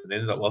suggestions and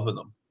ended up loving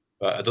them.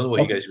 But I don't know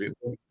what you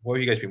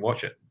guys been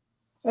watching.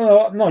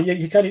 Oh no,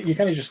 you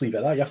can't just leave it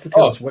at that. You have to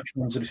tell us which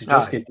ones are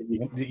suggested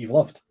that you've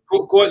loved. Go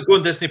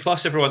on Disney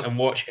Plus, everyone, and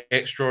watch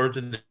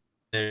Extraordinary.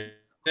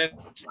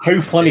 How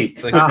funny!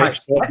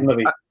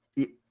 Extraordinary.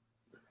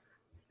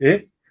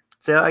 Say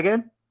that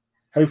again.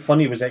 How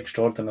funny was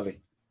Extraordinary?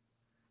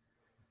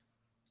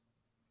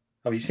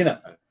 Have you seen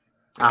it?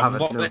 I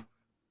haven't.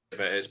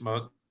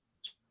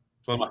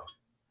 No.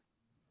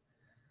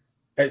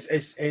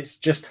 It's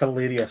just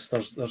hilarious.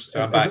 There's.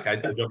 So I'm back. I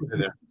jumped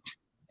in there.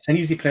 It's an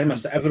easy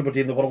premise that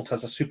everybody in the world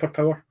has a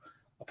superpower,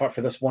 apart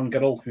from this one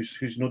girl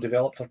who's not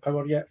developed her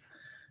power yet.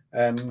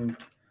 But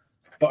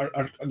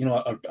our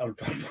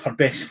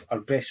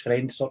best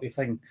friend sort of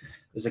thing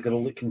is a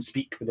girl that can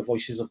speak with the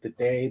voices of the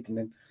dead, and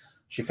then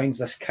she finds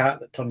this cat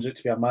that turns out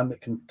to be a man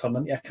that can turn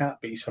into a cat,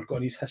 but he's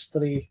forgotten his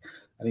history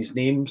and his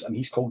names, and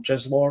he's called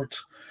Jizzlord.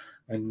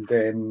 And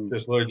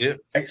Jizzlord, yeah.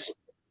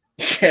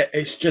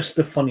 It's just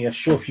the funniest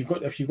show. If you've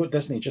got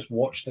Disney, just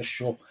watch this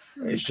show.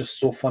 It's just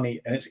so funny,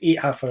 and it's 8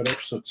 half-hour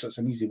episodes, so it's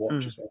an easy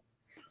watch as well.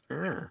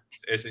 Yeah.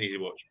 It's an easy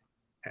watch.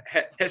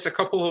 Hits a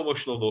couple of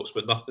emotional notes,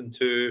 but nothing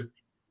too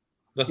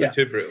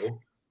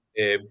brutal.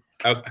 I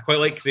quite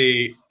like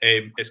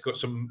it's got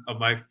some of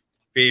my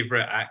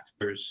favorite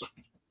actors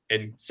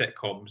in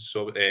sitcoms.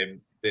 So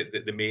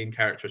the main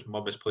character's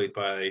mum is played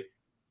by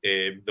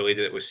the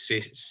lady that was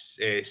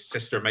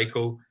Sister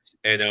Michael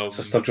and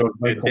Sister George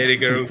Michael. Derry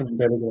Girl.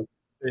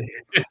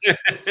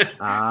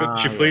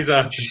 She plays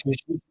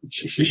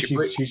she's just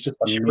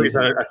she plays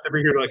a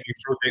superhero like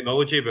control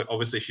technology, but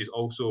obviously she's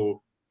also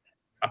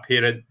a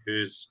parent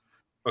who's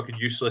fucking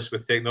useless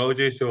with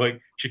technology. So like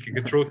she can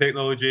control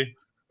technology,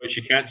 but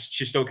she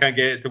still can't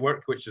get it to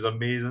work, which is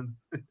amazing.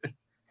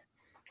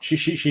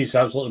 She's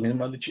absolutely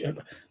amazing.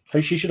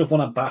 How she should have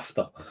won a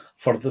BAFTA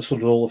for the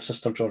sort of role of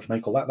Sister George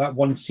Michael. That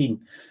one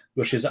scene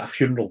where she's at a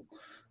funeral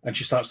and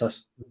she starts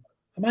this,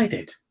 am I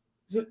dead?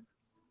 Is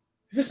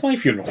this my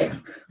funeral?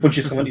 When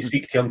she's coming to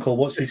speak to Uncle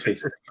what's his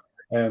face.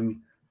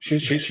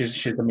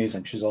 She's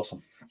amazing. She's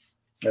awesome.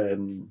 She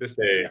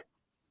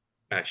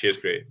is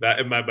great.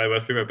 That my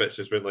favorite bits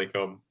is when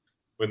when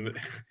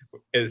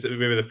it's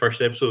maybe the first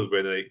episode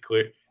when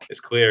Claire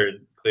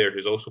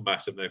who's also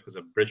massive now because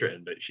of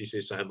Bridgerton, but she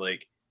says something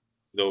like,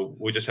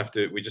 we just have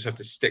to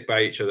stick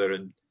by each other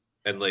and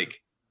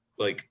like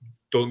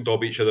don't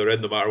dob each other in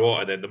no matter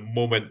what. And then the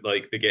moment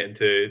they get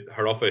into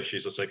her office,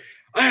 she's just like,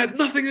 I had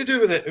nothing to do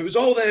with it. It was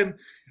all them.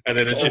 And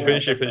then as she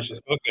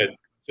finishes talking,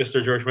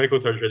 Sister George Michael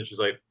turns around and she's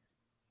like,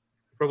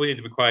 you probably need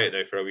to be quiet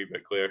now for a wee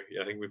bit, Claire.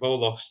 I think we've all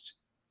lost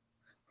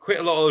quite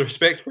a lot of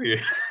respect for you.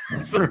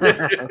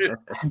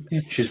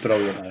 She's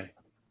brilliant now.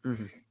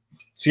 Mm-hmm.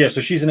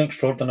 So she's an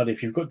Extraordinary.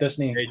 If you've got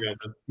Disney,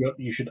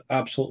 you should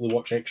absolutely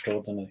watch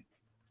Extraordinary.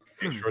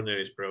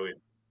 Extraordinary is brilliant.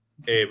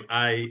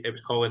 It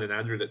was Colin and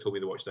Andrew that told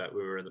me to watch that.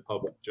 We were in the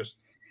pub.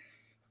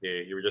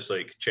 You were just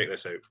like, check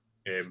this out.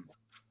 And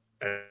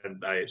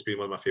it's been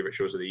one of my favorite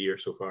shows of the year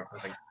so far, I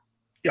think.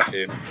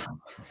 Yeah.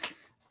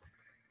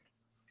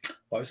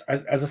 Well,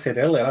 as I said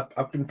earlier,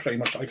 I've been pretty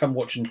much I'm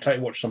trying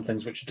to watch some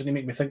things which didn't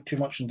make me think too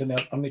much and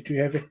aren't too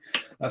heavy.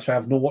 That's why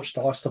I've not watched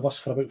The Last of Us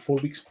for about 4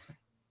 weeks.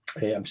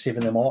 I'm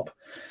saving them all up.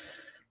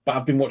 But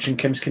I've been watching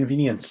Kim's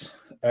Convenience,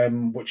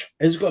 which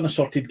is got an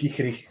assorted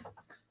geekery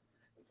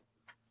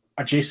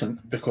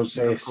adjacent because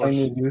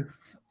Simon Liu,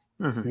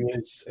 who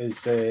is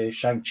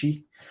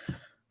Shang-Chi,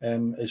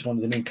 is one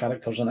of the main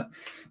characters in it.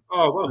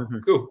 Oh, well,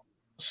 cool.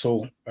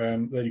 So there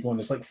you go. And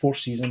it's like 4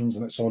 seasons,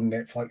 and it's on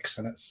Netflix,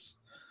 and it's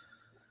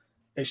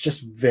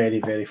just very,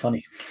 very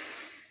funny.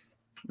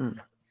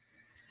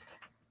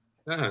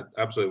 I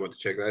absolutely want to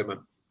check that out, man.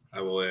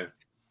 I will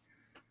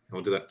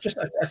do that. Just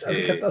a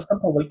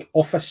simple like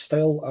office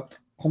style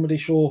comedy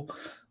show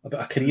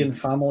about a Korean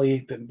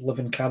family that live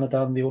in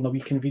Canada and they own a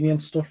wee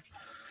convenience store.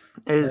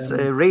 Is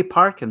Ray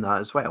Park in that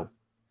as well?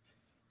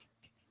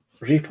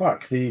 Ray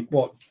Park,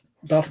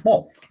 Darth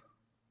Maul?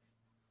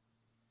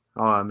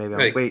 Oh, maybe.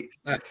 Right. Wait.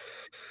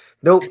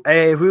 No,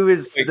 who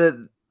is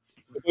the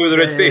with the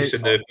red face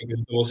and the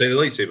double sided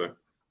lightsaber?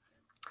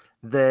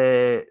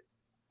 The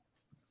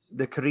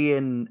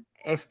Korean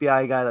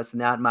FBI guy that's in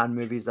the Ant-Man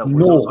movies that was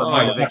No, also in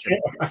WandaVision.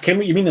 I ken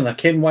what you mean, and I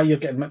ken why you're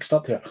getting mixed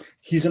up here.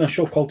 He's in a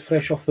show called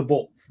Fresh Off the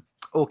Boat.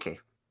 Okay.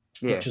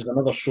 Yeah. Which is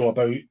another show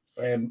about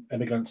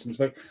immigrants. And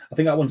I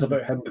think that one's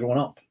about him growing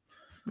up.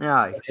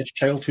 Yeah. Like his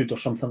childhood or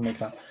something like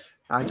that.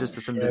 I just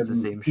assumed it was the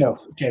same show.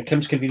 No, yeah,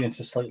 Kim's Convenience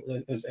is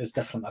slightly is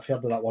different. I've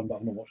heard of that one, but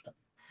I've not watched it.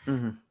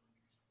 Mm-hmm.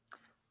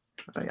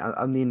 Right,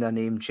 I'll need a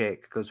name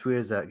check because who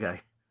is that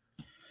guy?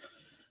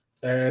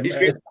 He's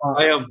great.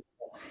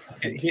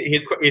 He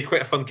had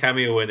quite a fun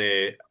cameo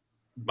in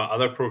my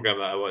other program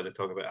that I wanted to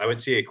talk about. I went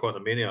to see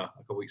Quantum Mania a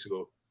couple weeks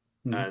ago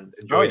and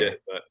enjoyed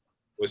it, but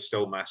was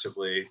still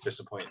massively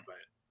disappointed by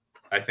it.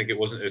 I think it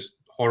wasn't as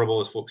horrible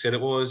as folks said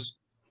it was,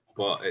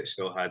 but it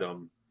still had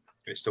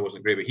it still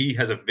wasn't great. But he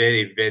has a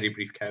very, very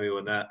brief cameo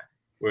in that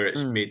where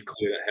it's made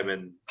clear that him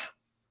and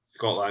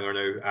Scott Lang are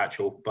now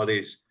actual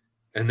buddies.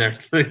 And they're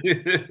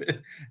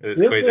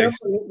it's quite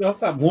nice. We have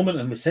that moment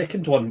in the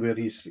second one where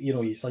he's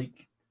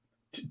like,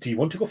 "Do you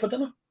want to go for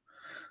dinner?"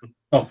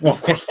 Oh, well,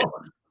 of course not.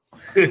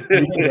 He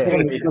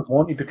doesn't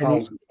want to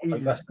because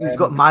he's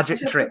got magic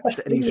tricks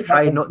and he's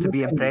trying not to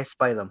be impressed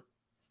by them.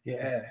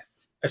 Yeah,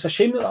 it's a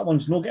shame that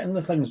one's not getting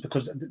the things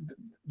because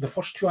the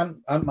first 2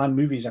 Ant-Man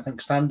movies I think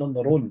stand on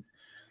their own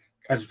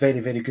as very,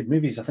 very good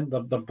movies. I think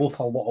they're both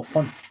a lot of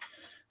fun.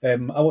 I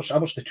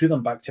watched the 2 of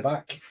them back to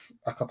back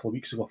a couple of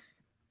weeks ago.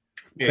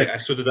 Yeah,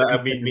 so did that.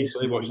 I mean,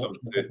 recently watched them.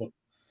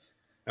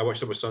 I watched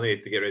them with Sonny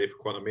to get ready for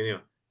Quantum Mania.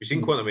 Have you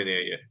seen Quantum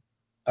Mania yet?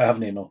 I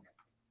haven't. No.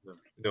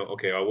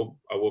 Okay, I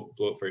won't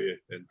blow it for you.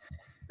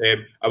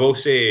 Then, I will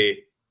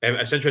say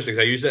it's interesting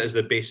because I used it as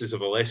the basis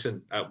of a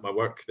lesson at my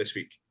work this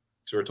week.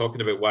 So we're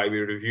talking about why we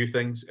review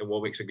things and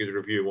what makes a good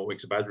review and what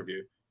makes a bad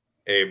review.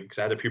 Because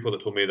I had a pupil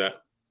that told me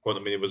that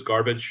Quantum Mania was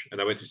garbage, and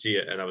I went to see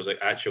it, and I was like,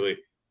 actually,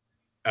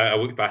 I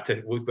looked back at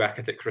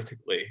it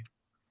critically.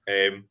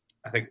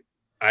 I think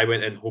I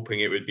went in hoping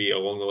it would be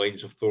along the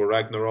lines of Thor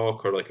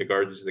Ragnarok or like a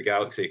Guardians of the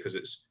Galaxy because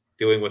it's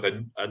dealing with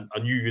a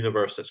new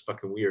universe that's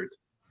fucking weird,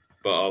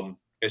 but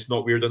it's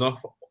not weird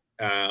enough.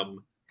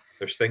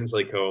 There's things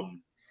like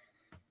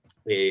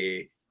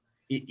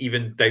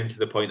even down to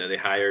the point that they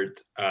hired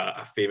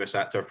a famous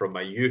actor from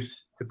my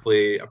youth to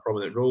play a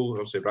prominent role.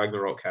 Obviously, Thor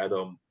Ragnarok had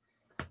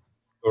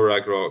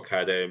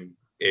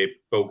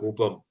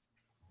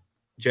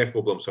Jeff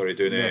Goldblum, sorry,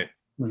 doing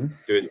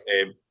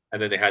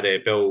and then they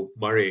had Bill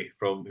Murray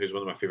who's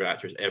one of my favorite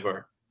actors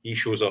ever. He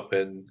shows up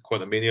in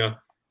Quantum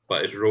Mania,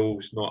 but his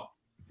role's not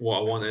what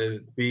I wanted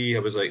it to be. I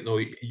was like, no,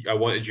 I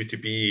wanted you to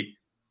be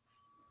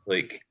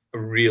like a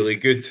really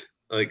good,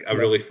 like a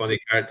really funny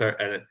character,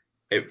 and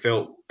it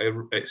felt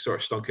it sort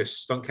of stunk as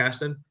stunt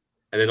casting.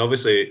 And then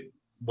obviously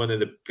one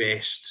of the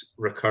best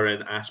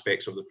recurring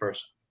aspects of the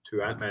first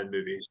 2 Ant-Man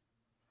movies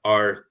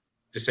are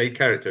the side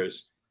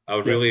characters. I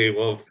really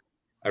love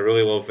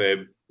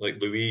like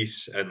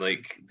Luis and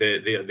like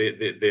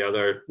the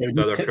other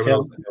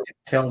criminals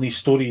telling his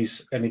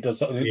stories, and he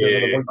does. And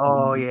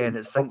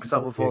it syncs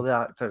up with all the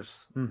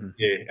actors. Mm-hmm.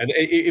 Yeah, and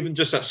even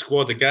just that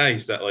squad of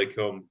guys that like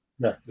the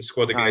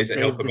squad of guys that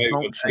help him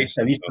out.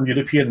 And he's from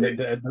European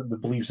that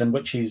believes in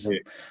witches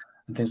and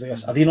things like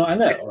this. Are they not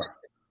in it? Or?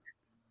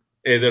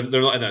 They're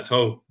not in it at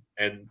all.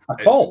 And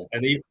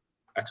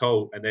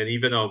then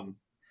even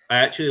I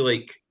actually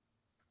like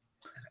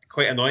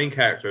quite annoying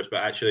characters,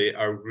 but actually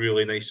are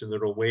really nice in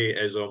their own way.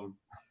 Is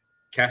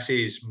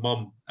Cassie's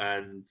mum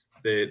and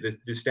the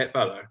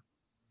stepfather,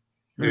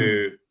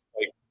 who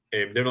like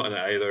they're not in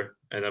it either.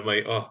 And I'm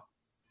like, oh,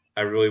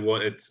 I really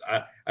wanted.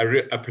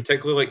 I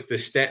particularly like the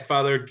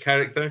stepfather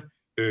character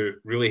who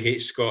really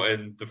hates Scott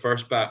in the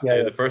first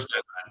the first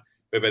Ant-Man,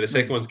 but by the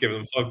second one's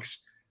giving him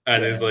hugs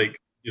and is like,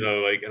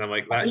 and I'm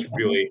like, that's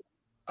really.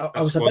 I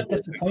was a bit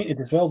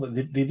disappointed as well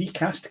that they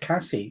recast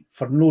Cassie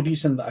for no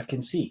reason that I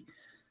can see.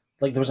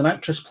 Like there was an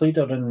actress played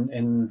her in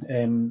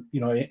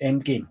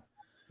Endgame,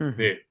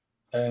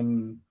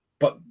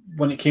 but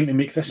when it came to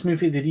make this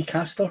movie, they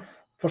recast her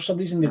for some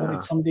reason. They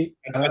wanted somebody.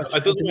 I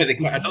don't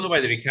know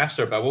why they recast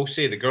her, but I will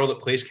say the girl that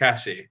plays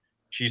Cassie,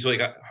 she's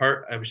like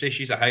her. I would say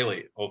she's a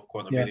highlight of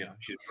Quantum Mania.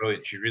 She's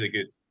brilliant. She's really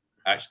good,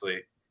 actually.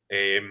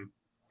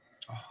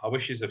 I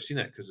wish you'd seen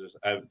it because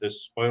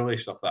there's spoilery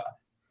stuff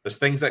there's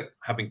things that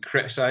have been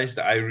criticised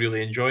that I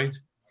really enjoyed.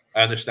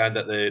 I understand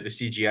that the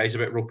CGI is a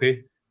bit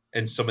ropey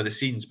in some of the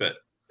scenes, but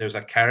there's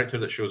a character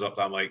that shows up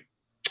that I'm like,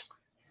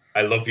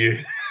 I love you.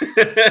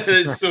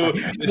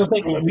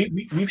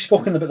 We've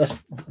spoken about this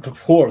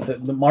before,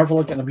 that the Marvel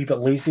are getting a wee bit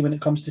lazy when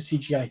it comes to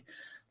CGI.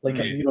 Like,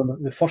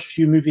 the first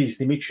few movies,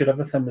 they made sure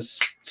everything was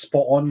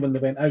spot on when they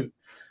went out.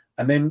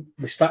 And then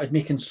they started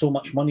making so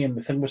much money, and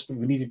the thing was that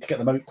we needed to get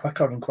them out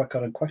quicker and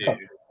quicker and quicker.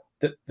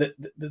 Yeah. That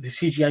the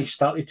CGI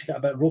started to get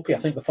a bit ropey. I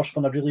think the first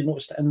one I really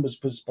noticed it in was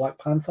Black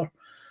Panther.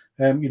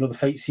 The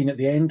fight scene at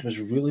the end was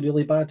really,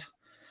 really bad.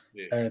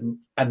 Yeah.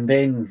 And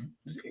then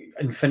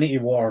Infinity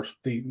War,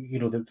 the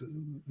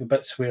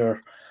bits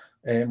where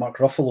Mark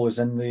Ruffalo is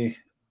in the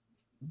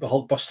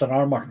Hulkbuster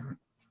armor,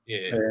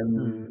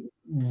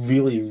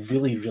 really,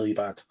 really, really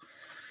bad.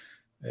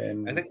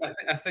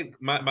 I think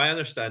my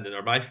understanding,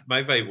 or my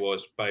vibe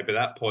was by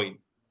that point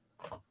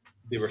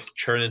they were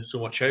churning so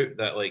much out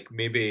that like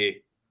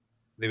maybe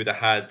they would have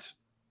had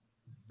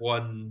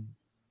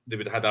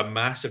a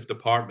massive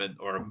department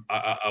or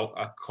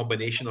a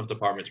combination of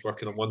departments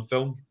working on one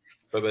film.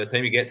 But by the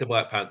time you get to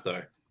Black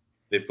Panther,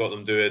 they've got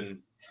them doing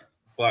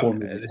at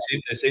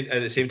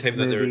the same time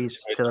that movies,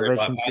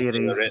 television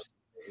series.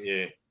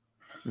 Yeah.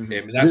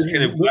 Mm-hmm. That's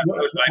kind of.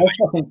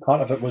 Also, I think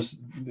part of it was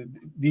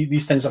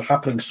these things are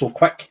happening so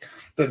quick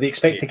that they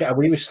expect to get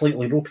away with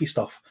slightly ropey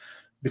stuff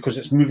because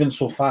it's moving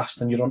so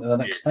fast, and you're on to the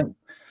next thing.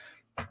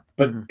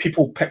 But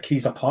people pick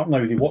these apart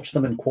now. They watch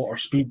them in quarter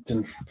speed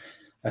and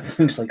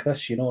things like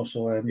this,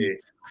 So I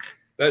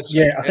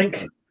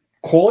think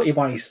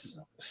quality-wise,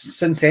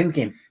 since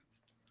Endgame,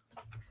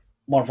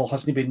 Marvel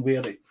hasn't been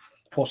where it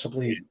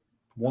possibly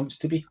wants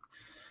to be.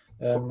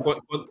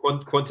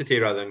 Quantity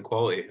rather than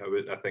quality,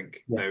 I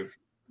think now.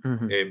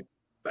 Mm-hmm. In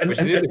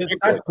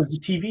fact, the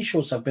TV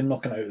shows have been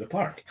knocking it out of the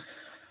park.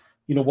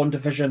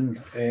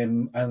 WandaVision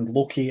and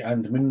Loki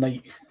and Moon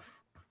Knight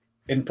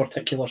in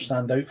particular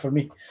stand out for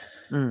me.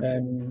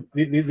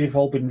 They've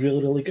all been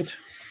really, really good.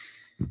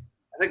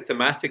 I think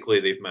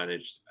thematically they've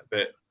managed,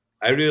 but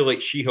I really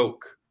like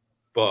She-Hulk,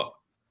 but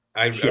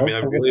I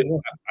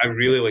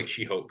really like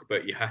She-Hulk,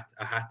 but you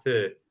have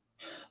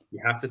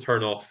to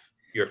turn off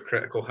your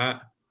critical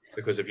hat,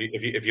 because if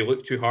you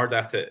look too hard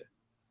at it,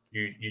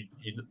 you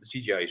the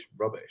CGI is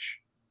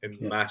rubbish in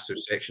massive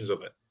sections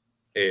of it.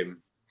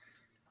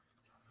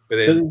 But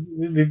then,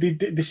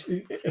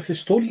 if the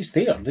story's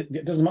there,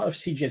 it doesn't matter if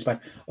CGI is bad,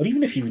 or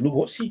even if you've not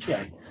got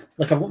CGI.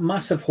 Like, I've got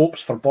massive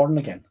hopes for Born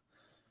Again,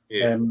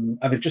 and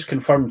they've just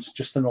confirmed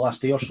just in the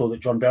last day or so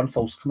that John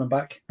Bernthald's coming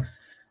back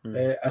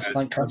as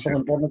Frank Castle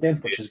in Born Again,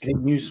 which is great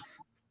news.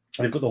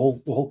 They've got the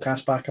whole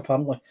cast back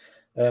apparently,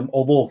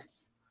 although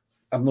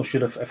I'm not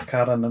sure if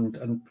Karen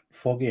and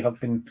Foggy have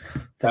been.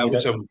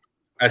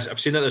 I've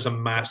seen that there's a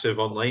massive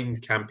online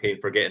campaign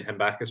for getting him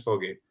back as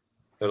Foggy.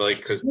 They're like,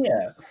 because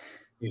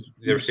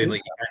they were saying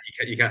like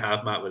you can't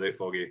have Matt without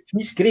Foggy.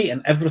 He's great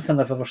in everything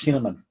I've ever seen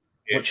him in,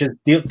 which is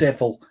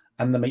Daredevil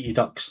and the Mighty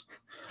Ducks.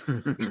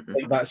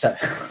 Like, that's it.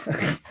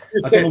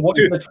 I don't know what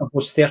he did for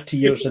those 30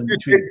 years in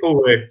between.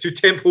 Two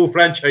tentpole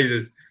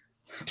franchises.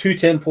 Two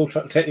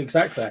tentpole,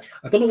 exactly.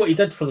 I don't know what he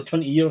did for the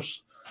 20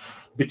 years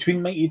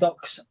between Mighty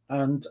Ducks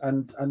and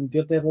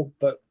Daredevil,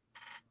 but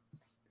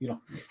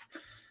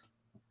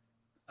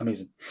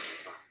amazing.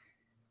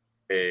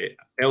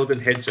 Eldon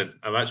Henson.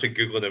 I'm actually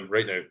Googling him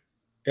right now.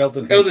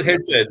 Eldon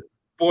Henson,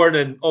 born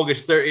on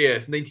August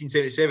 30th,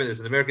 1977, is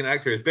an American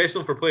actor. He's best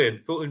known for playing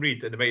Fulton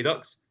Reed in The Mighty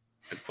Ducks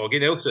and Foggy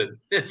Nelson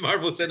in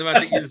Marvel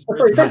Cinematic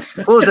Universe.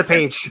 Close the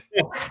page.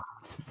 He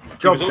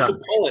was also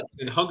Pollux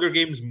in Hunger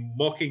Games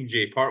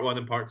Mockingjay Part 1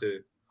 and Part 2,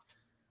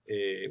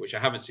 which I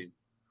haven't seen.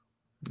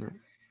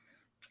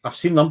 I've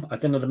seen them. I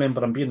didn't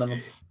remember him being in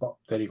them, but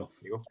there you go.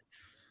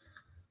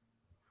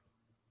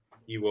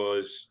 He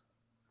was,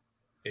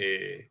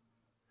 I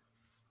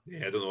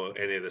don't know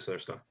any of this other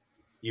stuff.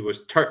 He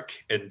was Turk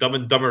in Dumb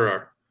and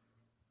Dumberer.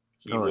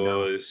 He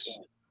was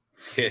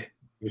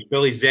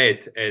Billy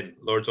Zed in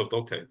Lords of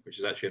Dogtown, which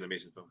is actually an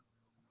amazing film.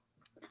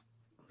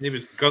 And he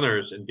was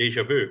Gunners in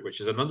Deja Vu, which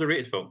is an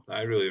underrated film that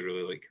I really,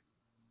 really like.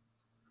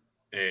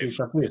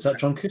 Deja Vu, is that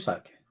John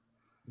Cusack?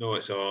 No,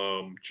 it's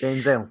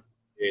Denzel.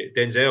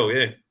 Denzel,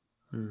 yeah.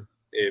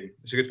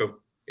 It's a good film.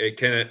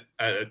 Kind of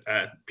at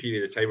a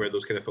period of time where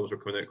those kind of films were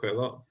coming out quite a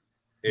lot.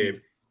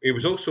 He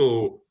was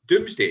also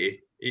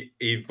Doomsday.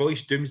 He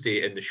voiced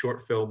Doomsday in the short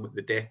film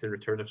The Death and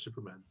Return of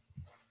Superman.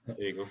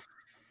 There you go.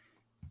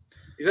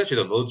 He's actually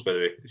done loads, by the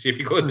way. See if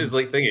you go in his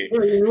thingy.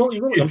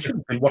 I'm sure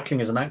he's been working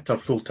as an actor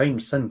full time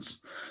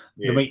since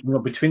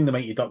between the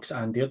Mighty Ducks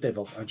and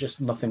Daredevil.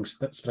 Nothing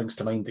that springs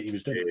to mind that he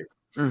was doing.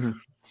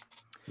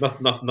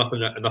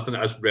 Nothing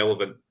as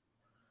relevant.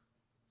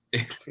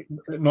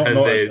 Not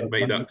as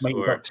Mighty Ducks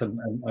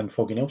and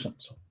Foggy Nelson.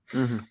 So.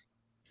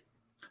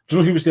 Do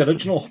you know who was the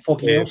original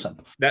Foggy Nelson?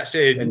 That's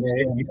in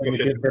the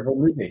Daredevil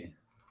movie.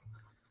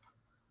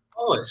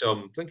 Oh, it's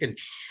thinking.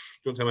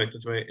 Don't tell me.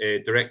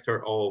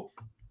 Director of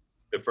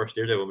the first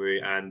Daredevil movie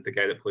and the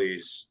guy that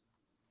plays.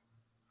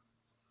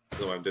 I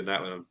don't know why I'm doing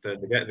that one.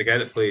 The guy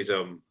that plays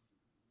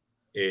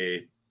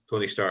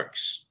Tony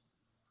Stark's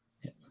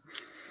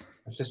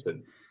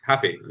assistant.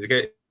 Happy. The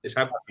guy is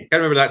Happy. I can't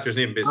remember the actor's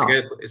name, but it's the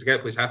guy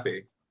that plays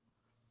Happy.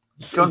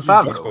 John He's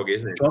Favreau. foggy,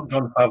 isn't he?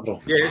 John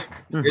Favreau. Yeah,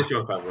 it's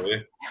John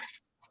Favreau.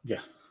 Yeah.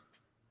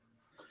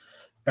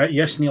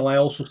 Yes, Neil. I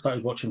also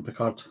started watching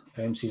Picard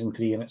season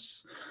 3, and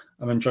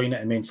I'm enjoying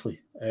it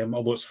immensely.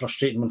 Although it's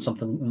frustrating when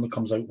something only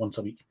comes out once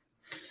a week.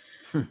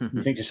 You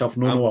think to yourself,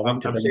 I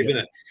want to. I'm saving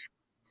it.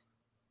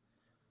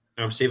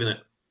 I'm saving it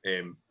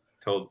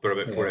till we're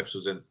about 4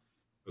 episodes in,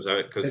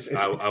 because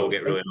I will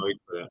get really annoyed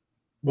for that.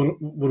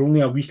 We're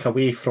only a week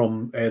away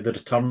from the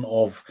return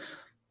of,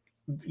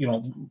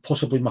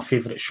 possibly my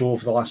favourite show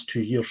of the last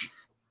 2 years.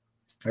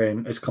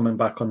 Is coming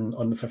back on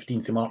the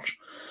 15th of March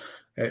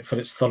for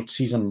its 3rd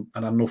season,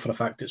 and I know for a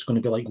fact it's going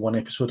to be like 1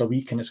 episode a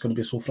week, and it's going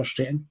to be so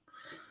frustrating.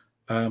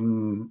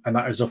 And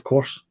that is, of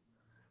course,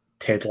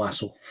 Ted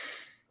Lasso.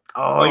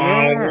 Oh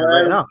yeah,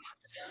 right enough.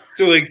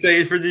 So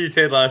excited for the new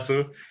Ted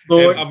Lasso. I'm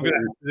going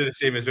to do the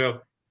same as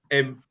well.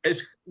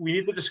 We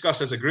need to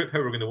discuss as a group how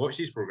we're going to watch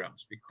these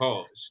programs,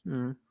 because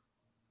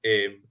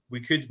we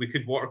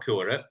could water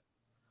cooler it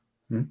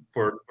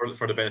for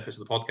the benefits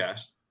of the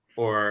podcast,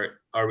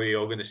 or are we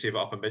all going to save it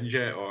up and binge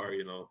it, or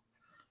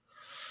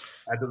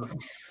I don't know.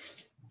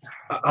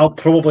 I'll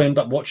probably end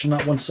up watching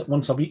that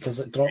once a week as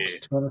it drops.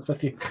 To be honest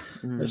with you,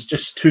 it's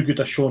just too good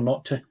a show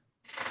not to.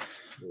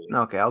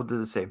 Okay, I'll do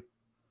the same.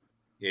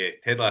 Yeah,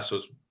 Ted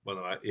Lasso's one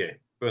of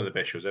the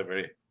best shows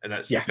ever, and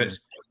that's it's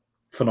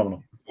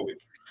phenomenal.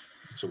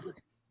 So good.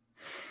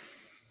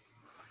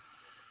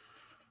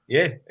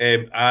 Yeah,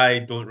 I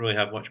don't really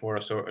have much more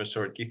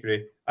assorted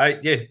geekery.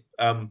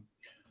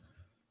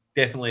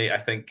 Definitely. I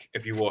think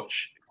if you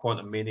watch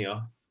Quantum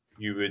Mania,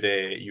 you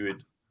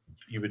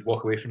would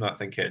walk away from that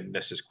thinking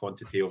this is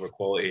quantity over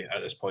quality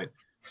at this point,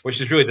 which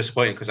is really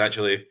disappointing, because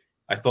actually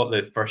I thought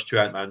the first 2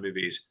 Ant-Man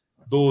movies,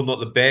 though not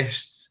the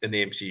best in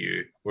the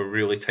MCU, were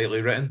really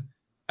tightly written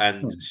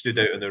and stood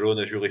out on their own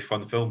as really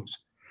fun films.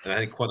 And I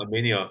think Quantum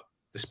Mania,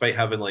 despite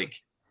having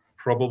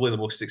probably the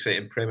most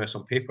exciting premise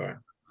on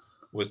paper,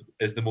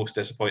 is the most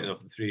disappointing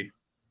of the 3. You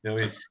know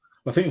what I mean?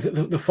 I think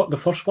the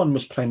first one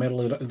was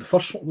primarily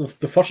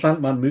the first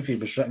Ant-Man movie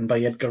was written by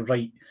Edgar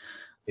Wright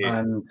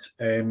and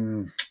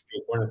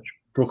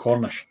Joe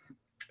Cornish.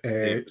 So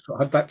it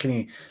had that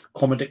kind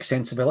of comedic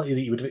sensibility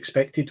that you would have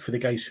expected for the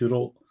guys who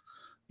wrote,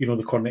 the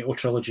Cornetto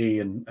trilogy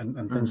and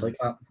things like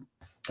that.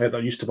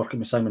 That used to working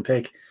with Simon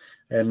Pegg,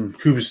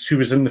 who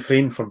was in the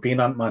frame for being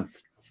Ant-Man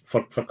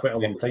for quite a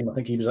long time. I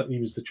think he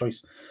was the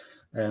choice.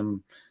 I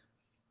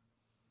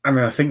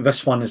mean, I think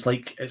this one is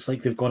it's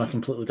like they've gone a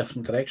completely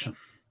different direction.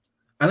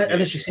 And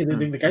as you say,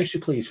 the guys who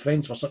play his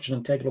friends were such an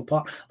integral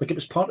part. It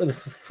was part of the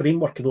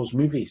framework of those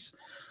movies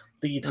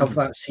that you'd have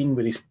that scene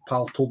where his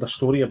pal told a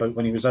story about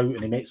when he was out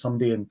and he met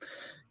somebody, and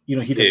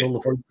he does all the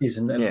voices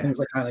and things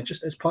like that. And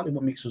it's part of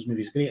what makes those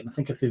movies great. And I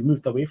think if they've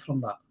moved away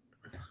from that,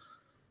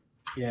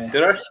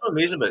 there are some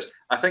amazing bits.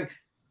 I think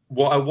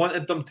what I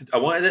wanted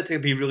it to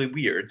be really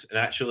weird, and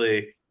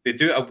actually they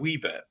do it a wee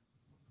bit.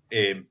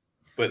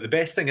 But the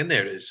best thing in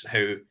there is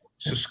how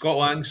Scott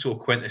Lang's so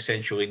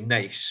quintessentially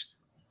nice,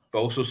 but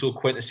also so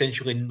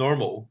quintessentially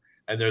normal.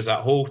 And there's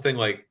that whole thing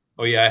like,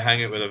 oh yeah, I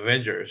hang out with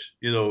Avengers,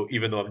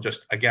 even though I'm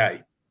just a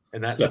guy.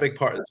 And that's a big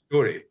part of the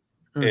story.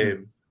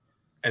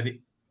 And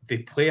they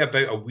play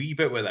about a wee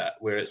bit with that,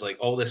 where it's like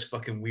all this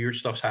fucking weird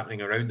stuff's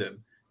happening around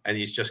him, and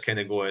he's just kind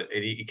of going,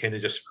 and he kind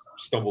of just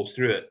stumbles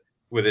through it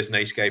with his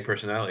nice guy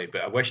personality.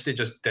 But I wish they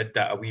just did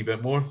that a wee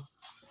bit more.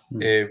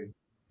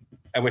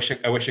 I wish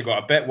it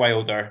got a bit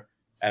wilder,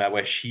 and I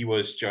wish he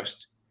was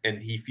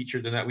he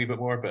featured in that a wee bit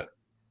more. But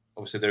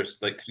obviously there's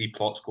 3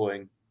 plots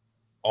going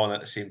on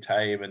at the same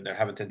time, and they're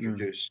having to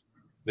introduce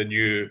they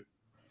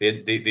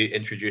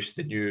introduced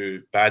the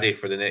new baddie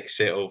for the next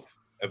set of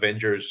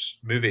Avengers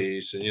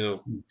movies, and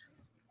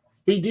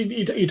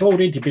he'd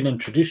already been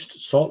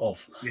introduced sort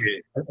of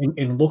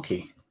in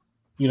Loki.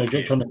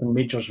 Jonathan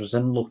Majors was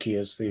in Loki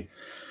as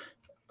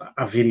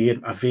a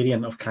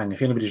variant of Kang.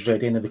 If anybody's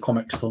read any of the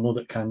comics, they'll know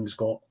that Kang's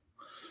got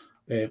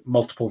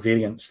multiple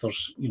variants.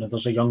 There's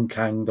a young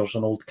Kang, there's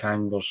an old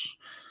Kang, there's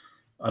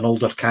an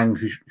older Kang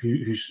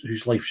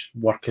whose life's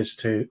work is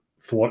to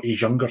thwart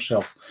his younger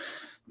self,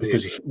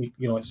 because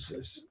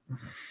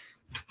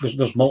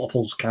there's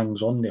multiple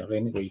Kangs on there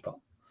anyway. But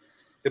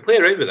they play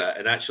around with that,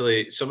 and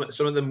actually some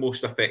of the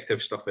most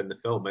effective stuff in the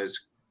film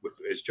is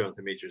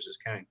Jonathan Majors as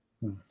Kang.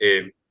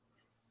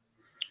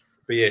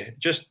 But yeah,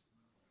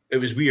 it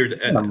was weird.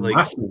 A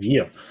massive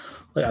year.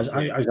 As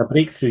a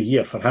breakthrough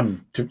year for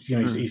him.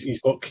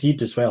 He's got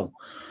Creed as well,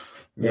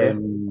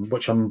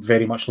 which I'm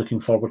very much looking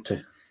forward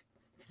to.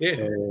 Yeah,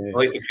 I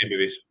like the Creed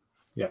movies.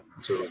 Yeah.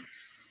 So,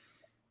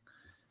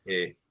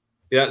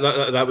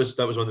 that was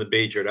one of the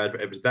major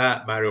adverts. It was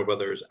that Mario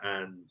Brothers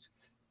and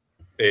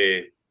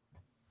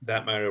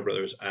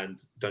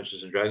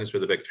Dungeons and Dragons were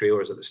the big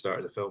trailers at the start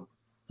of the film.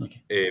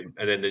 Okay.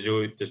 And then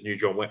there's new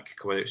John Wick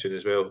coming out soon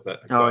as well.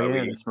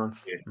 This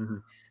month. Yeah. Mm-hmm.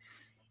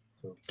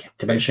 So,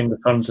 diminishing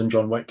returns in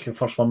John Wick. The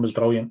first one was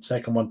brilliant.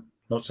 Second one,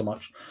 not so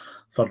much.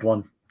 Third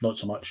one, not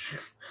so much.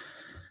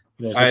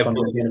 I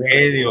haven't seen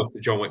any of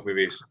the John Wick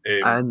movies.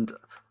 And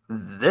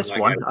this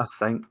one, I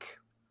think,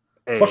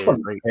 first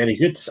one's very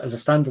good as a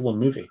standalone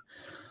movie.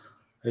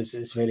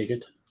 It's very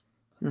good.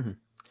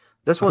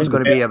 This I one's think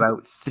going to the be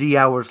about 3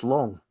 hours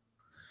long,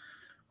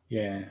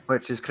 Yeah.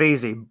 which is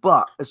crazy.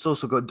 But it's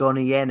also got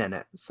Donnie Yen in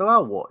it, so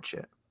I'll watch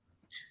it.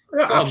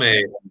 It's got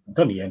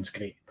Donnie Yen's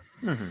great.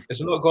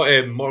 it's not got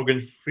not Morgan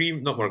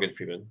Freeman.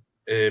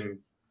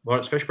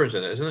 Lawrence Fishburne's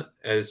in it, isn't it?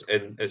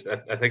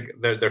 I think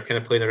they're kind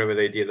of playing around with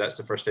the idea that's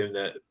the first time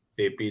that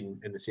they've been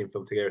in the same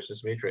film together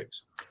since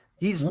Matrix.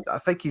 I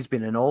think he's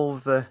been in all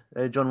of the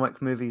John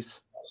Wick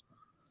movies.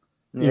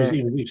 Yeah.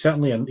 He was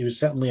certainly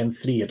in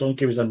 3. I don't think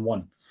he was in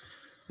 1.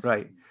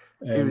 Right.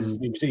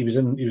 He was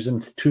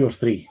in 2 or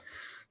 3.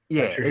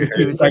 Yeah, Sure.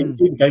 he was in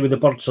The guy with the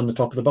birds on the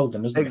top of the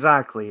building, isn't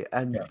exactly.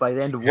 And Yeah. by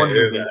the end of one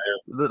movie, it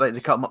looked like they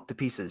cut him up to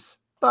pieces.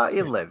 But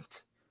he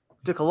lived.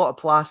 Took a lot of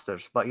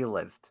plasters, but he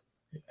lived.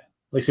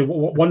 Like I say,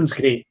 one's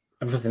great.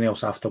 Everything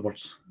else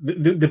afterwards.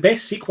 The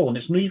best sequel, and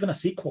it's not even a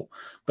sequel,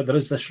 but there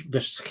is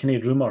this kind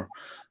of rumor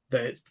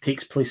that it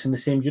takes place in the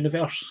same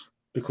universe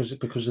because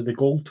of the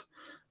gold.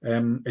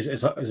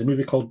 Is a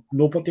movie called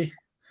Nobody.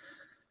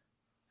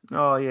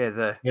 Oh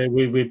yeah,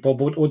 with Bob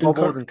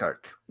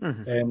Odenkirk.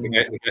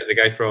 The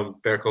guy from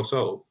Better Call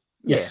Saul.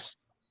 Yes,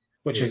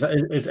 which is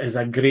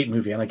a great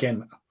movie, and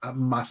again, a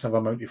massive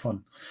amount of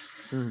fun.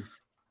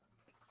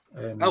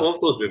 I love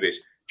those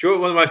movies. Do you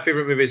know what one of my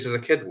favorite movies as a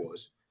kid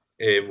was?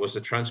 Was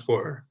The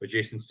Transporter with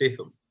Jason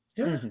Statham.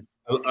 Yeah,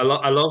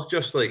 I love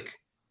just like,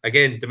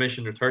 again,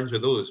 diminishing returns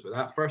with those, but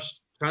that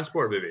first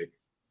Transporter movie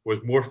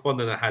was more fun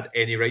than it had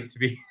any right to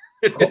be.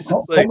 It's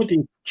just like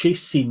comedy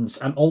chase scenes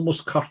and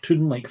almost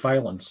cartoon-like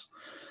violence.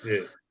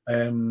 Yeah.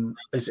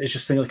 It's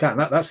just things like that.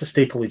 And that's the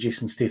staple of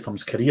Jason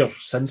Statham's career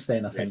since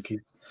then. I think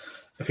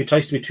if he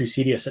tries to be too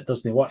serious, it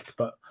doesn't work.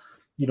 But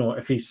you know,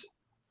 if he's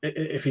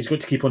got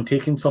to keep on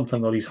taking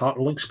something, or his heart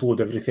will explode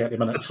every 30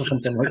 minutes or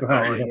something like that.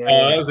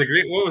 That was a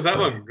great. What was that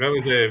one? That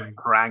was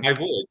Crank. High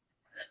Voltage.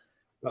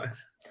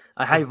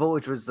 High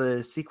Voltage was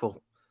the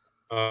sequel.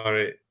 All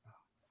right,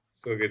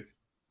 so good.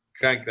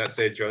 Crank. That's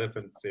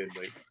Jonathan saying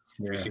like.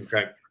 Have you seen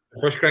Crank?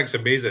 The first Crank's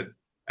amazing,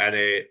 and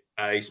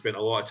I spent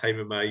a lot of time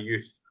in my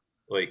youth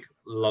like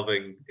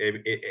loving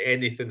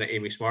anything that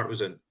Amy Smart was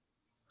in.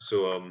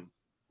 So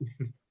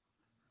it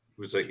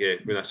was like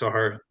when I saw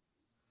her.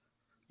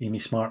 Amy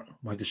Smart.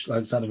 Why does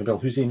that ring a bell?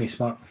 Who's Amy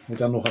Smart? Where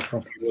do I know her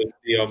from?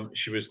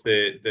 She was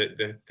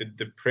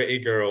the pretty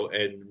girl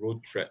in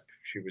Road Trip.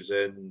 She was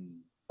in.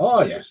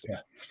 Oh yeah. She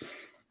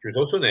was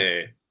also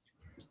in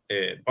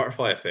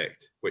Butterfly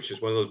Effect, which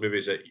is one of those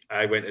movies that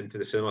I went into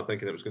the cinema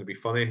thinking it was going to be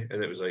funny,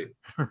 and it was like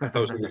I thought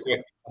it was going to be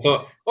quick. I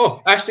thought,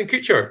 oh, Ashton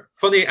Kutcher,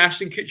 funny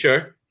Ashton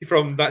Kutcher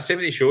from that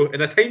 '70s show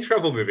in a time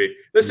travel movie.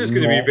 This is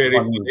going to be very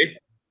funny.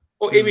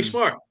 Oh, Amy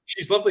Smart,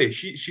 she's lovely.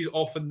 She's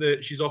often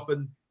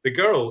the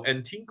girl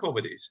in teen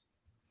comedies.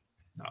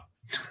 No.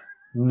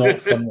 Not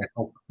funny at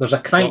all. There's a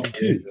Crank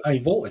too, High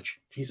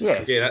Voltage. Jesus.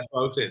 Yeah, that's what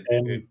I was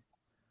saying.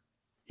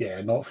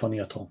 Yeah, not funny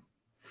at all.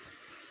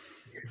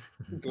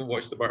 Don't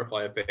watch the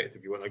Butterfly Effect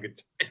if you want a good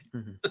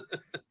time.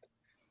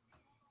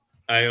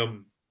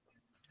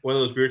 One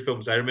of those weird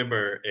films. I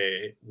remember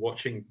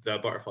watching the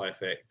Butterfly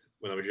Effect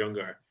when I was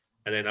younger,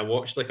 and then I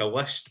watched like a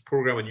list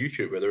program on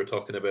YouTube where they were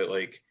talking about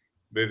like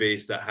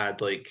movies that had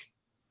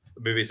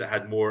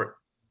more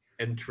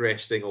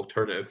interesting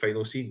alternative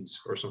final scenes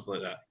or something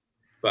like that.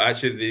 But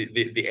actually,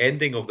 the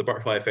ending of the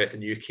Butterfly Effect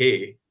in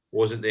UK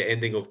wasn't the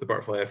ending of the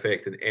Butterfly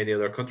Effect in any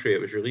other country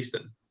it was released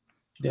in.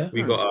 Yeah,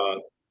 we got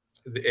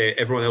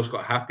everyone else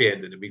got a happy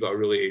ending, and we got a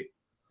really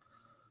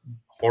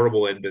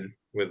horrible ending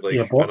with like he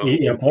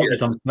aborted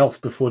himself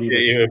before he was.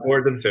 He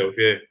aborted himself.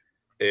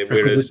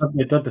 Whereas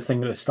they did the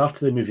thing at the start of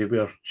the movie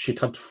where she'd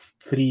had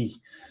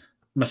 3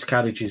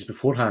 miscarriages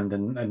beforehand,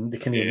 and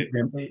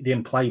they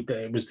implied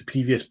that it was the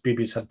previous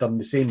babies had done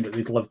the same, that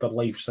they'd lived their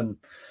lives and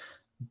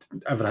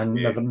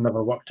everything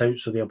never worked out,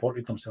 so they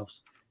aborted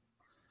themselves.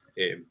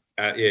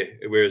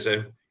 Whereas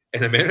in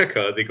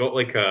America they got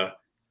like a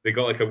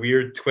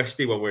weird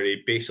twisty one where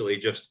he basically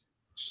just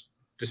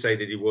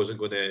decided he wasn't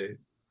going to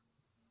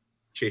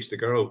chase the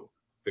girl,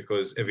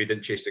 because if he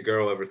didn't chase the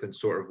girl, everything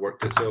sort of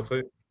worked itself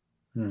out.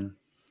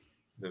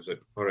 I was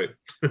like, all right.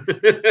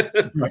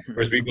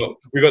 Whereas we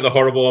got the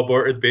horrible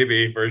aborted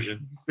baby version.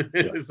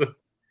 So,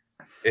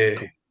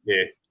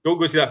 don't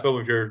go see that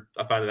film if you're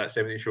a fan of that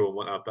 '70s show and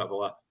want a bit of a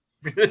laugh.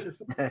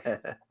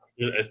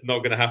 It's not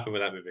going to happen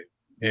with that movie.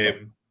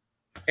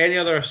 Any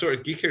other sort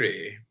of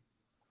geekery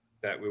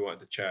that we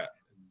wanted to chat?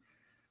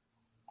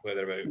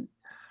 Whether about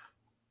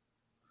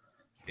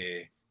do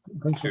you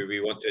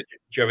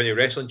have any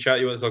wrestling chat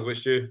you want to talk about,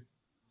 Stu?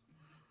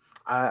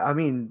 I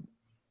mean,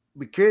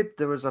 we could.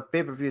 There was a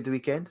pay-per-view the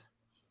weekend.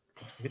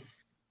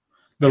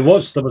 There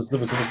was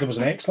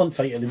an excellent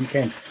fight at the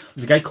weekend.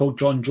 There's a guy called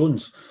John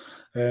Jones.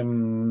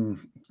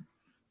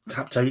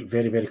 Tapped out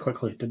very, very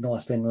quickly. Didn't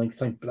last any length of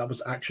time, but that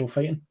was actual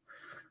fighting.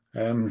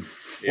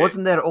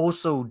 Wasn't there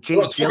also Jake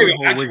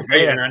Gyllenhaal was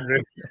there?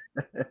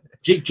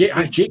 Jake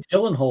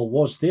Gyllenhaal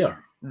was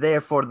there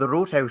for the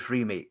Roadhouse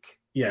remake.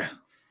 Yeah,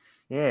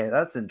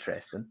 that's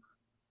interesting.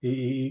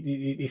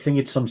 He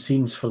thingied some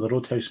scenes for the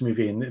Roadhouse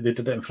movie, and they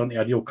did it in front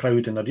of a real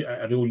crowd and a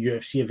real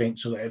UFC event,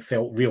 so that it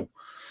felt real.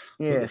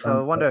 Yeah, so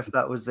I wonder if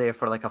that was there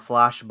for like a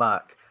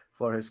flashback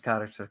for his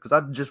character, because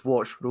I'd just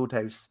watched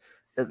Roadhouse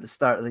at the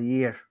start of the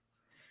year,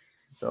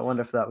 so I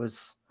wonder if that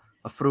was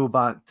a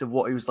throwback to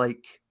what he was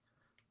like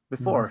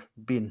before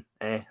being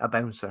a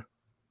bouncer.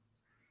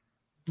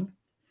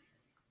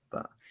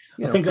 But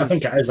I think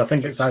it is. I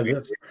think it's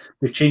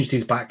they've changed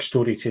his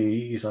backstory to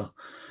he's a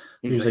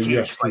cage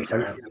UFC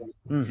fighter.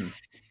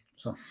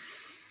 So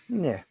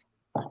yeah.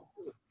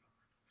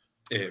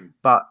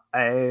 But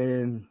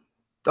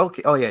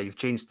okay. Oh yeah, you've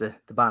changed the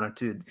banner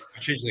too.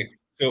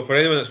 So for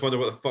anyone that's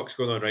wondering what the fuck's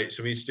going on, right?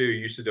 So me and Stu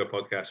used to do a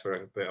podcast for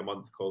about a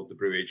month called The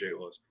Brew Age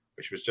Outlaws,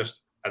 which was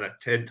just an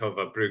attempt of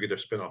a Brewgooder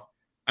spin-off.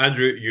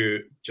 Andrew, you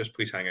just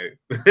please hang out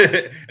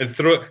and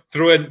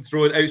throw in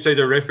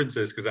outsider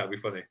references, because that'd be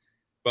funny.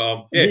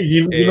 But yeah,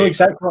 you know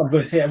exactly what I'm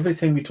going to say. Every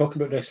time we talk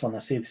about wrestling, I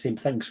say the same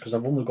things, because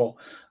I've only got,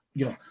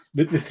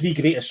 the three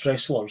greatest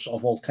wrestlers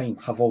of all time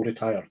have all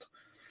retired.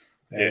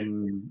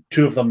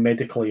 Two of them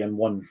medically, and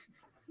one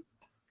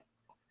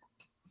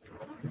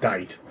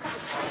died.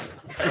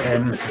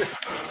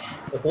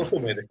 It's also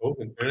medical,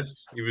 in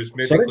fairness. He was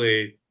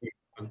medically,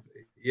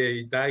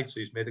 he died, so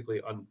he's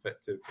medically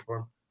unfit to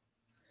perform.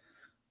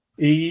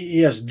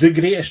 He is the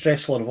greatest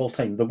wrestler of all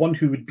time, the one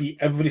who would beat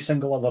every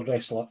single other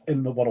wrestler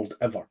in the world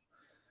ever.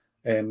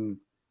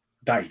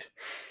 Died,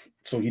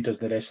 so he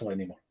doesn't wrestle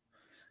anymore.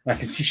 And I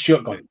can see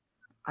Stuart going,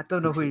 I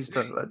don't know who he's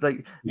talking about.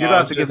 Like, you're gonna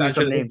have to give me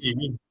some names.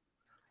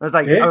 I was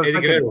like, I was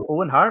thinking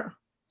Owen Hart.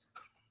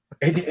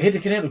 Eddie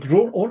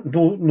Guerrero.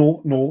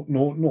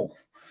 No.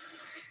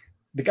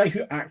 The guy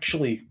who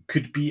actually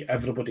could beat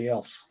everybody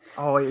else.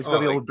 Oh, it's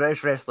going to be old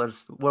British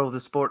wrestlers, World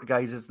of Sport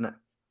guys, isn't it?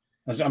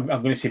 I'm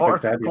going to say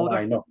Big Daddy.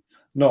 I know.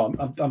 No,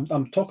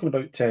 I'm talking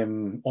about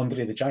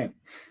Andre the Giant.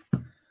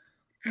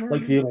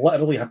 Like, they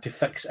literally had to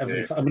fix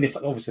every. I mean,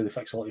 obviously they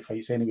fix a lot of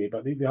fights anyway,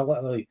 but they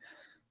literally,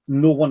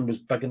 no one was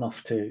big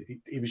enough to.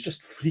 He was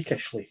just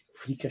freakishly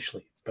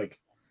big.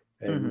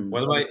 Have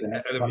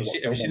you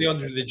seen the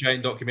Andre the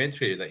Giant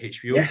documentary that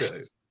HBO put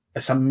out?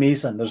 It's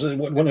amazing. There's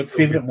one of my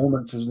favourite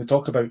moments is we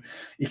talk about,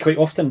 he quite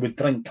often would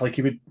drink, like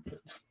he would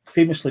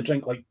famously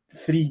drink like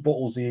 3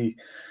 bottles of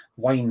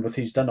wine with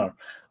his dinner,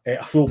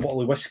 a full bottle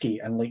of whiskey,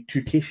 and like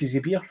 2 cases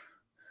of beer.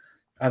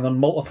 And on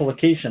multiple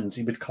occasions,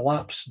 he would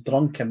collapse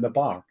drunk in the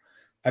bar,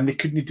 and they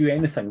couldn't do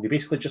anything. They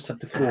basically just had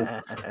to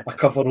throw a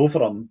cover over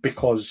him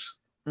because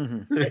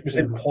it was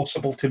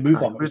impossible to move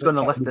him. Who's going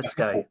to lift this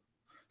guy?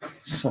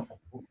 So,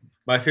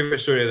 my favourite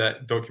story of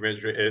that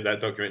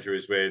documentary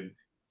was when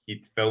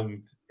he'd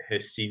filmed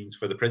his scenes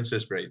for The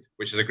Princess Bride,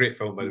 which is a great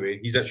film, by the way.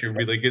 He's actually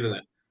really good in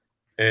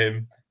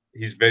it.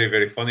 He's very,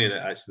 very funny in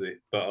it, actually.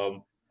 But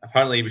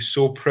apparently he was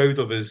so proud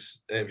of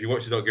his. If you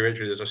watch the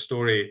documentary, there's a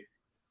story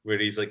where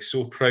he's like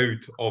so proud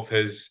of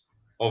his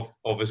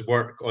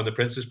work on The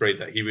Princess Bride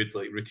that he would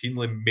like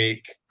routinely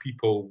make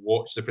people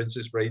watch The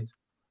Princess Bride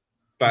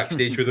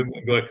backstage with him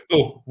and be like,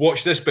 "Oh,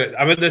 watch this bit.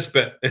 I'm in this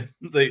bit." and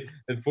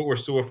folk were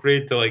so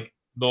afraid to like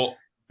not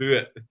do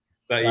it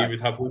that he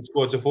would have whole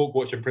squads of folk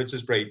watching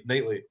Princess Bride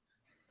nightly.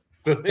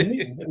 So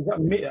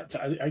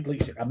I'd like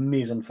to say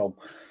amazing film.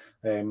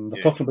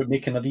 They're talking about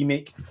making a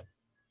remake.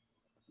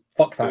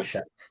 Fuck that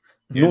shit.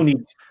 No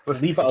need.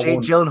 Leave it alone. Jake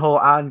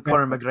Gyllenhaal and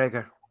Conor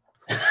McGregor.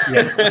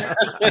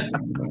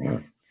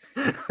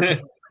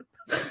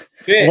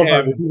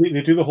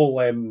 They do the whole,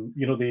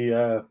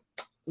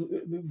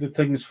 the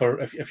things for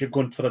if you're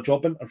going for a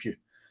job interview,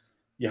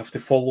 you have to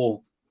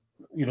follow,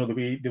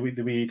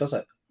 the way he does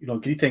it.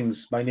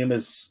 Greetings. My name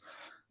is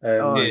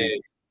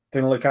thing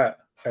like that.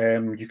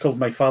 You killed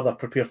my father.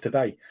 Prepare to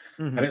die.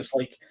 And it's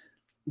like,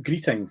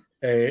 greeting.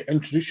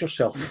 Introduce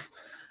yourself.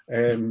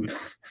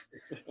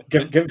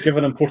 Give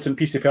an important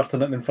piece of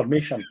pertinent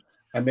information,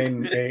 and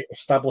then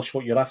establish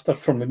what you're after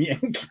from the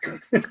meeting.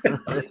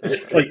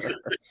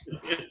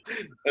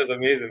 That's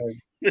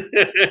amazing.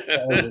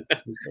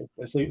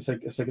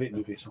 It's a great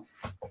movie. So,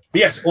 but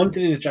yes,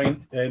 Andre the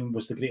Giant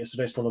was the greatest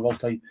wrestler of all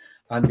time,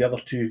 and the other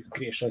 2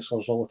 greatest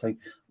wrestlers of all the time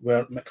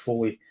were Mick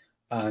Foley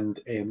and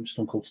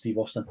Stone Cold Steve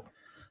Austin,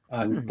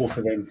 and both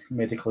of them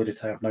medically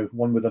retired now.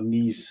 One with their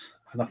knees,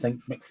 and I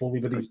think Mick Foley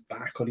with his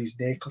back or his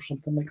neck or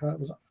something like that.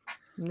 Was it?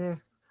 Yeah.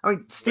 I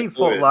mean, Steve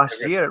fought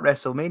last year at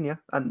WrestleMania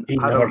and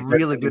had a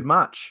really good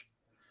match.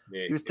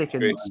 Yeah, he was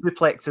taking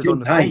suplexes on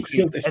the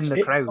concrete in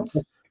the crowds.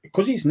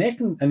 Because his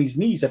neck and his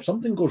knees, if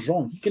something goes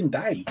wrong, he can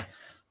die.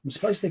 I'm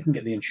surprised they can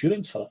get the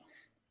insurance for it.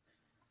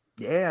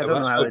 Yeah, I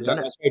don't know how they done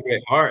it. That's why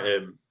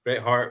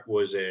Bret Hart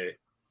was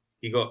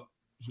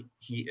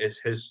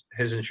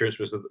his insurance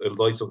was the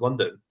Lloyd's of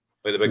London,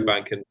 like the big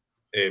bank, and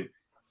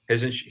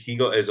he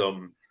got his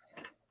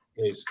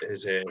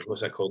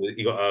what's that called?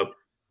 He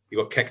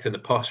got kicked in the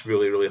pus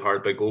really, really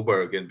hard by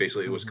Goldberg, and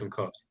basically was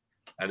concussed,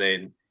 and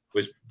then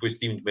was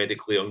deemed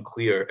medically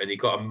unclear, and he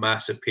got a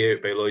massive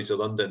payout by Lloyd's of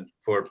London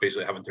for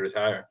basically having to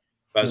retire.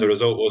 But as a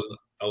result, wasn't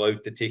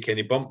allowed to take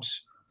any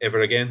bumps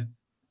ever again.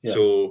 Yeah.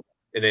 So,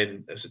 and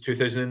then it was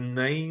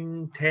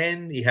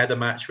 2009-10, he had a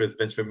match with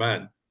Vince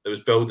McMahon that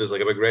was billed as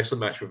like a big wrestling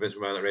match with Vince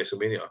McMahon at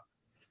WrestleMania.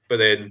 But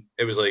then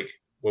it was like,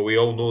 well, we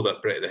all know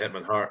that Bret the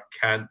Hitman Hart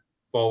can't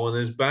fall on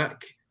his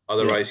back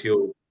Otherwise,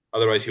 he'll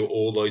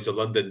owe Lloyd's of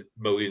London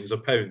millions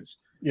of pounds.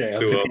 Yeah,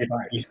 So to pay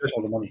back it's just-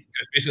 all the money. it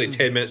was basically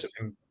 10 minutes of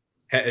him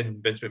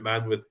hitting Vince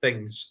McMahon with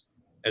things,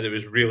 and it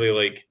was really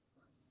like,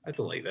 I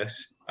don't like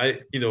this.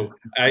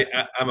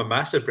 I'm a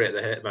massive Bret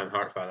the Hitman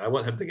Hart fan. I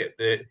want him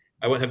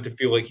to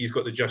feel like he's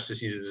got the justice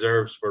he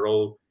deserves for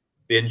all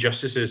the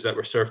injustices that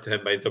were served to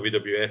him by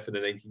WWF in the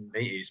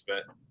 1990s.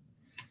 But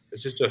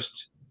this is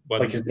just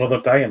one, Like his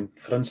brother dying,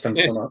 for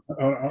instance, on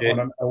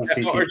an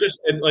ill-fated... or just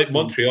in like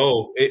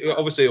Montreal.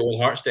 Obviously Owen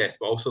Hart's death,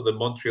 but also the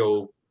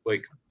Montreal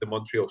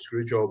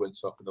screw job and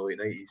stuff in the late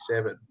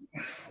 '97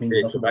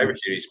 Survivor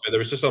Series. But there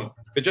was just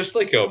it just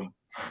became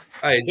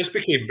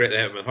Bret the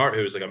Hitman Hart,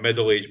 who was like a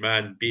middle-aged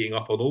man beating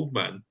up an old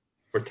man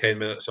for 10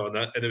 minutes on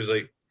that, and it was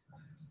like,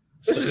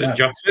 this is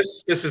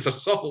injustice. This is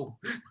assault.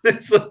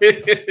 So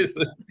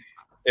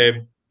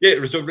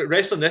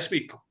wrestling this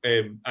week,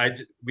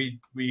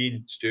 we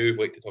and Stu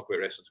like to talk about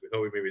wrestling, so we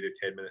thought we'd maybe do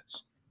 10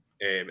 minutes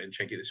and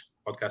try and get this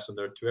podcast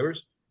under 2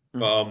 hours.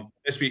 But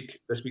this week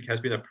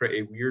has been a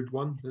pretty weird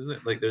one, isn't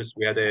it? Like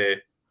we had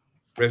a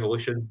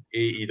Revolution.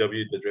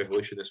 AEW did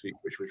Revolution this week,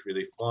 which was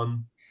really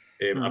fun.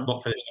 I've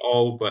not finished it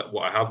all, but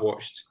what I have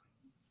watched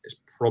is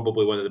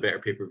probably one of the better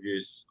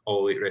pay-per-views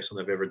All Elite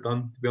Wrestling I've ever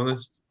done, to be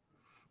honest.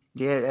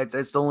 Yeah,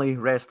 it's the only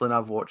wrestling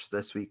I've watched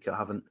this week. I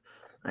haven't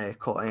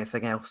caught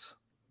anything else.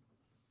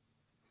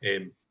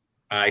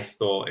 I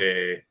thought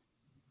I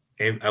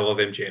love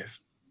MJF.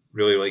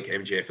 Really like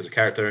MJF as a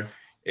character.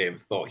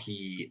 Thought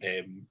he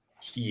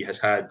has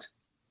had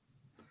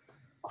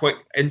quite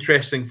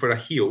interesting for a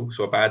heel,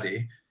 so a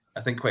baddie.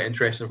 I think quite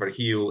interesting for a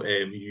heel.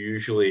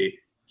 Usually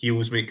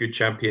heels make good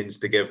champions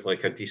to give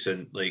like a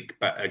decent, like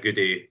a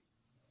goodie,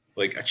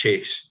 like a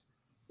chase.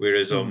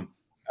 Whereas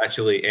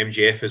actually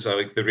MJF is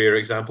like the rare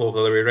example of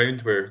the other way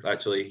around, where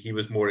actually he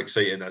was more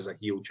exciting as a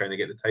heel trying to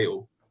get the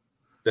title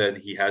than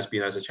he has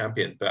been as a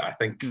champion. But I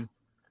think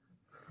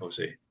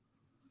obviously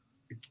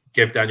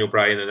give Daniel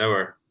Bryan an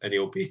hour and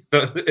he'll be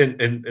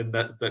and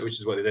that which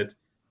is what they did.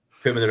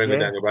 Put him in the ring with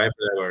Daniel Bryan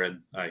for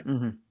an hour,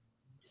 and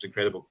it's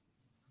incredible.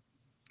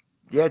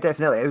 Yeah,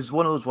 definitely. It was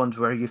one of those ones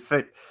where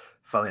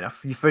funnily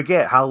enough, you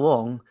forget how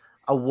long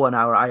a 1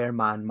 hour Iron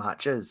Man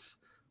match is.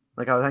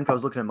 Like, I think I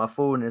was looking at my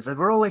phone and it said,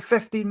 we're only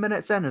 15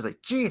 minutes in. It's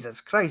like,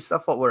 Jesus Christ, I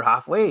thought we were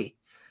halfway.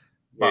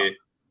 But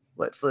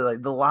literally,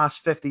 like, the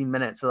last 15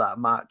 minutes of that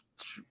match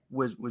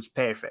was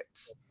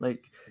perfect.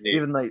 Like,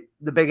 even like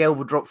the big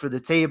elbow drop through the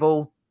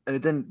table, and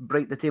it didn't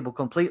break the table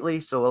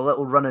completely. So a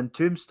little running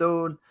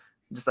tombstone,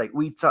 just like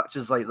wee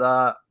touches like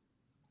that.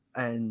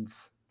 And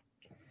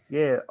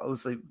yeah, I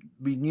was like,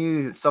 we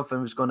knew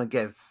something was going to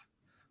give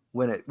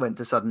when it went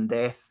to sudden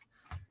death.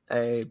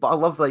 But I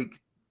love, like,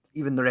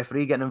 even the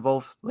referee getting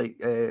involved.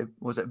 Like,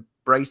 was it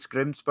Bryce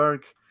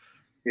Grimsberg?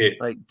 Yeah.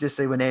 Like, just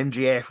say when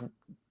MJF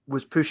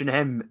was pushing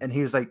him and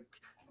he was like,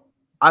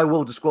 I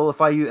will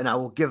disqualify you and I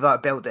will give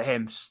that belt to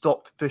him.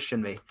 Stop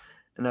pushing me.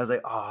 And I was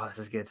like, oh, this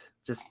is good.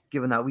 Just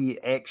giving that wee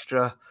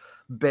extra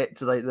bit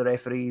to like the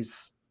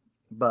referees.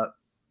 But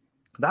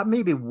that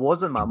maybe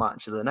wasn't my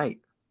match of the night.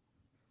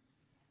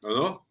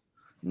 Oh,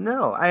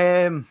 no.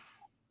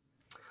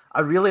 I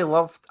really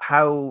loved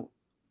how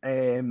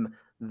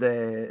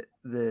the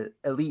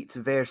Elite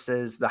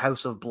versus the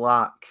House of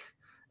Black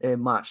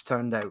match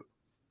turned out,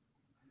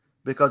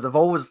 because I've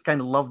always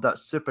kind of loved that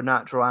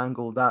supernatural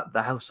angle that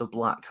the House of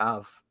Black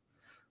have,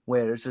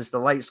 where it's just the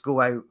lights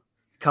go out,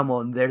 come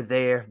on, they're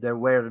there, they're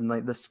wearing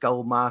like the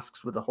skull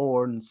masks with the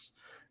horns,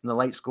 and the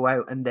lights go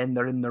out, and then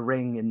they're in the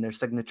ring in their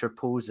signature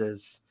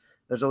poses.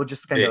 There's all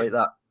just kind of like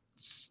that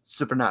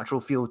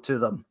supernatural feel to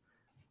them,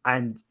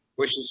 and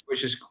which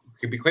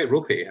can be quite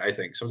ropey. I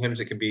think sometimes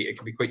it can be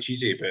quite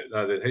cheesy,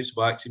 but the House of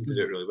Black seem to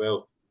do it really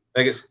well. I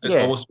think it's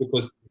almost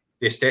because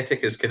the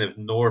aesthetic is kind of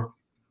North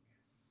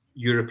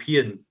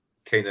European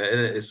kind of,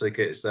 and it's like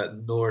it's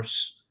that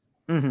Norse.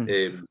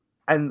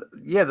 And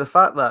yeah, the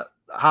fact that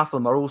half of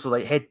them are also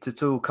like head to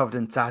toe covered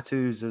in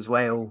tattoos as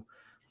well.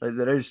 Like,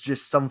 there is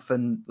just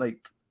something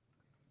like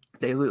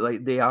they look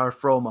like they are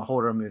from a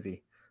horror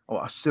movie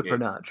or a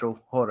supernatural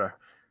horror.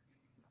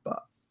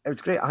 But it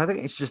was great. I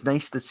think it's just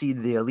nice to see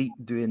the Elite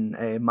doing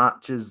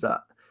matches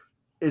that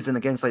isn't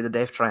against like the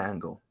Death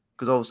Triangle,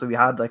 because obviously we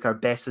had like our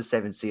Best of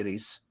 7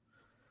 series,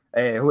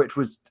 which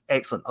was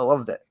excellent. I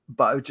loved it,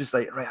 but I was just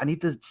like, right, I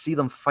need to see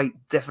them fight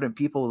different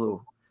people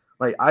though.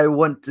 Like, I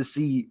want to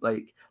see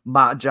like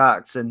Matt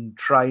Jackson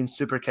try and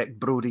super kick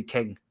Brody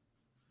King.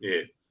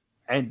 Yeah.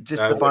 And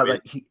just the fact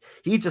that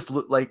he just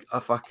looked like a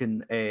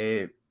fucking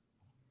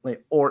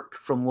like orc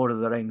from Lord of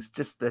the Rings.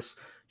 Just this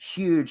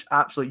huge,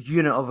 absolute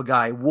unit of a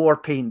guy, war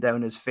paint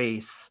down his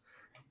face,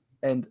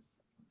 and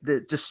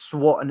just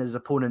swatting his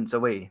opponents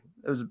away.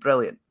 It was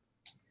brilliant.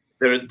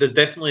 They're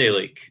definitely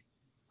like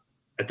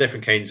a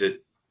different kinds of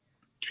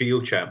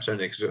trio champs, aren't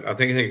they? Because I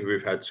think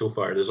we've had so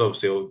far, there's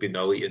obviously been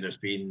the Elite and there's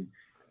been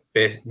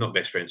not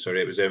best friends.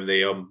 Sorry, it was it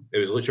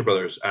was Lucha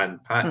Brothers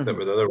and Pac that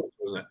were the other ones,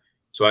 wasn't it?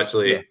 So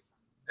actually,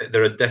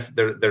 they're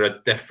a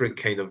different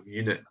kind of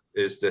unit.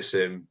 Is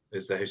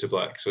the House of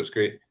Black? So it's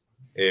great.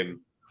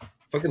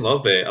 Fucking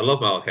love it. I love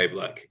Malachi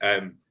Black.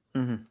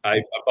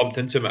 I bumped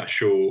into him at a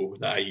show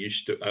that I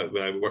used to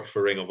when I worked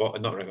for Ring of Honor.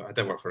 Not Ring of, I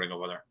didn't work for Ring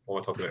of Honor. What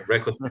am I talking about?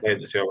 Reckless Intent.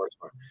 That's who I worked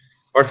for.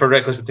 Worked for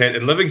Reckless Intent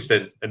in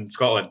Livingston in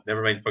Scotland.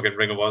 Never mind fucking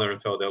Ring of Honor in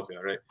Philadelphia,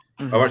 right?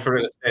 I worked for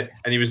Reckless Intent,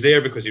 and he was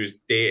there because he was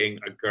dating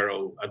a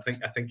girl. I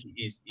think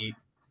he's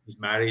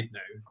married now.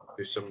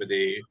 Who's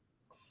somebody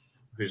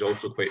who's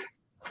also quite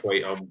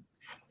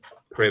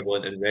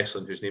prevalent in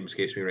wrestling, whose name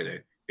escapes me right now.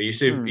 He used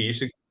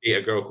to date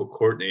a girl called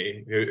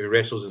Courtney who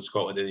wrestles in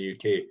Scotland and the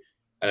UK.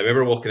 And I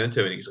remember walking into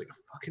him and he's like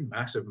a fucking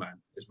massive man,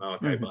 is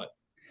Malachi Black.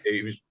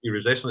 He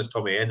was wrestling as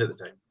Tommy End at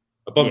the time.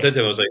 I bumped into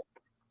him,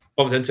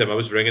 I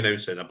was ring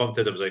announcing. I bumped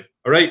into him, I was like,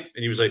 all right.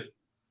 And he was like,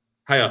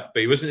 hiya. But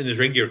he wasn't in his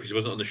ring gear because he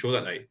wasn't on the show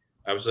that night.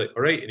 I was like,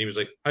 all right. And he was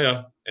like,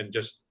 hiya. And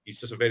he's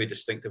just a very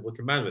distinctive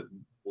looking man with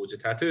loads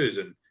of tattoos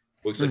and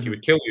looks like he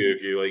would kill you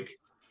if you like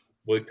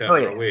looked at him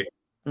the wrong way.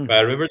 But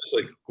I remember just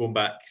like going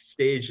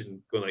backstage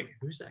and going like,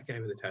 who's that guy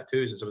with the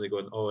tattoos? And somebody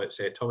going, oh,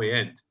 it's Tommy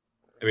End.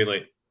 I mean,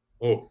 like,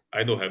 oh,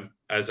 I know him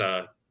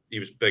he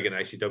was big in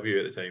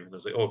ICW at the time. And I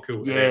was like, oh,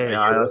 cool. Yeah,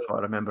 that's what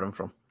I remember him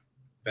from.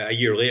 But a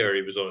year later,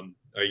 he was on,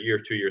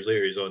 2 years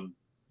later, he's on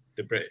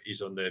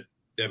the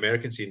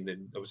American scene.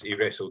 And obviously he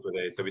wrestled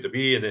with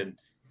WWE and then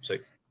it's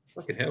like,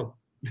 fucking hell.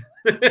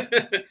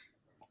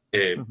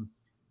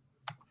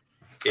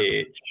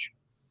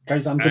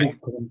 Guys, I'm going to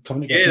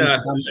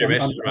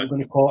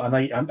call it a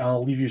night and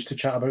I'll leave you to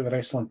chat about the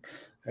wrestling.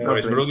 We're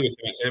only going to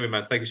anyway,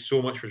 man. Thank you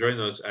so much for joining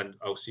us, and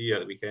I'll see you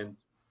at the weekend,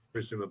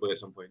 presumably at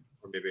some point,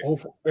 or maybe.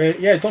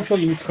 Don't feel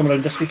you need to come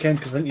around this weekend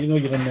because then you're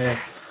in your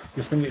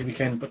thing at the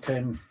weekend. But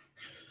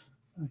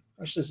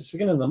actually, it's the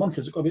beginning of the month.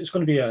 It's going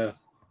to be a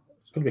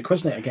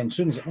quiz night again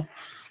soon, is it not?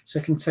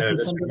 Second Sunday.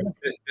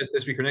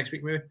 This week or next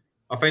week, maybe.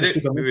 I'll find out.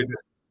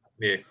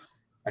 Yeah,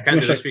 I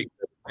can't do this week.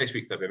 Next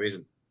week, that'd be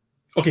amazing.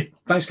 Okay,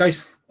 thanks,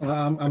 guys.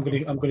 I'm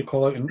going to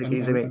call out and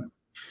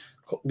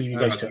leave you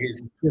guys to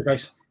it. Yeah,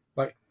 guys.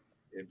 Bye.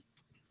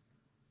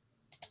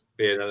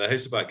 Yeah, the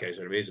House of Black guys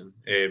are amazing.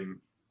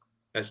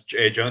 That's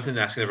Jonathan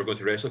asking if we're going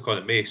to WrestleCon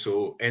in May.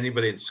 So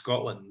anybody in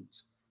Scotland,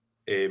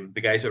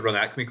 the guys that run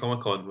Acme Comic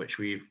Con, which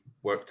we've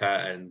worked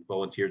at and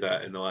volunteered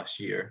at in the last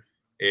year,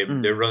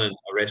 they're running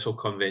a wrestle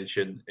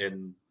convention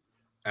in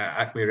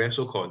Acme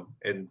WrestleCon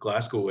in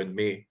Glasgow in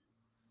May.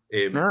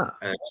 And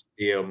it's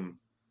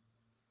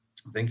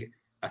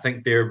I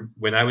think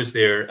when I was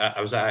there, I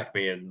was at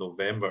Acme in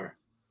November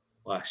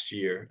last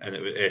year, and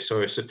it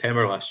was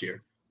September last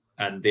year,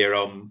 and there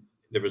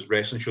was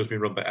wrestling shows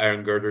being run by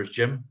Iron Girders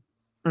Gym,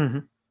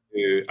 who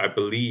I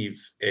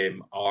believe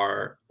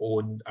are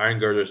owned. Iron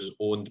Girders is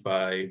owned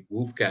by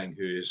Wolfgang,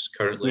 who is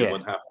currently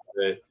one half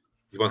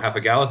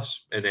of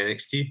Gallus in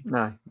NXT.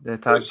 No, the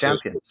tag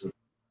champions.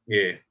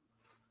 Yeah,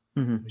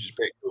 which is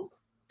pretty cool.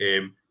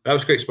 That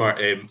was quite smart.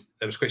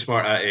 That was quite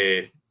smart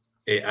at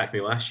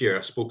Acme last year.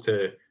 I spoke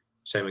to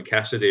Simon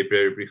Cassidy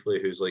very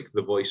briefly, who's like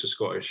the voice of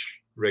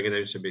Scottish ring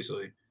announcing,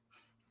 basically.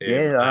 He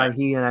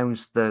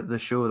announced the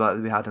show that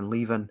we had in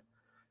Leven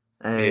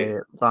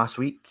last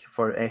week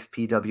for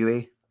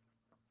FPWA.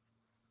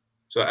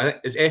 So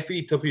is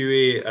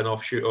FPWA an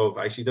offshoot of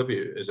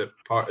ICW? Is it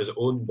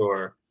owned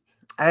or?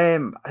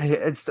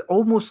 It's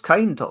almost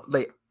kind of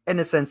like in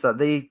the sense that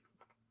they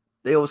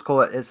always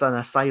call it's an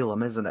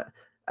asylum, isn't it?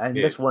 And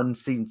this one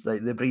seems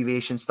like the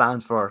abbreviation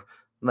stands for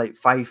like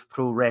 5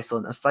 Pro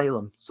Wrestling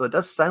Asylum. So it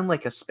does sound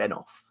like a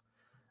spin-off.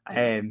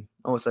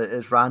 Also,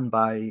 it's ran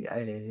by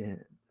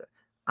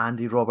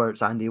Andy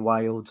Roberts, Andy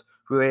Wild,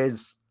 who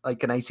is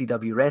like an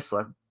ICW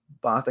wrestler,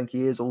 but I think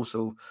he is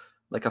also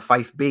like a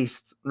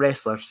Fife-based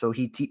wrestler. So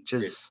he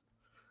teaches,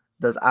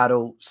 does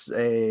adults,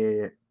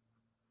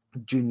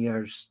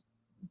 juniors,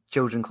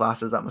 children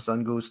classes that my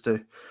son goes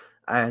to.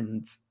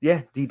 And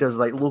he does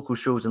like local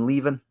shows in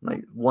Leven,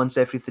 like once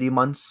every 3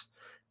 months.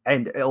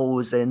 And it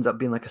always ends up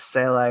being like a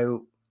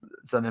sellout.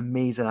 It's an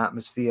amazing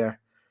atmosphere.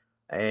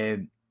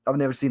 I've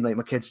never seen like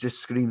my kids just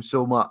scream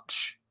so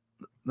much.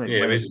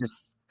 It's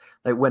just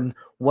like when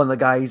one of the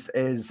guys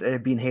is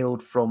being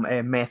hailed from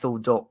methyl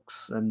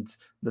docks and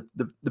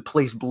the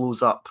place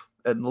blows up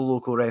in the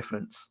local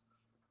reference.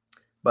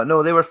 But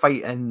no, they were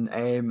fighting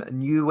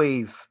New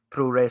Wave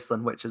Pro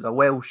Wrestling, which is a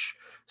Welsh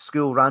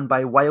school ran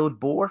by Wild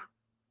Boar.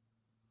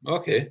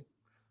 Okay.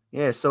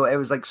 Yeah, so it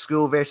was like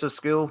school versus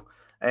school.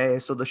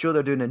 So the show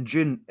they're doing in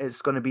June,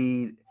 it's going to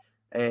be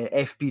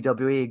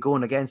FBWA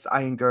going against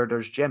Iron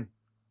Girders Gym.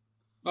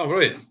 Oh,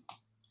 right.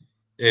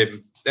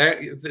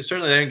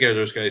 Certainly the Iron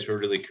Girders guys were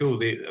really cool.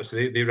 They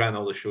ran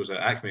all the shows at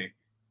Acme.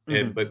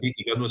 But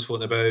BT Gunn was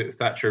floating about,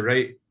 Thatcher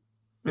Wright,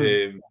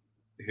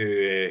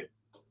 who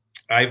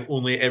I've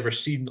only ever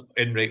seen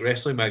in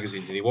wrestling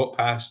magazines, and he walked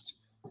past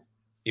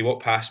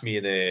me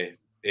in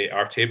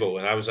our table,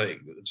 and I was like,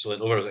 just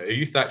leaning over, I was like, "Are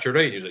you Thatcher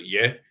Wright?" And he was like,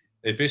 "Yeah."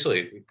 And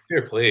basically,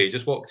 fair play. He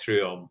just walked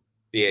through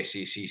the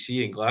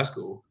SECC in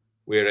Glasgow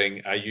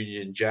wearing a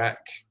Union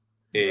Jack,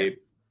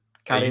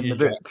 carrying the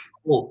book.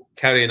 Oh,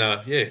 carrying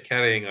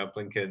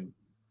blinking,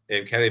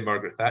 carrying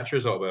Margaret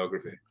Thatcher's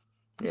autobiography.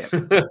 Yeah,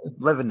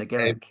 living the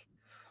gimmick.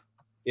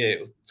 Yeah,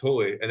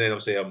 totally. And then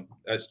obviously,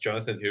 that's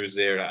Jonathan, who was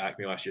there at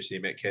Acme last year. So he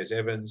met Kes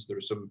Evans. There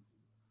was some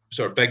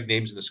sort of big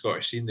names in the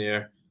Scottish scene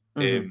there.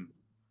 Mhm.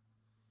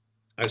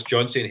 That's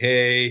John saying,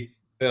 "Hey,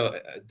 Phil,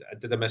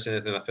 did I miss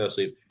anything? I fell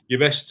asleep." You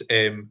missed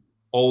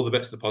all the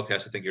bits of the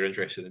podcast I think you're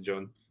interested in,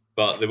 John.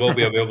 But they will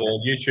be available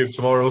on YouTube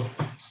tomorrow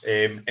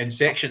in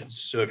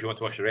sections. So if you want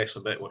to watch the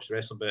wrestling bit, watch the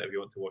wrestling bit. If you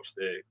want to watch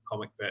the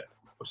comic bit,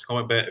 watch the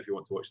comic bit. If you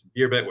want to watch the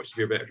beer bit, watch the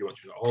beer bit. If you want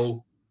to watch it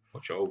all,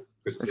 watch it all.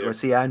 If you want to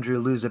see Andrew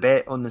lose a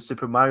bet on the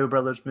Super Mario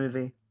Brothers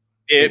movie,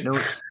 take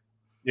notes.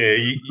 Yeah,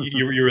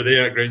 you were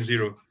there at ground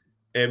zero.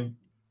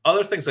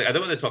 Other things like I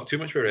don't want to talk too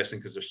much about wrestling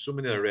because there's so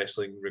many other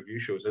wrestling review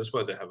shows. I just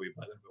wanted to have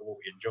about what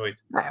we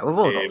enjoyed. Yeah, we've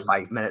only got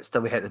 5 minutes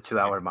till we hit the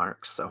 2-hour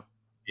mark, so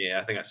yeah,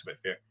 I think that's a bit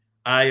fair.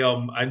 I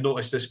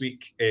noticed this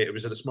week it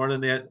was this morning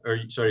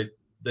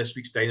this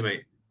week's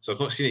Dynamite. So I've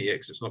not seen it yet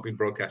because it's not been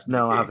broadcast.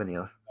 No, I haven't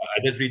either.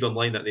 I did read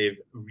online that they've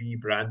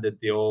rebranded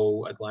the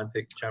All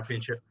Atlantic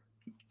Championship.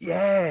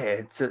 Yeah,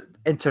 it's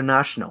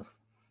international.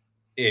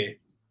 Yeah,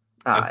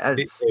 I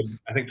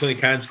think Tony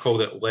Khan's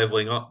called it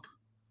leveling up,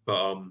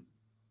 but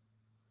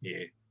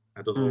yeah,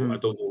 I don't know. Mhm. I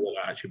don't know what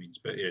that actually means,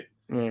 but yeah.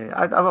 Yeah,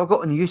 I've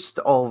gotten used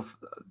to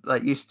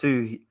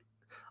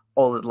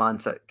All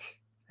Atlantic.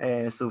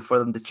 So for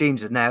them to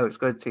change it now, it's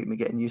going to take me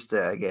getting used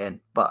to it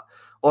again. But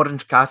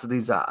Orange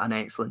Cassidy's an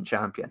excellent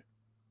champion.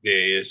 Yeah,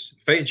 he is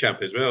fighting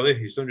champ as well.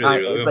 He's done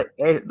really well.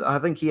 I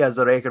think he has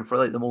a record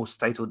for the most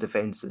title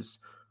defenses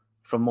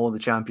from all the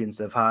champions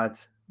they've had.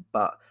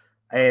 But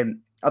I'd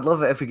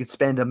love it if we could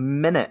spend a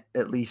minute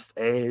at least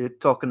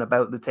talking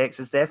about the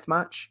Texas Death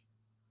Match.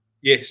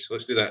 Yes,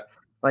 let's do that.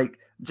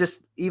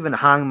 Just even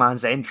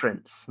Hangman's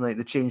entrance, they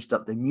changed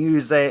up the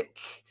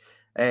music.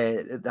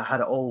 They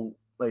had it all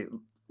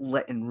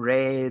lit in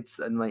reds,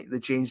 and they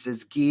changed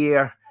his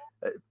gear.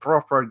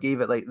 Proper gave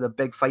it the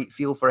big fight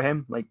feel for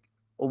him,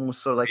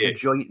 almost sort of a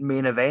joint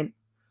main event.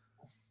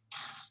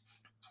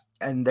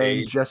 And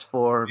then just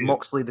for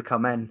Moxley to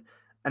come in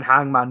and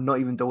Hangman not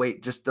even to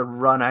wait, just to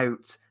run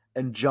out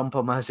and jump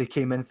him as he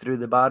came in through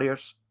the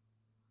barriers.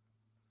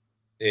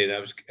 Yeah,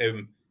 that was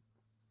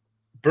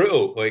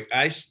brutal.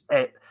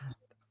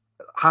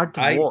 Hard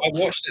to watch. I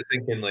watched it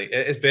thinking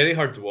it's very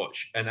hard to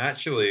watch, and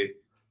actually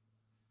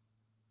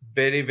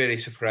very, very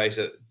surprised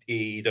that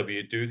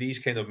AEW do these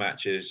kind of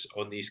matches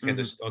on these on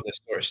this sort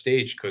of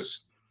stage,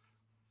 because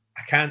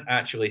I can't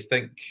actually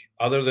think,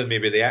 other than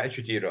maybe the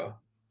Attitude Era,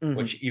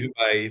 which even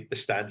by the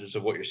standards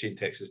of what you're seeing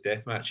Texas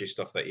Death Matches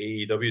stuff that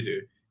AEW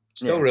do,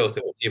 still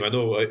relatively tame. I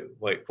know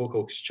folk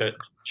will check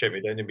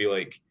me down and be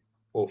like,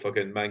 "Oh,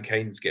 fucking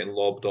Mankind's getting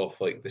lobbed off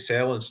the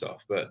cell and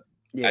stuff," but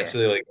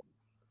actually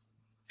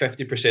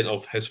 50%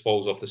 of his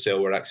falls off the cell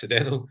were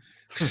accidental.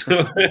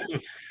 So,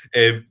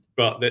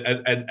 but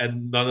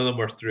and none of them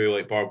were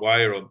through barbed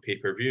wire on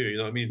pay-per-view. You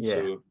know what I mean? Yeah.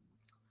 So,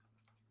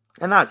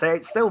 and that's it.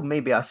 It's still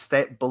maybe a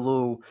step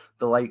below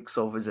the likes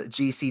of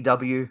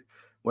GCW,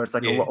 where it's a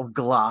lot of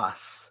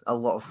glass, a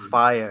lot of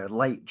fire,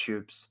 light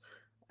tubes,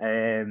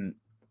 wooden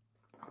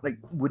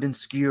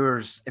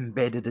skewers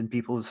embedded in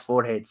people's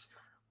foreheads.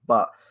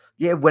 But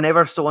yeah,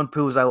 whenever someone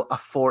pulls out a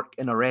fork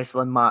in a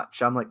wrestling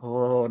match, I'm like,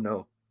 oh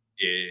no.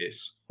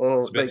 Yes.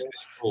 Oh, it's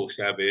so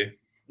stabby.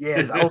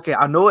 Yeah, okay.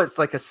 I know it's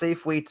a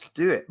safe way to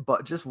do it,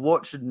 but just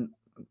watching,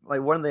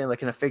 weren't they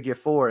in a figure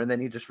four, and then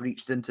he just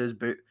reached into his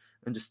boot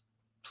and just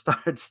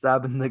started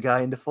stabbing the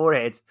guy in the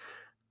forehead,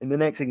 and the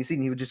next thing you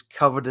seen, he was just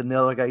covered in the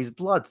other guy's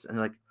blood,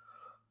 and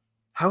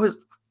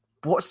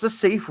what's the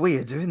safe way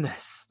of doing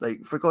this?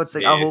 For God's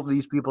sake, I hope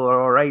these people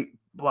are all right,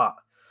 but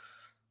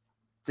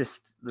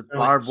just the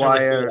barbed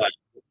wire.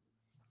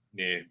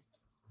 Yeah.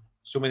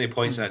 So many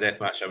points in that death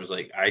match, I was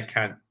like, I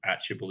can't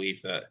actually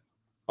believe that.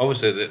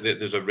 Obviously,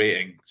 there's a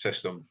rating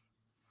system.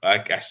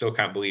 I still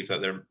can't believe that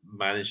they're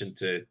managing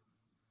to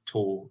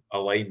toe a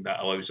line that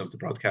allows them to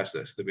broadcast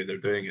this the way they're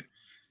doing it.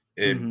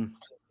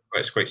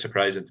 It's quite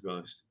surprising, to be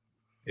honest.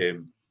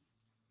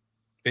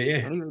 But yeah,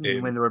 and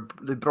even when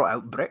they brought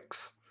out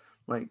bricks,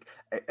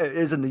 it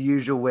isn't the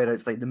usual where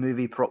it's the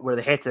movie prop where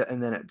they hit it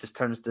and then it just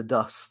turns to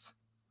dust.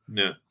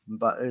 No,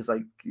 but it's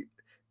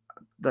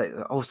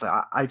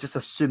also, I just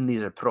assume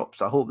these are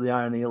props. I hope they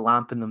aren't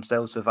lamping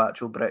themselves with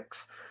actual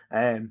bricks.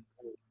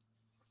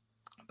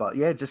 But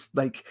yeah, just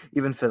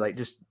even for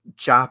just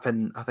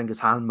chapping, I think it's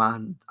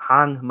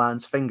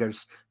Hangman's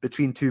fingers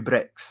between two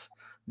bricks,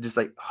 just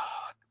oh,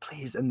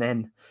 please, and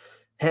then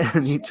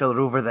hitting each other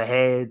over the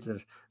heads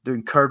or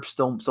doing curb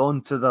stomps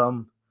onto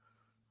them.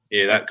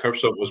 Yeah, that curb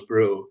stomp was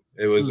brutal.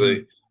 It was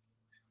I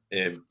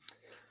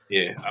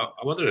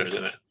wonder how they're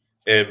doing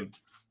it.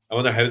 I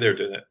wonder how they're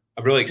doing it.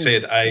 I'm really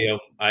excited.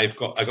 I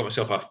got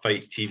myself a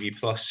Fight TV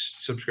Plus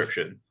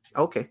subscription.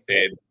 Okay.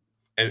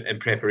 In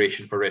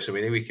preparation for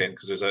WrestleMania weekend,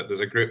 because there's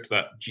a group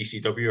that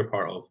GCW are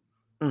part of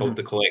called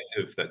The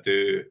Collective that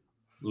do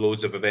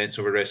loads of events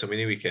over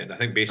WrestleMania weekend. I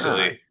think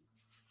basically,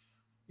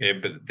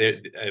 but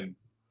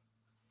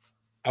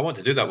I want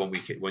to do that one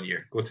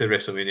year. Go to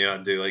WrestleMania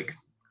and do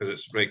because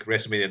it's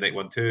WrestleMania night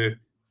 1, 2.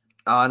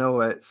 I know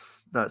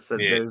that's it.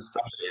 Yeah,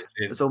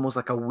 it's almost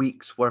like a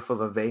week's worth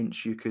of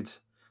events you could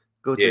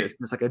go to. It's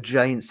just a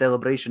giant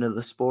celebration of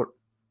the sport.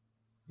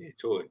 Yeah,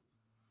 totally.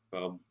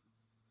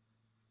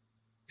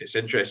 it's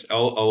interesting.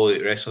 All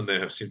Elite Wrestling now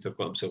have seemed to have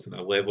got themselves in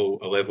a level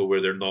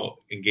where they're not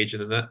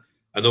engaging in that.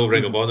 I know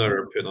Ring of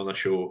Honor are putting on a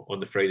show on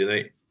the Friday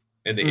night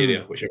in the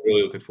area, which I'm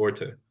really looking forward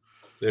to.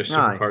 Their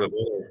Super Card of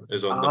Honor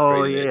is on the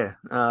Friday night. Yeah,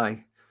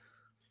 aye.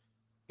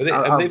 But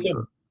they've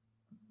done.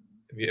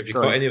 Have you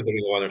caught any of the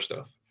Ring of Honor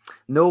stuff?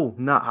 No,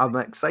 I'm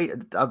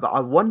excited. I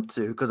want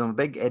to because I'm a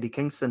big Eddie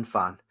Kingston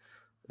fan,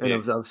 and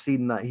I've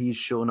seen that he's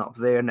shown up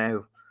there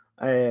now.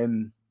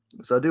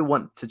 So I do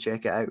want to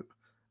check it out.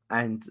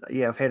 And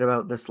yeah, I've heard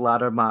about this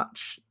ladder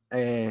match.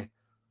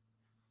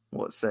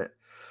 What's it?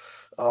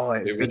 Oh,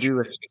 it's to do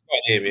with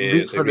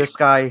Reach for the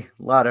Sky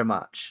ladder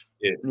match.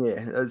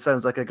 Yeah, it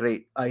sounds like a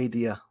great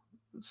idea.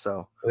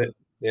 So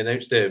they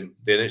announced their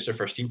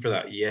first team for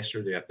that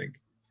yesterday, I think,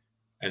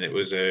 and it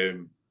was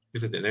who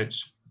did they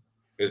announce?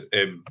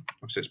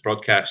 It's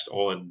broadcast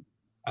on.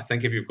 I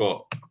think if you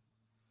go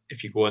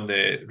on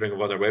the Ring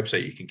of Honor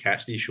website, you can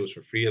catch these shows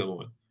for free at the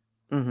moment.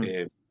 For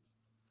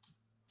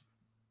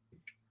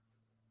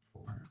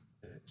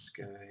the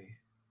Sky.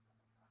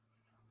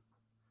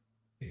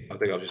 I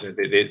think I was just saying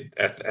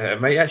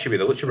it might actually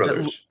be the Lucha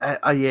Brothers.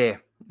 Yeah.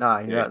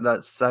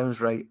 That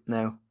sounds right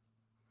now.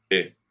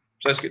 Yeah,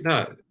 so that's good.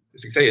 No,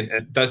 it's exciting.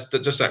 And that's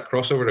just that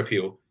crossover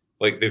appeal.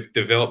 Like they've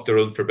developed their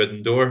own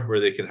Forbidden Door where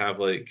they can have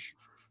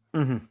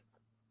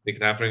they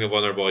can have Ring of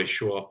Honor boys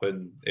show up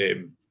and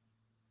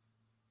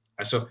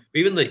so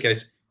even like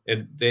guys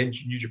and then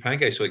New Japan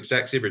guys. So like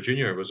Zack Sabre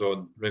Jr. was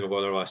on Ring of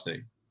Honor last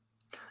night.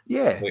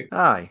 Yeah,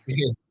 aye.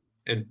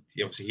 And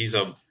obviously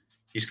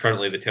he's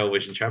currently the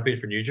television champion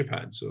for New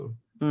Japan. So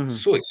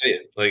it's so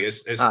exciting. Like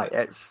it's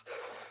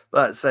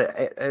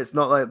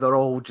not like they're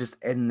all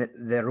just in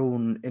their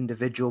own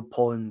individual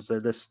ponds.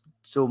 There's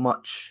so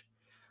much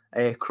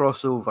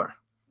crossover.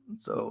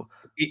 So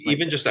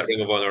even just that Ring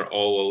of Honor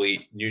All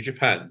Elite New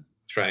Japan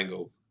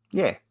triangle.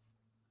 Yeah.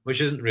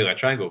 Which isn't really a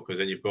triangle because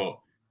then you've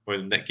got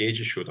when Nick Gage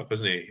has showed up,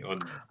 isn't he?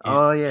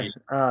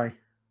 Aye.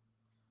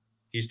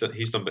 He's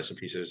done bits and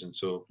pieces, and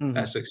so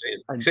that's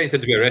exciting. Exciting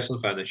to be a wrestling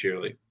fan this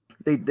year. Like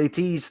they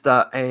teased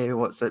that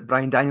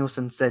Bryan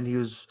Danielson said he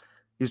was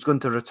going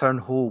to return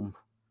home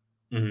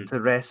to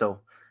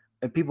wrestle,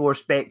 and people were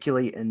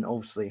speculating,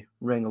 obviously,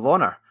 Ring of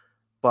Honor,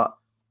 but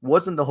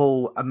wasn't the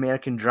whole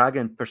American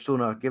Dragon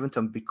persona given to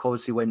him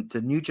because he went to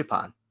New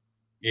Japan?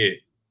 Yeah.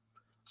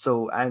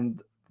 So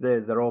and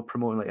they're all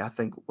promoting, like I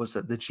think was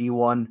it the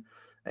G1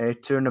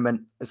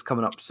 tournament is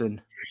coming up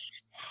soon.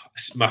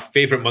 It's my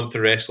favorite month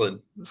of wrestling.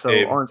 So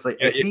honestly,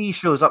 if he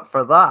shows up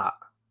for that,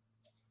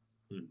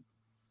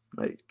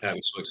 that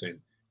was so exciting.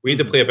 We need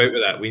to play about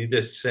with that. We need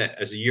to sit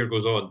as the year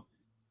goes on,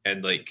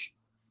 and like,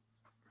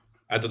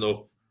 I don't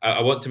know.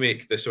 I want to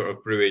make the sort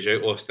of Brew Age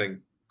Outlaws thing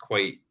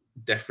quite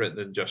different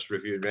than just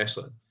reviewing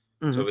wrestling.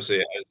 So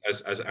obviously,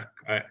 as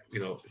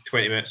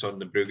 20 minutes on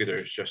the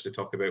Brewgooders just to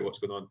talk about what's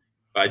going on.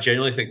 But I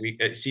genuinely think we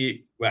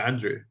see with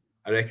Andrew.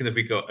 I reckon if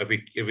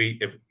we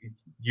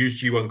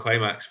use G1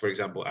 Climax, for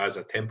example, as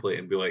a template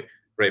and be like,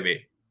 right,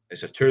 mate,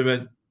 it's a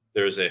tournament.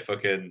 There's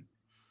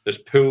there's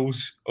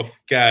pools of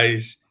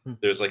guys.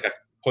 There's like a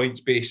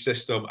points-based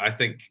system. I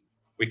think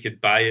we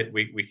could buy it.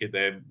 We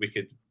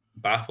could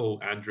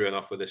baffle Andrew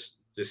enough with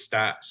the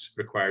stats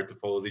required to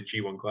follow the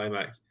G1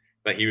 Climax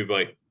that he would be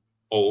like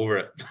all over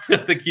it. I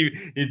think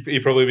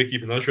he'd probably be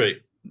keeping us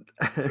right.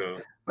 So.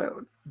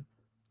 Well,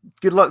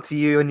 good luck to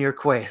you and your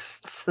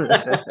quests.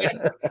 I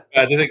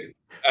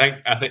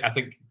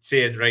think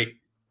saying right,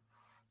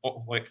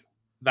 like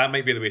that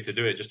might be the way to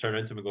do it. Just turn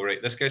around to him and go,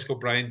 right, this guy's called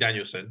Bryan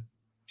Danielson.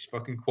 He's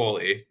fucking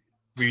quality.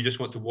 We just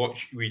want to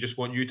watch. We just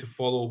want you to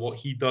follow what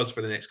he does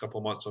for the next couple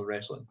of months on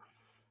wrestling,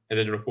 and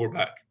then report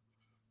back.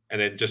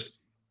 And then just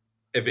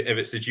if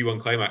it's the G1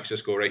 Climax,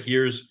 just go right.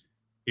 Here's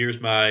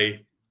my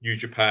New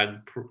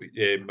Japan Pro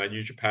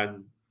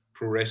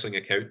Wrestling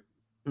account.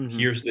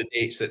 Here's the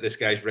dates that this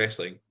guy's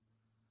wrestling.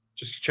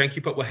 Just try and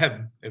keep up with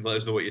him and let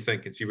us know what you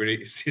think and see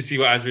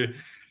what Andrew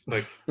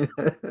like.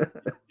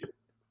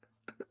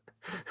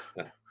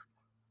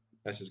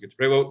 This is good.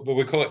 Right, well,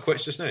 we call it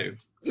quits just now.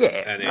 Yeah,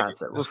 and,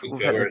 that's it.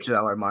 We've hit the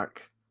 2-hour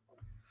mark.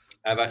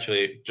 I've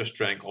actually just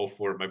drank all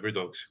 4 of my brew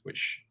dogs,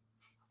 which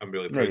I'm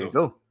really proud of.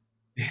 There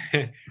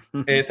you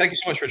go. Thank you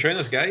so much for joining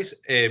us, guys.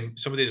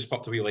 Somebody just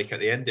popped a wee like at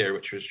the end there,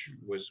 which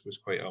was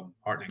quite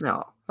heartening.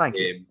 No, thank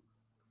you.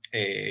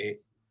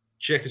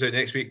 Check us out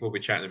next week. We'll be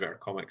chatting about our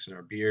comics and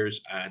our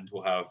beers, and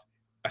we'll have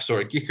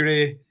Assorted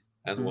Geekery,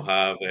 and we'll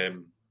have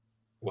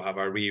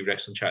our wee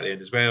wrestling chat at the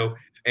end as well.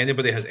 If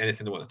anybody has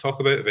anything they want to talk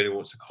about, if anyone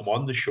wants to come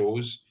on the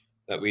shows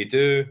that we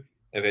do,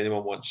 if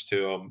anyone wants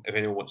to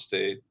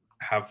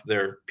have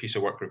their piece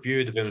of work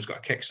reviewed, if anyone's got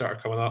a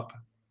Kickstarter coming up,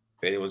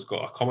 if anyone's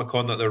got a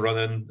Comic-Con that they're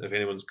running, if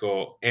anyone's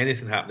got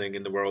anything happening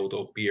in the world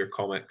of beer,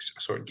 comics,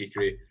 Assorted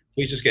Geekery,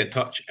 please just get in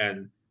touch,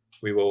 and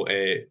we will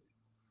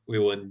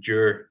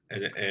endure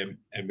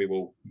and we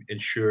will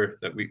ensure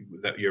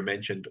that you're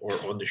mentioned or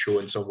on the show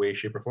in some way,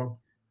 shape, or form.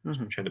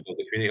 So I'm trying to build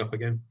the community up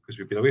again because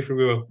we've been away for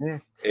a while.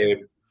 Yeah.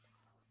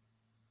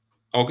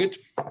 All good.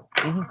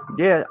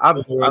 Yeah,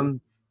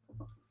 I'm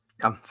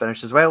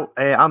finished as well.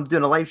 I'm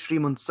doing a live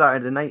stream on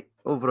Saturday night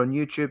over on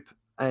YouTube.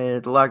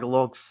 The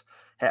Lagalogs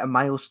hit a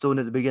milestone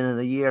at the beginning of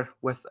the year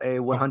with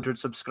 100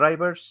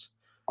 subscribers.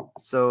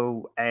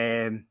 So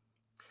there's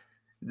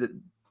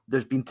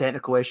been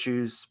technical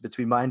issues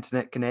between my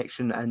internet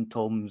connection and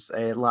Tom's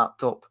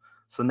laptop.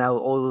 So now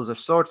all those are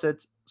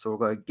sorted. So we're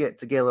going to get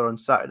together on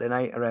Saturday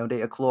night around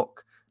 8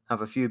 o'clock,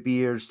 have a few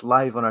beers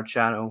live on our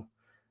channel,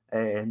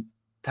 and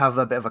have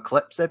a bit of a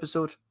clips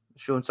episode,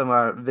 showing some of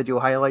our video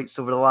highlights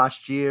over the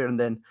last year, and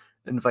then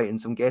inviting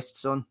some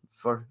guests on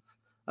for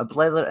a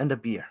blether and a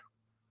beer.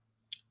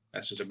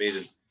 That's just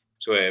amazing.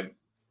 So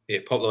yeah,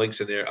 pop the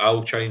links in there.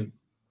 I'll try and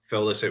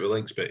fill this out with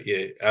links, but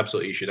yeah,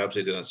 absolutely, you should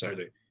absolutely do that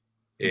Saturday.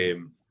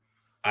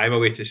 I'm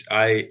away to.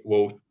 I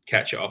will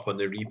catch it up on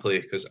the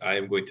replay because I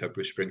am going to a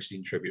Bruce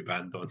Springsteen tribute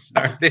band on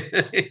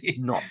Saturday.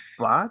 Not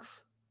bad.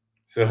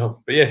 So,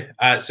 but yeah,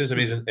 it sounds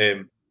amazing.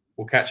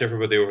 We'll catch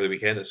everybody over the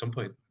weekend at some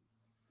point.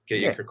 Get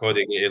you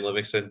Kirkcaldy, get you in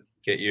Livingston,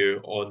 get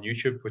you on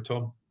YouTube with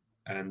Tom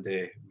and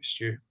with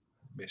Stu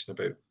messing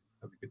about.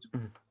 That'd be good.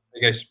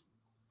 Hey guys.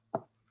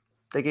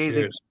 Take it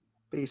easy.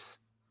 Peace.